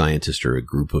as a scientist or a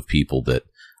group of people that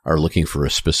are looking for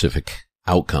a specific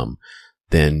outcome,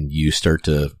 then you start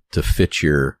to fit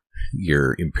your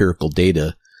empirical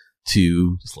data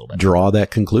to draw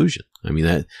that conclusion. I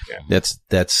mean,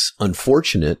 that's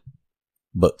unfortunate,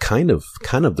 but kind of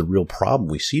the real problem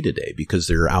we see today, because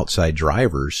there are outside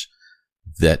drivers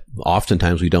that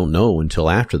oftentimes we don't know until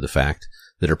after the fact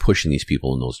that are pushing these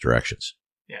people in those directions.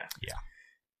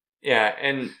 Yeah.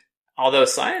 And although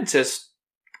scientists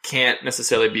can't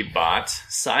necessarily be bought,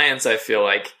 science, I feel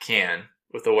like, can,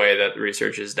 with the way that the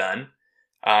research is done,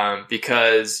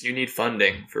 because you need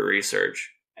funding for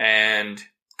research, and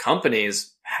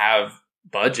companies have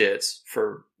budgets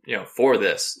for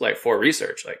this, like for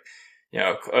research,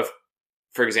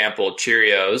 for example,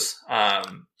 Cheerios.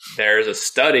 There's a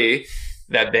study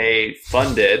that they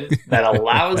funded that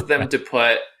allows them to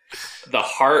put the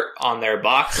heart on their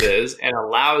boxes and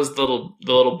allows the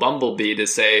little bumblebee to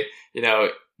say,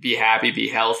 be happy, be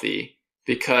healthy,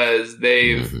 because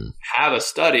they have a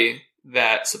study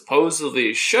that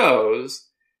supposedly shows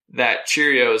that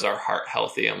Cheerios are heart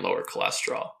healthy and lower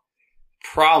cholesterol.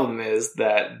 Problem is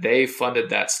that they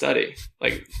funded that study.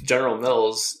 Like General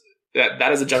Mills,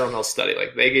 that is a General Mills study.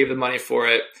 Like they gave the money for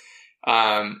it.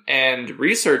 And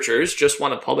researchers just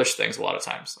want to publish things a lot of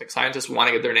times. Like scientists want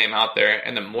to get their name out there,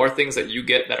 and the more things that you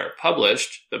get that are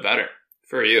published, the better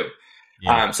for you.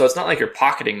 Yeah. So it's not like you're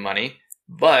pocketing money,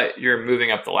 but you're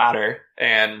moving up the ladder,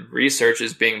 and research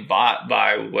is being bought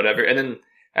by whatever. And then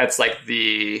that's like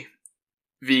the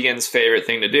vegan's favorite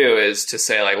thing to do is to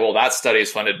say like, well, that study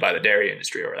is funded by the dairy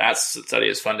industry, or that study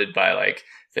is funded by like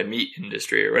the meat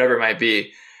industry, or whatever it might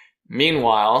be.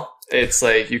 Meanwhile, it's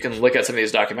like you can look at some of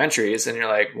these documentaries and you're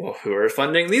like, well, who are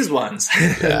funding these ones?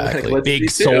 Exactly. Like, Big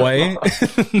soy.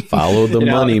 Follow the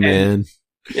money, man.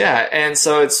 Yeah. And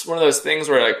so it's one of those things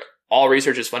where like all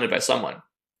research is funded by someone.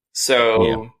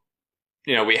 So,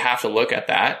 we have to look at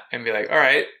that and be like, all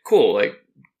right, cool. Like,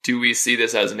 do we see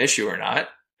this as an issue or not?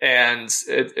 And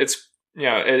it's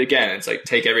like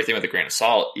take everything with a grain of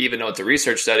salt, even though it's a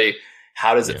research study.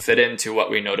 How does it fit into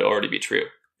what we know to already be true?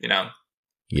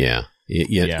 Yeah.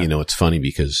 It's funny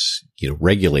because,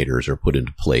 regulators are put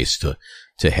into place to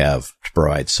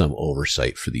provide some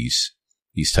oversight for these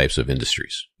types of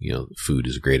industries. Food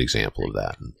is a great example of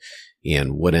that.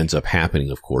 And what ends up happening,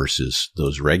 of course, is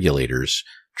those regulators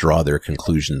draw their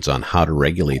conclusions on how to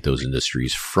regulate those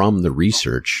industries from the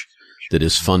research that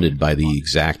is funded by the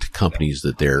exact companies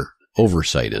that their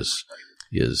oversight is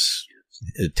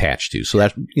attached to. So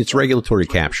that it's regulatory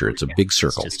capture. It's a big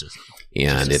circle.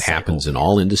 And it happens in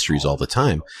all industries all the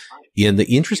time. And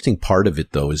the interesting part of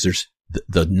it, though, is there's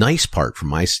the nice part from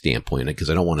my standpoint, because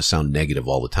I don't want to sound negative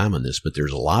all the time on this, but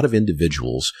there's a lot of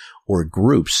individuals or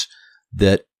groups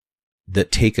that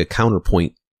take a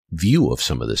counterpoint view of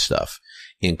some of this stuff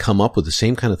and come up with the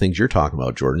same kind of things you're talking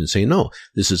about, Jordan, and say, no,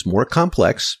 this is more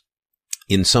complex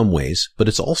in some ways, but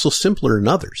it's also simpler in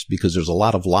others because there's a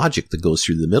lot of logic that goes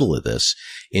through the middle of this.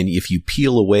 And if you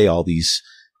peel away all these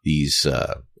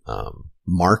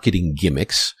marketing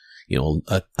gimmicks,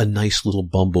 a nice little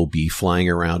bumblebee flying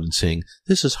around and saying,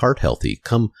 this is heart healthy.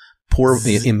 Come pour,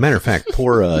 in matter of fact,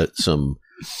 pour some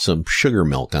sugar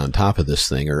milk on top of this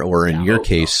thing, or in your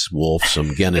case, Wolf,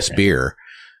 some Guinness beer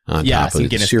on top of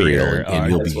the cereal,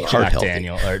 and you'll be heart healthy.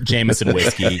 Daniel, or Jameson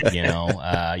whiskey,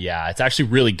 it's actually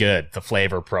really good. The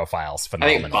flavor profile's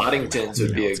phenomenal. I think Boddington's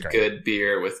would be a good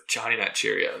beer with Johnny Nut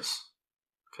Cheerios.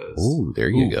 Ooh, there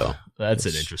you go. That's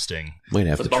an interesting. Might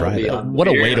have to try that. What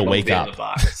a way to wake up.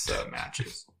 So it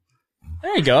matches.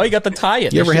 There you go. You got the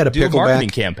tie-in. You ever had a pickleback marketing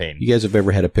campaign? You guys have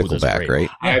ever had a pickleback, right?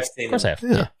 Yeah, I've seen. Of course, I have.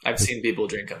 Yeah. I've seen people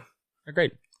drink them. They're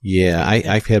great. Yeah,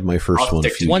 I've had my first one a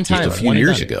few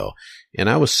years ago, and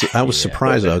I was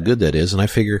surprised how good that is, and I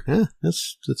figure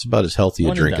that's about as healthy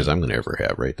a drink as I'm going to ever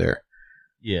have right there.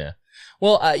 Yeah.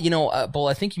 Well, Bull,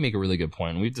 I think you make a really good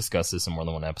point. We've discussed this in more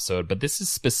than one episode, but this is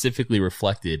specifically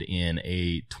reflected in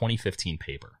a 2015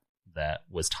 paper that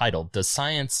was titled, "Does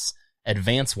Science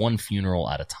Advance One Funeral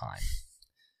at a Time?"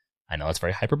 I know it's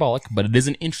very hyperbolic, but it is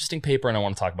an interesting paper, and I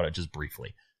want to talk about it just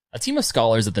briefly. A team of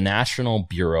scholars at the National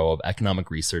Bureau of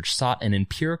Economic Research sought an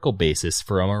empirical basis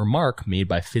for a remark made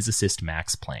by physicist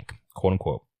Max Planck, quote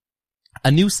unquote.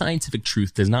 A new scientific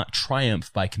truth does not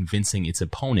triumph by convincing its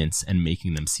opponents and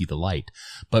making them see the light,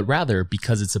 but rather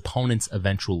because its opponents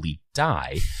eventually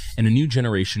die and a new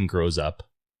generation grows up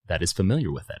that is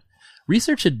familiar with it.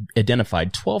 Research had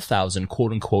identified 12,000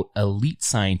 quote-unquote elite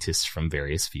scientists from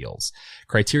various fields.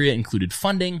 Criteria included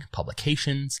funding,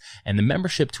 publications, and the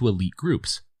membership to elite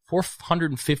groups.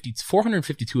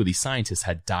 452 of these scientists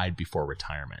had died before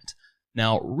retirement.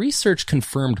 Now, research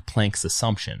confirmed Planck's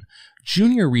assumption.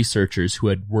 Junior researchers who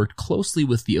had worked closely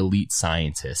with the elite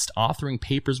scientists, authoring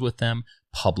papers with them,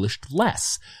 published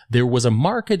less. There was a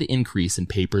marked increase in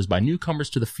papers by newcomers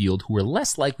to the field who were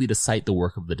less likely to cite the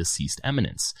work of the deceased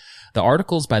eminence. The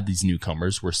articles by these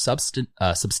newcomers were substantive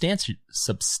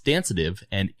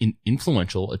and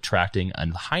influential, attracting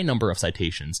a high number of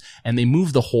citations, and they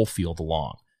moved the whole field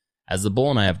along. As the Bull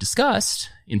and I have discussed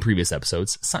in previous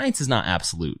episodes, science is not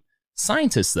absolute.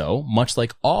 Scientists, though, much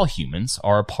like all humans,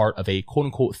 are a part of a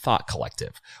quote-unquote thought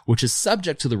collective, which is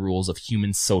subject to the rules of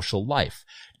human social life.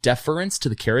 Deference to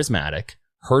the charismatic,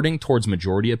 herding towards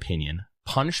majority opinion,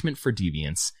 punishment for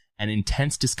deviance, and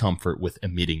intense discomfort with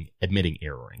admitting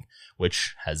erroring,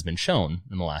 which has been shown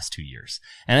in the last 2 years.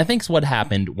 And I think it's what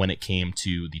happened when it came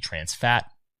to the trans fat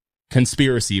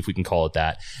conspiracy, if we can call it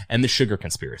that, and the sugar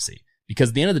conspiracy. Because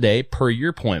at the end of the day, per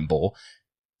your point, Bull,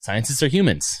 scientists are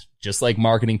humans, just like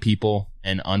marketing people,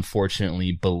 and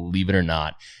unfortunately, believe it or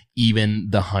not, even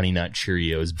the Honey Nut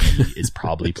Cheerios bee is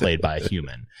probably played by a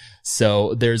human.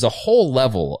 So there's a whole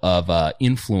level of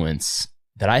influence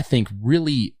that I think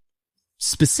really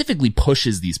specifically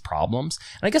pushes these problems.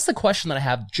 And I guess the question that I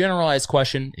have, generalized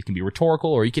question, it can be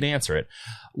rhetorical or you can answer it.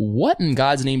 What in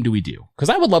God's name do we do? Because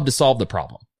I would love to solve the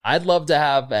problem. I'd love to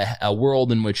have a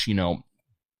world in which,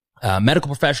 medical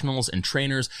professionals and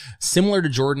trainers, similar to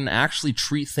Jordan, actually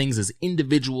treat things as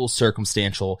individual,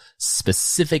 circumstantial,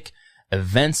 specific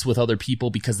events with other people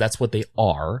because that's what they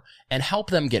are, and help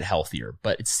them get healthier.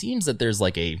 But it seems that there's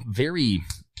like a very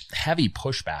heavy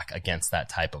pushback against that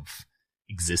type of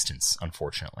existence,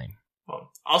 unfortunately.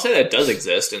 Well, I'll say that does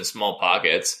exist in small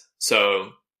pockets.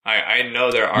 So I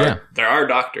know there are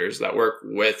doctors that work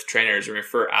with trainers and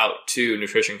refer out to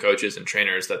nutrition coaches and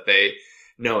trainers that they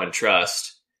know and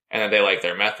trust and that they like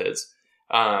their methods.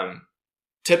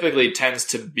 Typically tends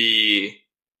to be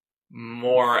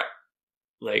more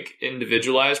like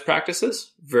individualized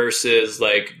practices versus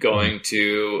like going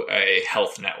to a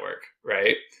health network,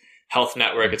 right? Health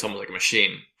network, it's almost like a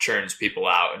machine, churns people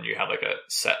out, and you have like a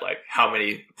set, like how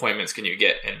many appointments can you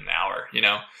get in an hour, you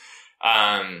know?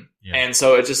 And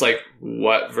so it's just like,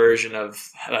 what version of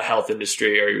the health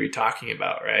industry are we talking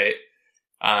about, right?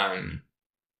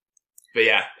 But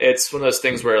yeah, it's one of those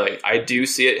things where like I do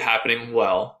see it happening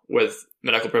well with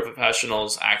medical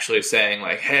professionals actually saying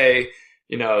like, hey,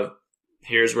 you know,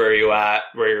 here's where you're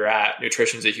at.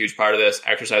 Nutrition is a huge part of this.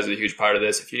 Exercise is a huge part of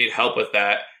this. If you need help with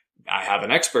that, I have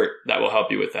an expert that will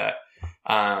help you with that.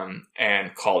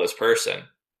 And call this person.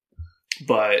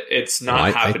 But it's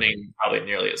not happening probably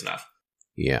nearly as enough.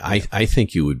 Yeah, I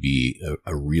think it would be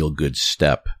a real good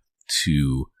step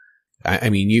to, I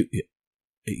mean,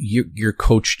 your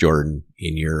coach, Jordan,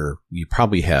 you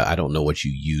probably have, I don't know what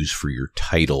you use for your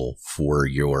title for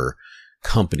your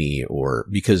company, or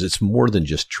because it's more than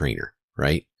just trainer,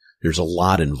 right? There's a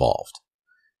lot involved.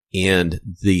 And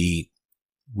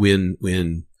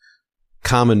when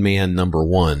common man number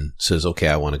one says, okay,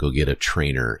 I want to go get a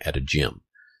trainer at a gym,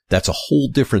 that's a whole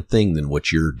different thing than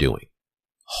what you're doing.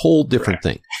 Whole different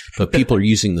thing. But people are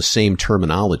using the same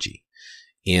terminology.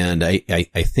 And I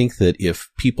think that if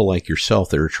people like yourself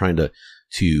that are trying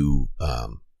to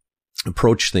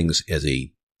approach things as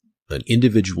an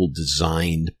individual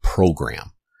designed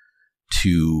program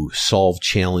to solve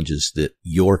challenges that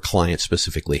your clients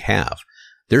specifically have,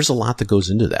 there's a lot that goes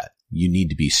into that. You need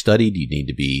to be studied. You need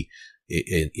to be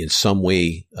in some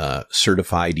way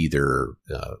certified, either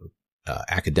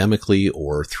academically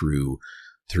or through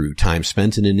time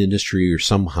spent in an industry or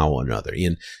somehow or another.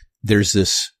 And there's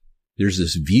this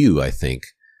view, I think,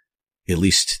 at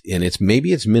least, and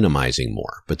maybe it's minimizing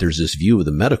more, but there's this view of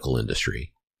the medical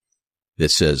industry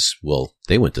that says, well,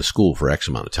 they went to school for X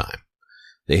amount of time.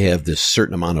 They have this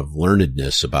certain amount of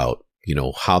learnedness about, you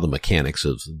know, how the mechanics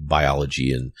of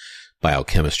biology and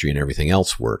biochemistry and everything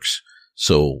else works.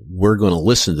 So we're going to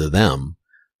listen to them.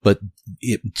 But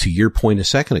to your point a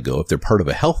second ago, if they're part of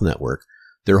a health network,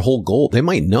 their whole goal, they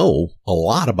might know a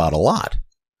lot about a lot,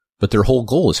 but their whole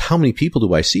goal is how many people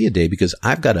do I see a day? Because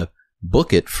I've got to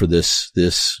book it for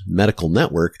this medical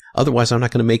network. Otherwise, I'm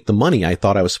not going to make the money I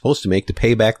thought I was supposed to make to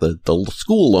pay back the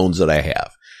school loans that I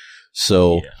have.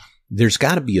 So there's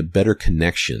got to be a better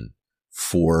connection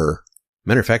for,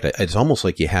 matter of fact, it's almost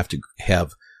like you have to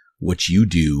have what you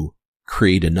do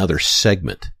create another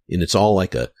segment, and it's all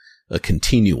like a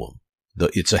continuum.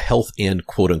 It's a health and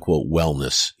quote unquote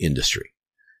wellness industry.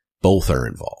 Both are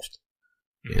involved.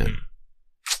 And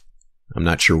I'm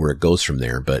not sure where it goes from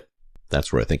there, but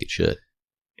that's where I think it should.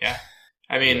 Yeah.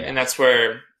 I mean, and that's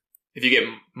where if you get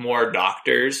more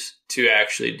doctors to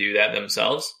actually do that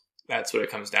themselves, that's what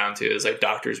it comes down to, is like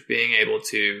doctors being able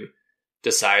to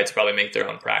decide to probably make their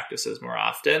own practices more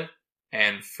often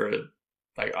and for them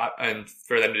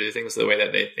to do things the way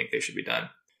that they think they should be done.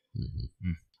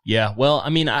 Yeah, well,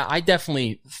 I mean, I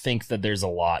definitely think that there's a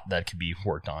lot that could be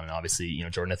worked on. And obviously, you know,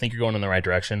 Jordan, I think you're going in the right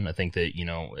direction. I think that, you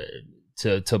know,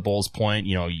 to Bull's point,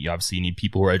 you know, you obviously need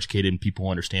people who are educated and people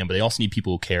who understand, but they also need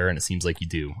people who care. And it seems like you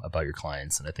do about your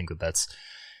clients. And I think that that's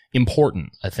important.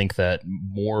 I think that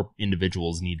more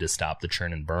individuals need to stop the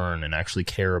churn and burn and actually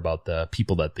care about the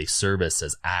people that they service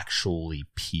as actually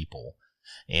people.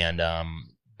 And,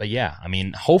 but yeah, I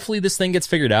mean, hopefully this thing gets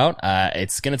figured out.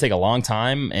 It's going to take a long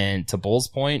time. And to Bull's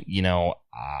point, you know,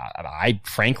 I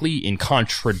frankly, in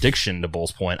contradiction to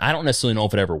Bull's point, I don't necessarily know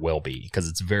if it ever will be because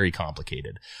it's very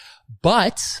complicated.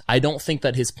 But I don't think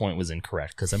that his point was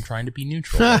incorrect because I'm trying to be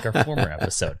neutral like our former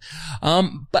episode.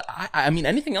 But I mean,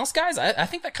 anything else, guys? I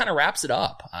think that kind of wraps it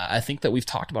up. I think that we've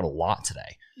talked about a lot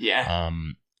today. Yeah.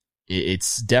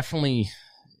 It's definitely...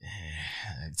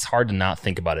 It's hard to not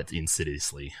think about it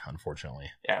insidiously,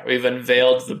 unfortunately. Yeah, we've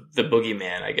unveiled the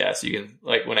boogeyman, I guess. You can,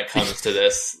 like, when it comes to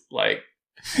this, like,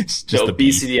 the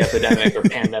obesity epidemic or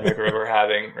pandemic or whatever we're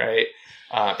having, right?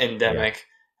 Endemic.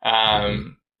 Yeah.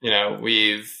 You know,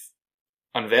 we've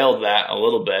unveiled that a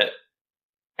little bit.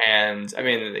 And, I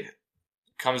mean, it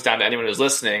comes down to anyone who's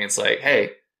listening. It's like,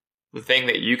 hey, the thing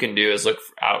that you can do is look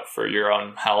out for your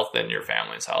own health and your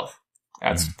family's health.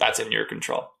 That's in your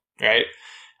control, right?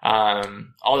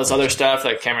 All this other stuff,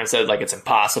 like Cameron said, like it's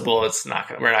impossible.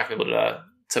 We're not going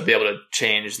to be able to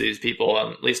change these people,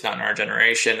 at least not in our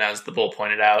generation, as the Bull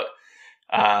pointed out.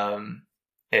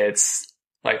 It's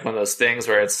like one of those things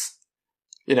where it's,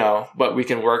 you know, what we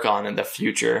can work on in the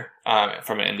future,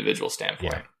 from an individual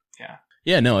standpoint.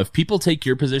 Yeah, no, if people take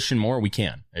your position more, we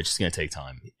can. It's just going to take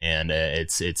time. And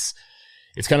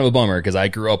it's kind of a bummer because I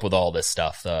grew up with all this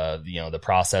stuff, the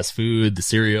processed food, the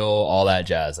cereal, all that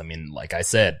jazz. I mean, like I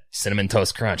said, Cinnamon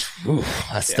Toast Crunch,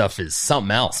 that stuff is something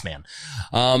else, man.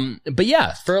 But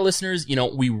yeah, for our listeners,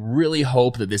 we really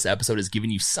hope that this episode has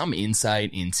given you some insight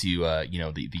into,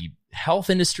 the health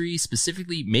industry,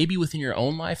 specifically maybe within your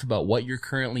own life about what you're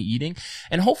currently eating,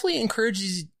 and hopefully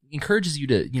encourages you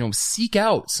to, seek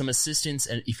out some assistance.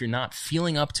 And if you're not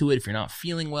feeling up to it, if you're not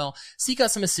feeling well, seek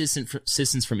out some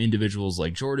assistance from individuals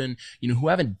like Jordan, who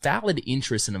have a valid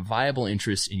interest and a viable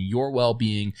interest in your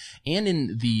well-being and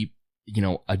in the,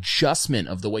 adjustment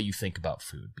of the way you think about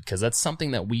food, because that's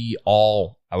something that we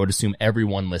all, I would assume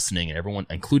everyone listening and everyone,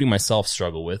 including myself,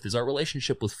 struggle with, is our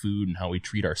relationship with food and how we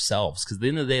treat ourselves. Because at the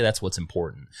end of the day, that's what's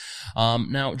important.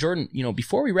 Now, Jordan,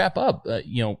 before we wrap up,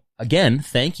 again,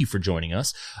 thank you for joining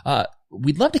us.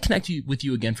 We'd love to connect with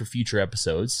you again for future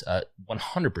episodes,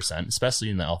 100%, especially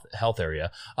in the health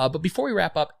area. But before we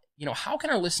wrap up, how can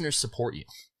our listeners support you?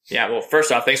 Yeah, well,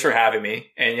 first off, thanks for having me.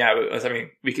 And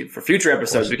we could, for future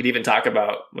episodes, we could even talk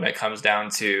about when it comes down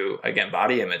to, again,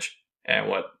 body image and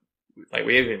we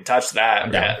haven't even touched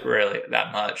that yet, really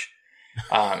that much.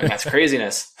 And that's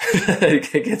craziness.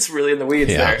 It gets really in the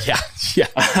weeds there. Yeah.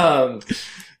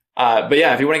 But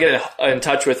yeah, if you want to get in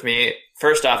touch with me,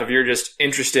 first off, if you're just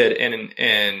interested in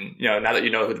now that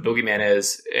you know who the boogeyman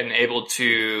is and able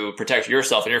to protect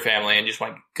yourself and your family and just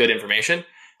want good information,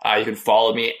 you can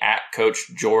follow me at Coach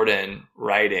Jordan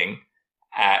Writing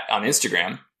on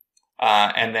Instagram.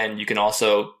 And then you can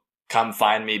also come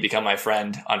find me, become my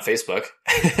friend on Facebook,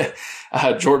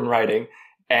 Jordan Writing.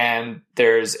 And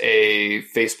there's a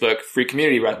Facebook free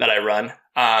community that I run,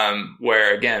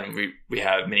 where again, we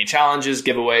have mini challenges,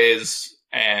 giveaways,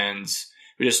 and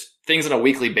we just things on a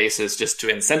weekly basis just to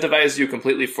incentivize you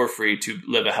completely for free to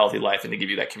live a healthy life and to give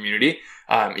you that community,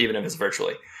 even if it's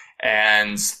virtually.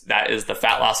 And that is the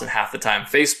Fat Loss in Half the Time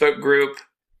Facebook group.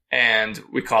 And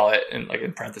we call it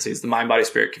in parentheses, the Mind, Body,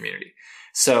 Spirit community.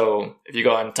 So if you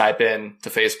go and type in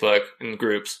to Facebook in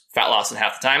groups, Fat Loss in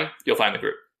Half the Time, you'll find the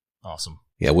group. Awesome.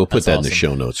 Yeah, we'll put that in the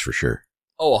show notes for sure.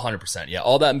 Oh, 100%. Yeah,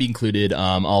 all that be included.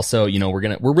 Also,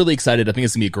 we're really excited. I think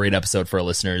it's gonna be a great episode for our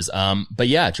listeners. But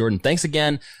yeah, Jordan, thanks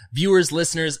again. Viewers,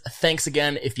 listeners, thanks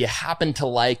again. If you happen to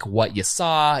like what you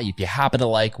saw, if you happen to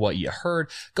like what you heard,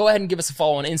 go ahead and give us a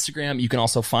follow on Instagram. You can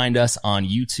also find us on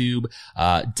YouTube.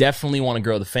 Definitely want to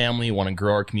grow the family, want to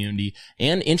grow our community,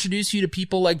 and introduce you to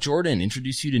people like Jordan,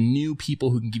 introduce you to new people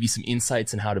who can give you some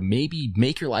insights on how to maybe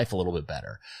make your life a little bit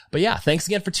better. But yeah, thanks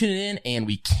again for tuning in, and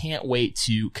we can't wait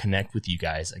to connect with you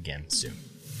guys again soon.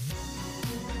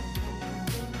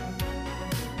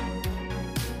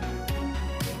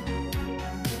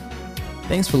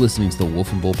 Thanks for listening to the Wolf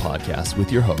and Bull podcast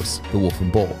with your hosts, the Wolf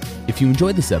and Bull. If you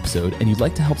enjoyed this episode and you'd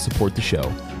like to help support the show,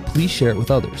 please share it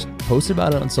with others, post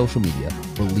about it on social media,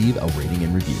 or leave a rating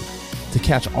and review. To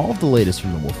catch all of the latest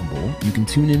from the Wolf and Bull, you can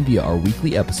tune in via our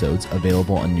weekly episodes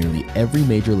available on nearly every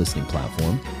major listening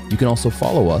platform. You can also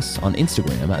follow us on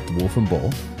Instagram at the Wolf and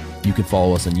Bull. You can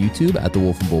follow us on YouTube at the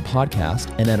Wolf and Bull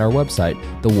Podcast and at our website,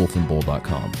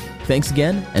 thewolfandbull.com. Thanks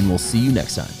again, and we'll see you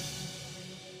next time.